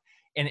her.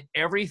 And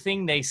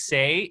everything they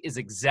say is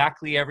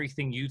exactly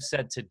everything you've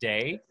said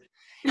today.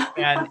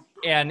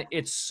 And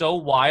it's so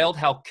wild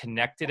how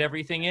connected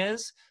everything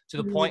is, to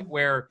the point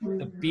where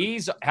the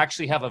bees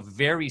actually have a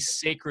very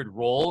sacred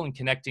role in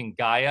connecting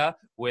Gaia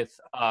with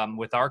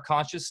our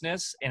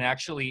consciousness, and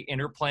actually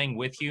interplaying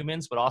with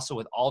humans, but also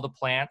with all the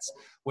plants,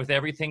 with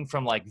everything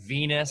from like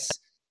Venus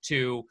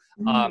to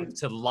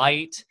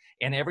light,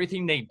 and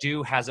everything they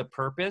do has a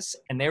purpose,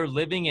 and they're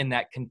living in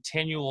that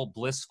continual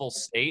blissful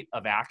state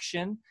of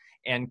action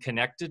and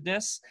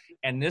connectedness.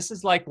 And this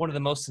is like one of the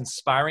most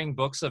inspiring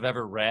books I've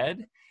ever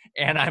read.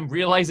 And I'm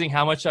realizing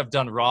how much I've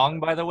done wrong,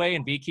 by the way,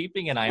 in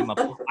beekeeping. And I'm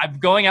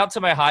going out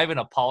to my hive and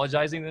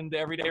apologizing to them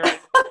every day right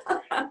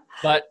now.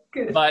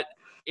 But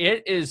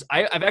it is,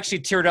 I've actually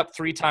teared up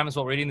 3 times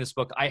while reading this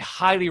book. I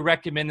highly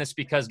recommend this,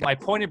 because my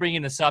point of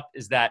bringing this up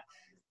is that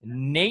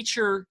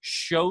nature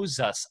shows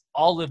us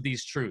all of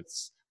these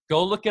truths.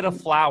 Go look at a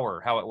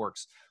flower, how it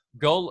works.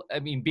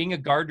 Being a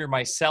gardener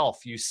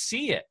myself, you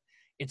see it.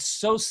 It's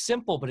so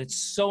simple, but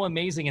it's so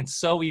amazing and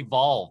so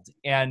evolved.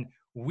 And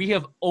we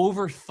have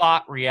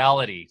overthought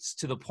realities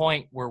to the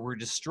point where we're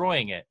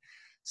destroying it.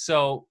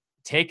 So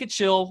take a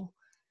chill,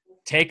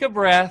 take a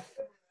breath,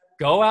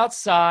 go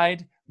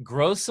outside,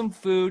 grow some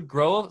food,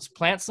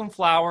 plant some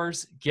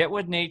flowers, get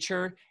with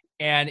nature,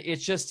 and it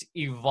just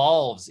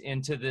evolves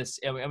into this,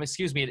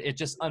 it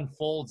just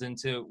unfolds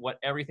into what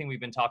everything we've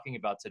been talking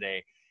about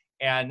today.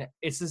 And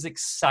it's this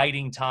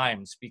exciting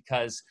times,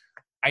 because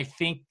I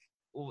think,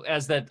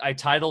 I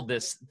titled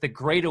this, The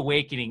Great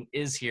Awakening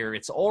is here.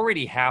 It's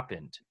already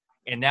happened.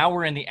 And now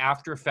we're in the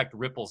after effect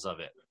ripples of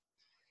it.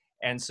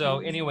 And so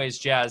anyways,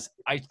 Jazz,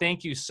 I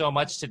thank you so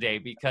much today,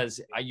 because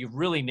you've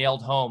really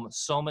nailed home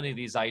so many of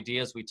these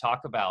ideas we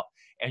talk about,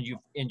 and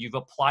you've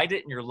applied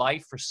it in your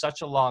life for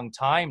such a long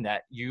time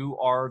that you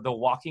are the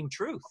walking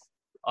truth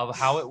of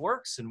how it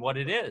works and what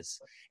it is,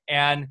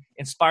 and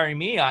inspiring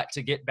me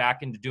to get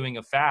back into doing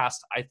a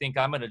fast. I think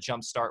I'm going to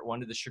jumpstart one,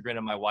 to the chagrin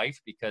of my wife,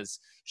 because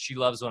she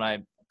loves when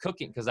I'm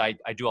cooking, because I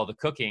do all the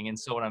cooking. And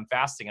so when I'm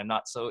fasting, I'm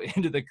not so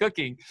into the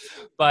cooking,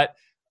 but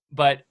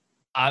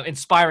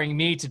inspiring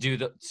me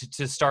to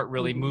to start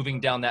really moving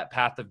down that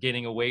path of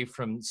getting away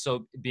from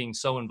being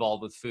so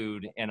involved with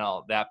food and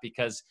all that,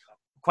 because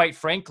quite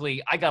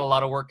frankly, I got a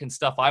lot of work and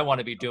stuff I want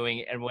to be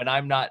doing. And when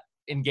I'm not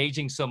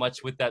engaging so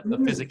much with the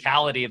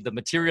physicality of the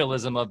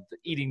materialism of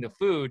eating the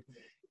food,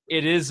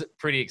 it is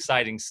pretty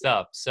exciting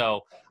stuff.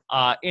 So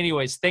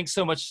anyways, thanks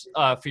so much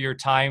for your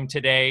time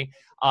today.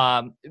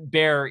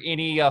 Bear,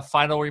 any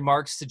final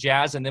remarks to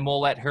Jazz, and then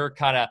we'll let her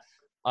kind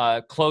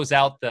of close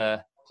out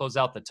the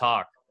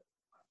talk.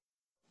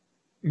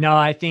 No,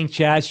 I think,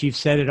 Jazz, you've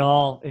said it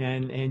all,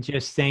 and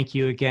just thank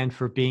you again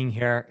for being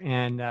here,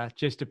 and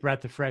just a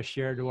breath of fresh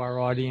air to our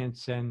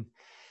audience.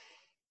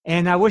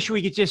 And I wish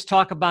we could just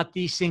talk about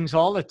these things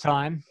all the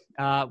time.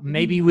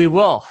 Maybe we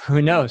will.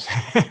 Who knows?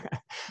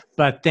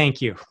 But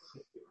thank you.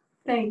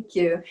 Thank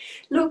you.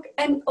 Look,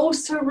 and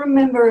also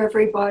remember,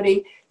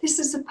 everybody, this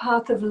is a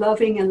path of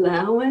loving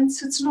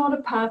allowance. It's not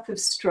a path of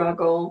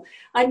struggle.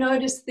 I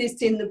noticed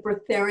this in the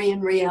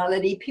Breatharian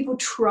reality, people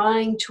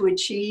trying to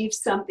achieve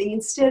something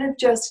instead of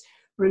just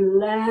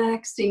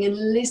relaxing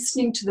and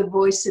listening to the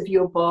voice of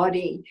your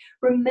body.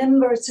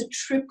 Remember, it's a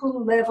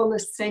triple level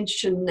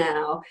ascension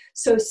now.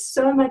 So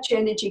much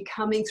energy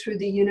coming through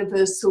the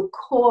universal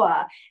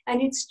core,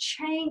 and it's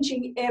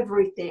changing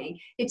everything.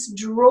 It's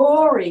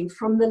drawing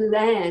from the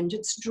land.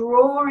 It's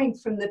drawing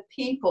from the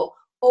people,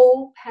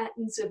 all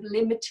patterns of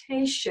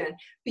limitation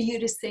for you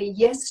to say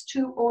yes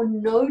to or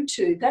no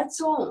to. That's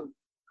all.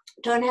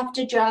 Don't have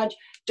to judge.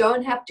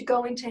 Don't have to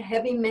go into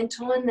heavy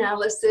mental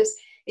analysis.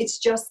 It's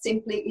just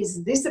simply,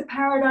 is this a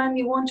paradigm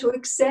you want to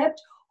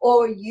accept,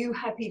 or are you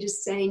happy to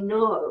say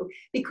no?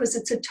 Because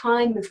it's a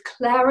time of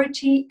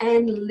clarity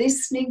and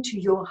listening to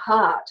your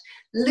heart,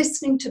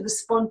 listening to the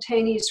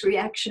spontaneous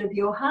reaction of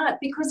your heart,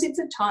 because it's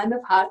a time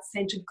of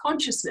heart-centered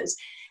consciousness.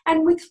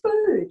 And with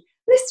food,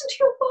 listen to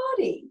your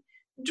body.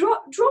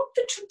 Drop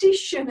the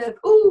tradition of,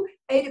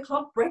 8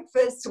 o'clock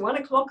breakfast, 1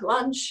 o'clock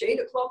lunch,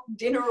 8 o'clock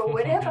dinner, or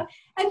whatever,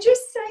 and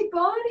just say,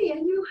 body, are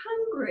you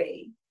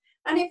hungry?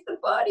 And if the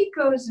body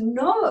goes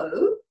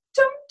no,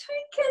 don't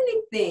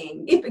take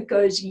anything. If it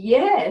goes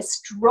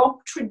yes,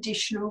 drop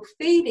traditional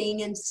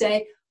feeding and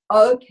say,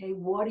 okay,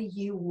 what do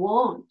you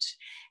want?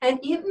 And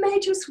it may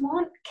just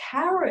want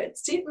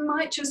carrots. It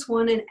might just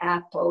want an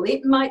apple.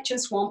 It might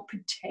just want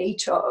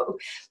potato,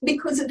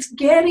 because it's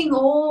getting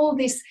all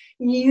this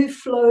new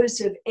flows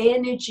of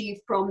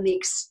energy from the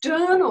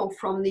external,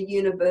 from the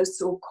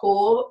universal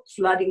core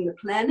flooding the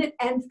planet,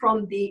 and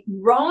from the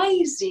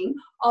rising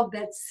of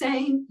that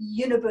same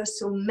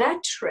universal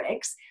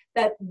matrix,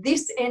 that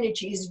this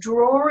energy is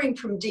drawing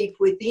from deep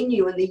within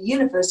you, and the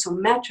universal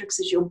matrix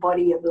is your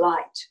body of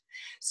light.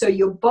 So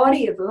your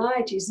body of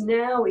light is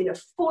now in a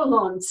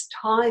full-on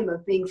time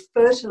of being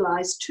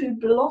fertilized to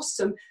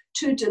blossom,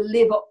 to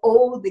deliver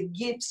all the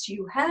gifts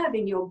you have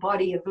in your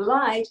body of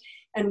light,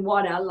 and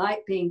what our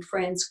light being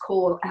friends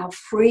call our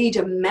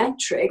freedom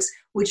matrix,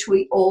 which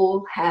we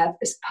all have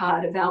as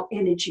part of our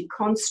energy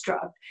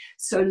construct.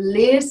 So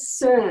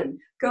listen,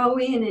 go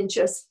in and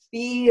just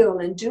feel,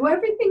 and do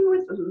everything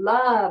with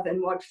love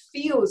and what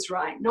feels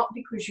right, not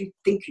because you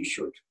think you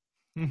should.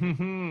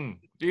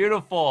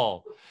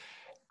 Beautiful.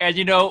 And,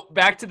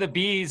 back to the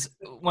bees,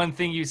 one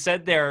thing you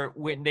said there,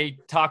 when they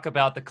talk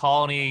about the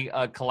colony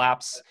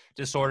collapse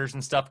disorders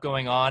and stuff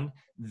going on,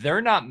 they're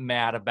not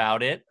mad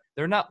about it.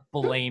 They're not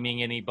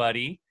blaming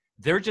anybody.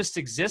 They're just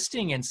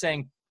existing and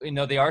saying,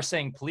 they are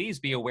saying,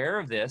 please be aware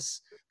of this,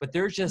 but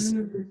they're just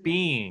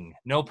being,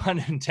 no pun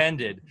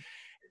intended.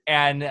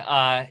 And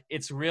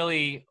it's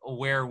really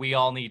where we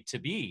all need to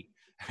be,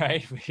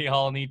 right? We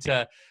all need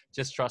to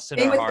just trust in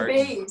our heart.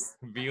 Be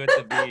with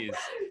the bees.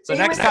 So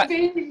next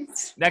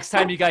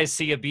time you guys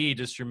see a bee,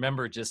 just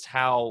remember just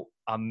how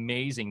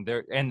amazing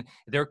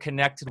they're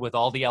connected with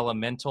all the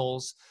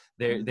elementals.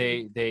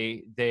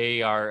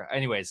 They are.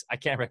 Anyways, I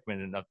can't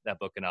recommend that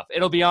book enough.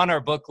 It'll be on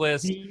our book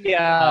list.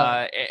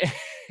 Yeah.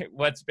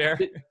 What's Bear?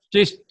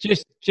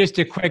 Just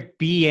a quick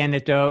bee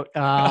anecdote.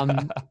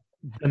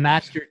 The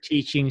master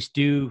teachings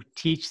do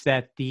teach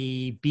that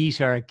the bees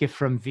are a gift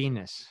from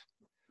Venus.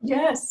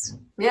 Yes.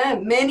 Yeah,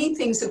 many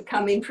things have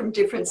come in from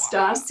different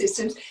star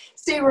systems.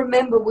 See,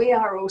 remember, we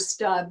are all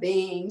star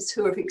beings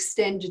who have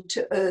extended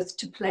to Earth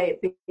to play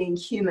at being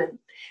human.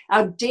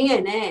 Our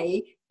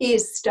DNA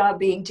is star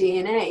being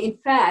DNA. In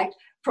fact,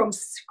 from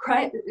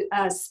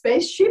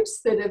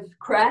spaceships that have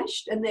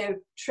crashed and they've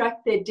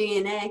tracked their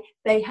DNA,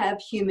 they have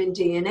human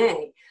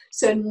DNA.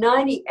 So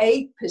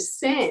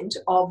 98%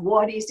 of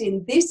what is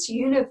in this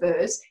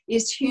universe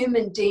is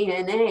human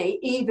DNA,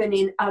 even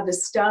in other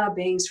star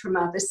beings from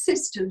other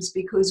systems,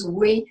 because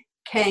we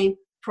came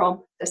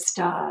from the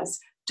stars.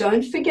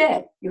 Don't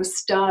forget your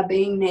star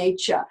being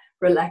nature.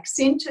 Relax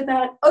into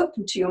that,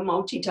 open to your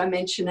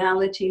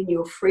multidimensionality, and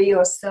you'll free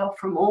yourself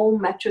from all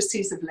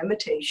matrices of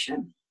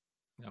limitation.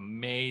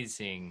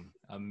 Amazing.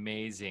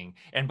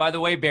 And by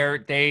the way,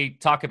 Bear, they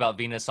talk about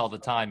Venus all the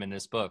time in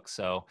this book.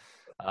 So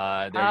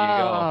there you go.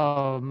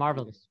 Oh,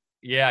 marvelous.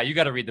 Yeah, you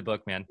got to read the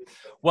book, man.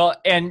 Well,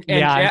 and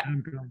yeah,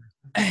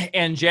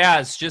 And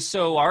Jazz, just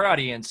so our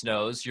audience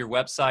knows, your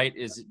website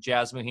is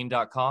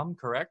jazzmaheen.com,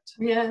 correct?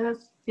 Yeah,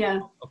 yeah.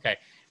 Okay.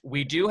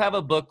 We do have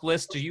a book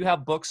list. Do you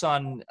have books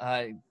on,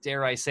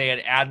 dare I say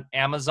it,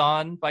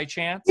 Amazon by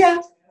chance? Yeah,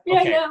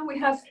 Okay. yeah. We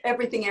have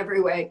everything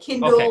everywhere.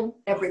 Kindle,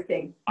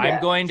 everything. I'm Yeah.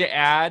 going to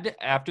add,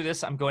 after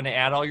this, I'm going to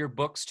add all your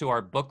books to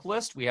our book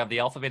list. We have the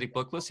Alpha Vedic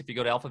book list. If you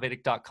go to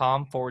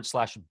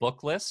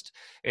alphavedic.com/book list,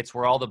 it's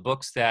where all the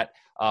books that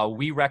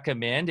we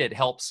recommend. It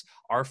helps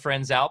our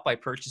friends out by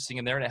purchasing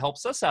in there, and it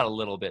helps us out a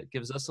little bit,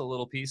 gives us a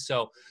little piece.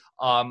 So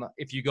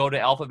if you go to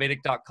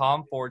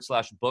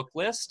alphavedic.com/book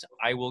list,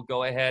 I will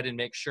go ahead and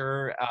make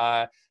sure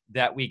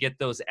that we get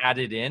those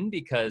added in,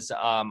 because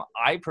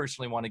I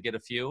personally want to get a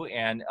few.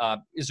 And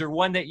is there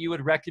one that you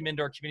would recommend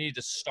our community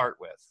to start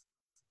with?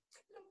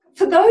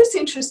 For those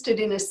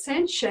interested in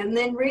Ascension,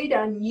 then read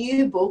our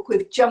new book.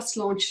 We've just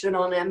launched it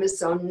on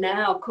Amazon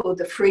now, called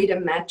The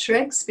Freedom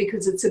Matrix,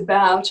 because it's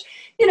about,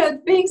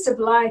 beings of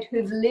light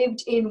who've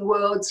lived in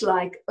worlds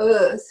like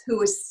Earth,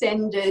 who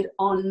ascended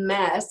en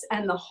masse,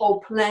 and the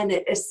whole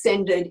planet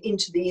ascended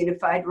into the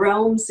unified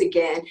realms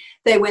again.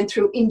 They went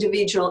through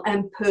individual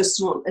and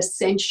personal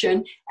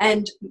ascension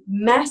and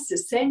mass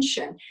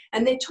ascension.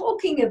 And they're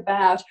talking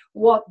about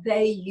what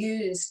they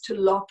use to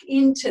lock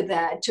into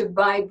that, to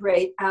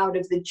vibrate out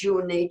of the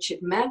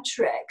dual-natured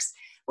matrix.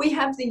 We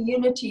have the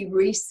Unity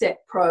Reset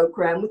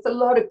program with a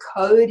lot of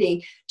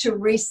coding to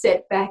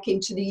reset back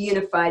into the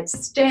unified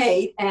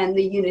state and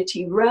the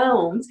unity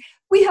realms.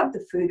 We have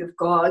the Food of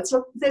Gods.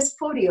 Look, there's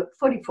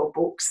 44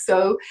 books,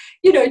 so,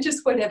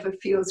 just whatever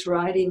feels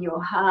right in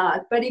your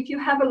heart. But if you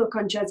have a look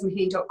on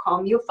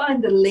jazzmaheen.com, you'll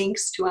find the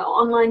links to our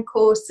online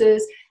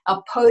courses,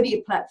 our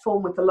Podia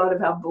platform with a lot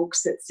of our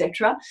books,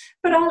 etc.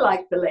 But I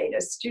like the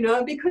latest,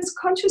 because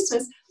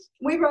consciousness,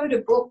 we wrote a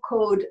book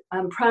called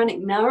Pranic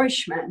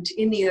Nourishment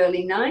in the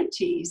early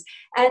 90s,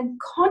 and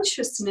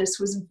consciousness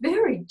was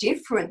very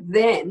different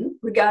then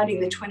regarding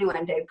the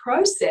 21-day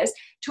process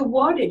to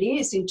what it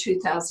is in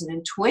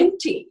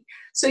 2020.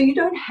 So you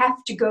don't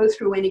have to go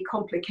through any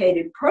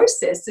complicated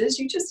processes.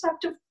 You just have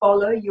to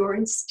follow your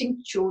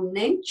instinctual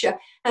nature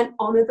and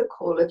honor the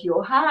call of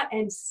your heart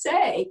and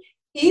say,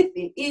 if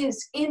it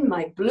is in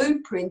my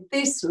blueprint,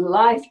 this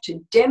life, to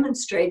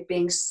demonstrate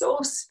being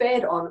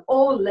source-fed on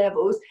all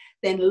levels,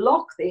 then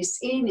lock this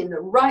in the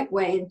right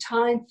way and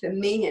time for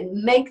me and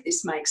make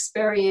this my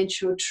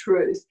experiential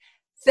truth.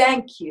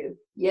 Thank you.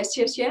 Yes,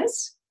 yes,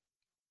 yes?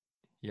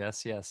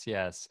 Yes, yes,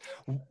 yes.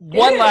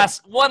 One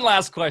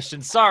last question.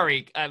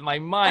 Sorry, my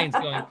mind's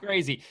going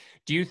crazy.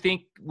 Do you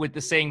think with the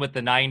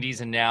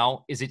 90s and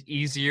now, is it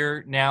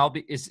easier now?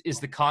 Is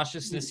the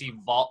consciousness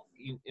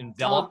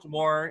enveloped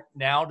more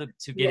now to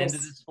get into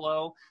this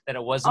flow than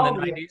it was in the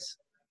 90s? Yeah.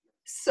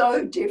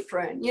 So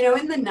different.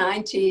 In the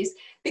 90s,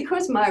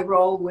 because my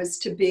role was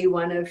to be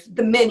one of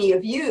the many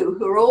of you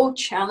who are all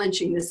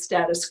challenging the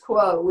status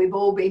quo. We've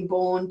all been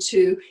born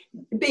to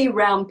be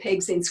round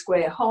pegs in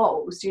square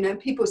holes.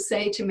 People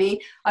say to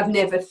me, I've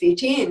never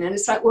fit in. And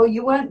it's like, well,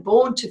 you weren't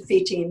born to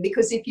fit in,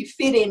 because if you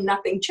fit in,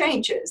 nothing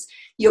changes.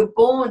 You're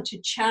born to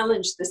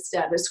challenge the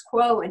status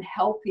quo and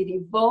help it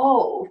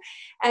evolve.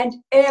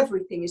 And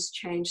everything has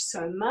changed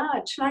so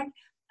much. Like,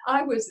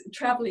 I was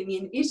traveling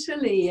in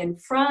Italy and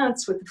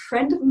France with a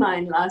friend of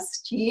mine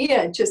last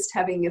year, just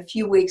having a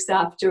few weeks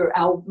after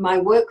my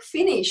work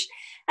finished.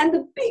 And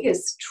the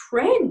biggest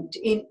trend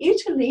in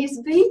Italy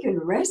is vegan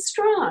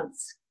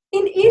restaurants.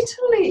 In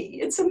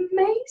Italy, it's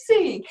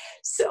amazing.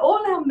 So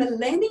all our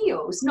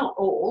millennials, not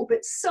all,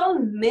 but so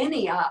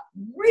many are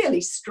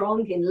really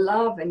strong in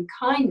love and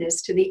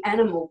kindness to the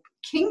animal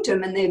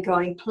kingdom, and they're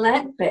going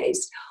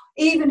plant-based.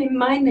 Even in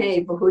my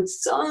neighborhood,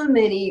 so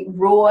many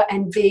raw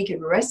and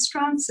vegan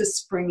restaurants are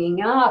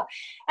springing up.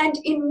 And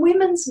in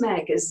women's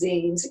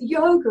magazines,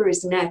 yoga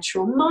is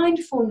natural,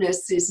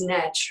 mindfulness is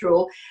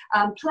natural,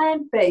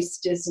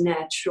 plant-based is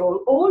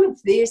natural. All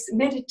of this,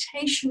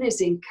 meditation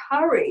is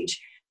encouraged.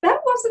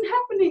 That wasn't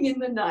happening in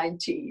the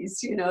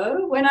 90s,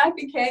 When I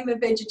became a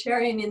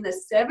vegetarian in the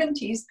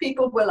 70s,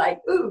 people were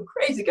like, ooh,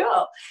 crazy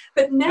girl.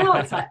 But now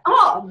it's like,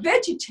 oh,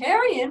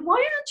 vegetarian? Why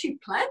aren't you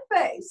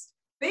plant-based?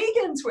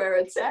 Vegan's where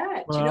it's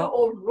at,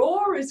 or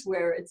raw is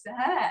where it's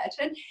at.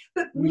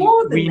 But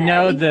more than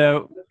that,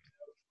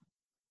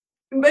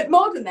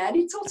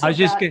 it's also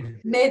about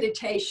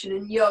meditation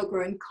and yoga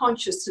and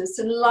consciousness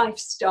and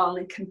lifestyle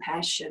and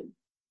compassion.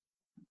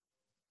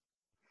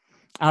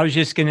 I was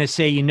just going to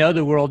say,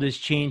 the world is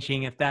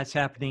changing if that's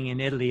happening in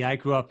Italy. I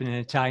grew up in an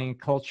Italian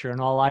culture, and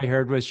all I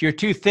heard was, you're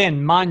too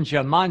thin,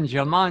 mangia,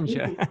 mangia,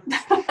 mangia.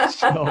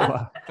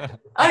 So,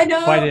 I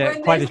know, when there's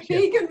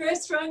vegan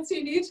restaurants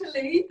in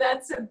Italy,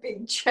 that's a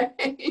big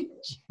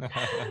change.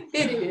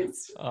 It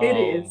is. It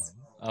is.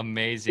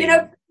 Amazing.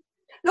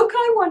 Look,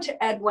 I want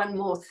to add one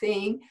more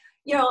thing.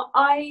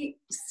 I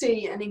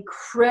see an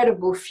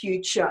incredible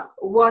future.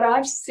 What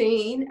I've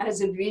seen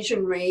as a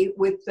visionary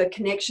with the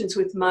connections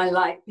with my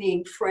light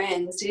being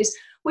friends is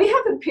we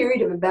have a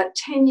period of about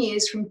 10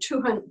 years from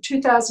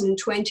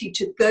 2020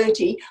 to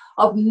 30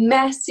 of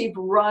massive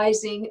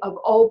rising of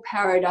old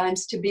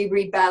paradigms to be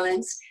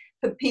rebalanced.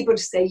 for people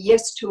to say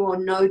yes to or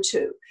no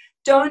to.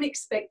 Don't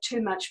expect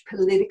too much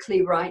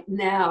politically right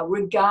now,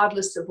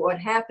 regardless of what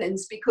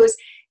happens, because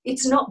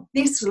it's not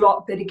this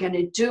lot that are going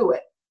to do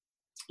it.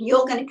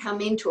 You're going to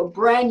come into a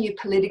brand new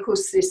political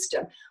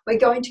system. We're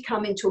going to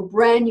come into a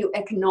brand new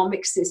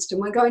economic system.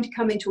 We're going to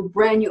come into a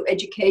brand new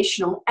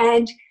educational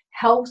and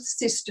health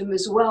system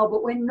as well,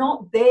 but we're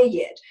not there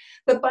yet.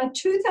 But by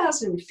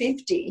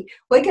 2050,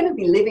 we're going to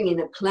be living in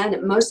a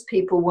planet most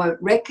people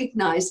won't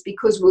recognize,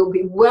 because we'll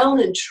be well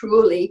and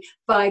truly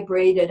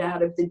vibrated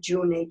out of the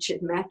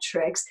dual-natured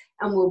matrix,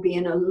 and we'll be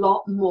in a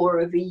lot more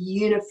of a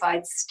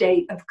unified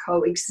state of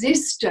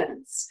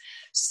coexistence.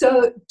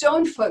 So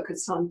don't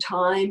focus on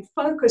time,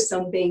 focus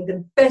on being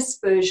the best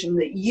version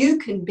that you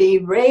can be,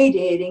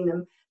 radiating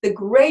them the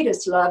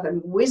greatest love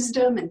and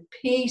wisdom and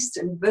peace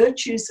and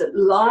virtues that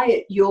lie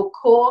at your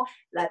core.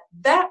 Let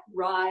that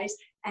rise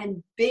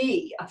and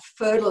be a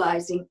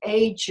fertilizing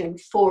agent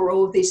for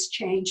all this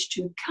change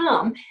to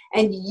come.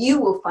 And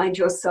you will find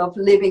yourself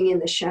living in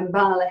the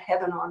Shambhala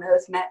heaven on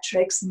earth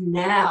matrix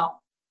now.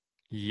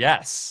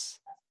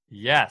 Yes.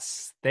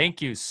 Yes. Thank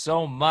you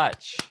so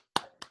much.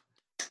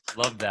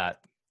 Love that.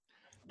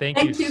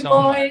 Thank you so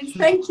boys. much.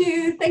 Thank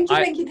you. Thank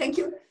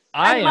you.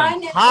 I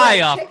am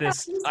high off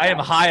this. I am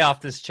high off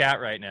this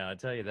chat right now. I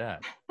tell you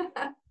that.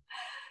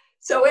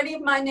 So any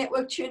of my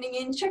network tuning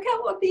in, check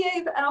out what the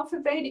Alpha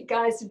Vedic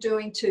guys are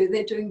doing too.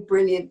 They're doing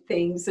brilliant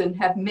things and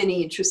have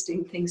many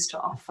interesting things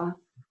to offer.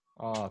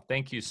 Oh,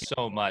 thank you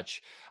so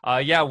much.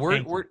 Yeah,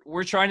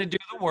 we're trying to do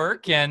the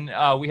work, and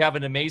we have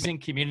an amazing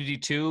community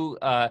too.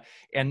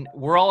 And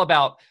we're all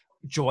about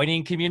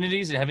joining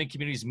communities and having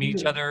communities meet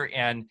each other,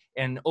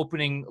 and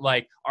opening,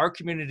 like, our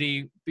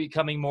community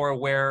becoming more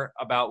aware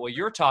about what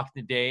you're talking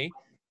today,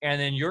 and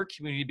then your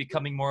community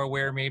becoming more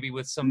aware maybe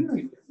with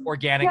some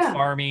organic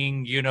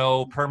farming,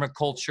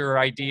 permaculture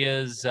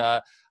ideas,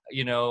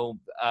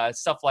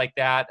 stuff like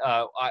that.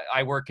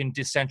 I work in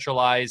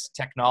decentralized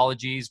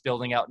technologies,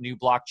 building out new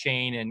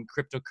blockchain and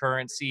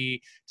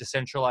cryptocurrency,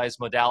 decentralized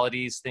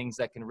modalities, things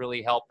that can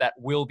really help, that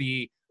will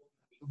be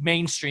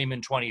mainstream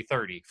in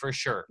 2030 for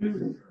sure.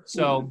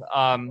 So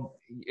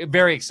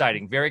very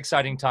exciting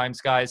times,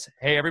 guys.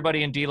 Hey,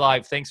 everybody in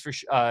DLive, thanks for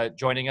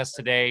joining us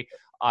today.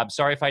 I'm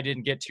sorry if I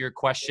didn't get to your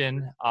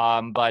question,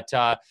 but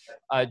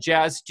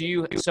Jazz,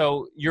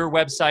 so your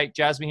website,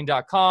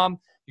 jazzmaheen.com,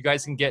 you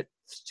guys can get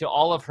to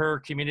all of her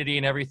community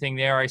and everything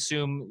there. I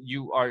assume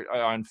you are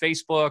on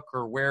Facebook,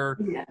 or where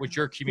would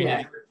your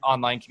community,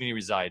 online community,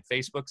 reside?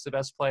 Facebook's the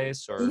best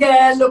place? Or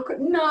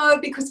No,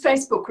 because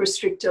Facebook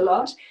restrict a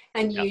lot,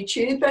 and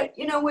YouTube, but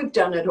we've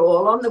done it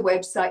all. On the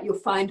website you'll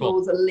find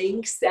all the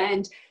links,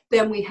 and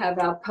then we have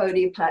our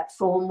Podia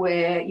platform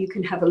where you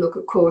can have a look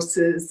at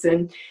courses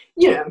and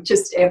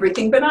just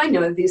everything. But I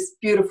know this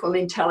beautiful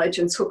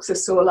intelligence hooks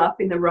us all up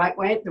in the right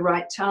way at the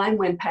right time,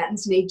 when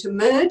patterns need to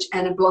merge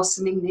and a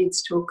blossoming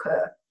needs to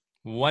occur.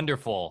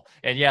 Wonderful.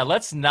 And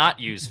let's not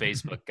use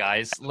Facebook,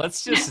 guys.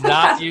 Let's just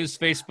not use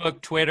Facebook,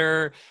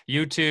 Twitter,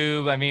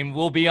 YouTube. I mean,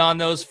 we'll be on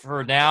those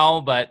for now,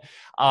 but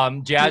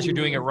Jazz, you're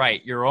doing it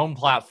right. Your own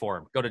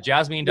platform. Go to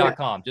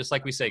jazzmaheen.com. Just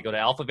like we say, go to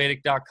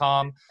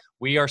alphavedic.com.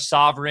 We are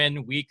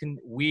sovereign.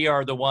 We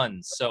are the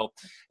ones. So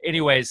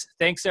anyways,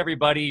 thanks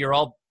everybody. You're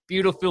all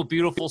beautiful,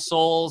 beautiful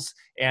souls.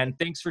 And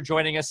thanks for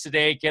joining us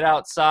today. Get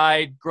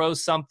outside, grow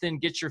something,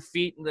 get your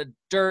feet in the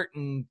dirt,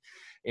 and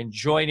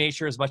enjoy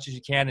nature as much as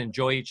you can.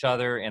 Enjoy each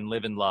other and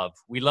live in love.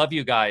 We love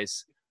you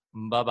guys.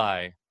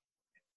 Bye-bye.